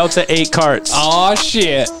some Delta 8 carts. Oh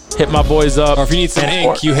shit. Hit my boys up. Or if you need some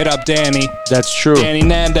ink, you hit up Danny. That's true. Danny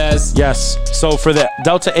Nandez. Yes. So for the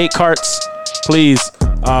Delta 8 carts, please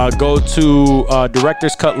go to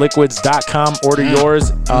directorscutliquids.com, order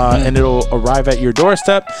yours, and it'll arrive at your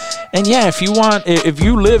doorstep. And yeah, if you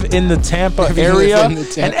live in the Tampa area,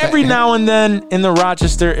 and every now and then in the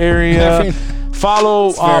Rochester area,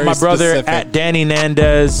 follow my brother at Danny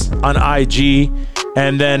Nandez on IG,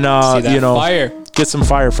 and then fire. Get some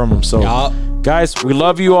fire from him. So, guys, we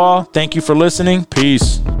love you all. Thank you for listening.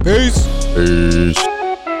 Peace. Peace. Peace.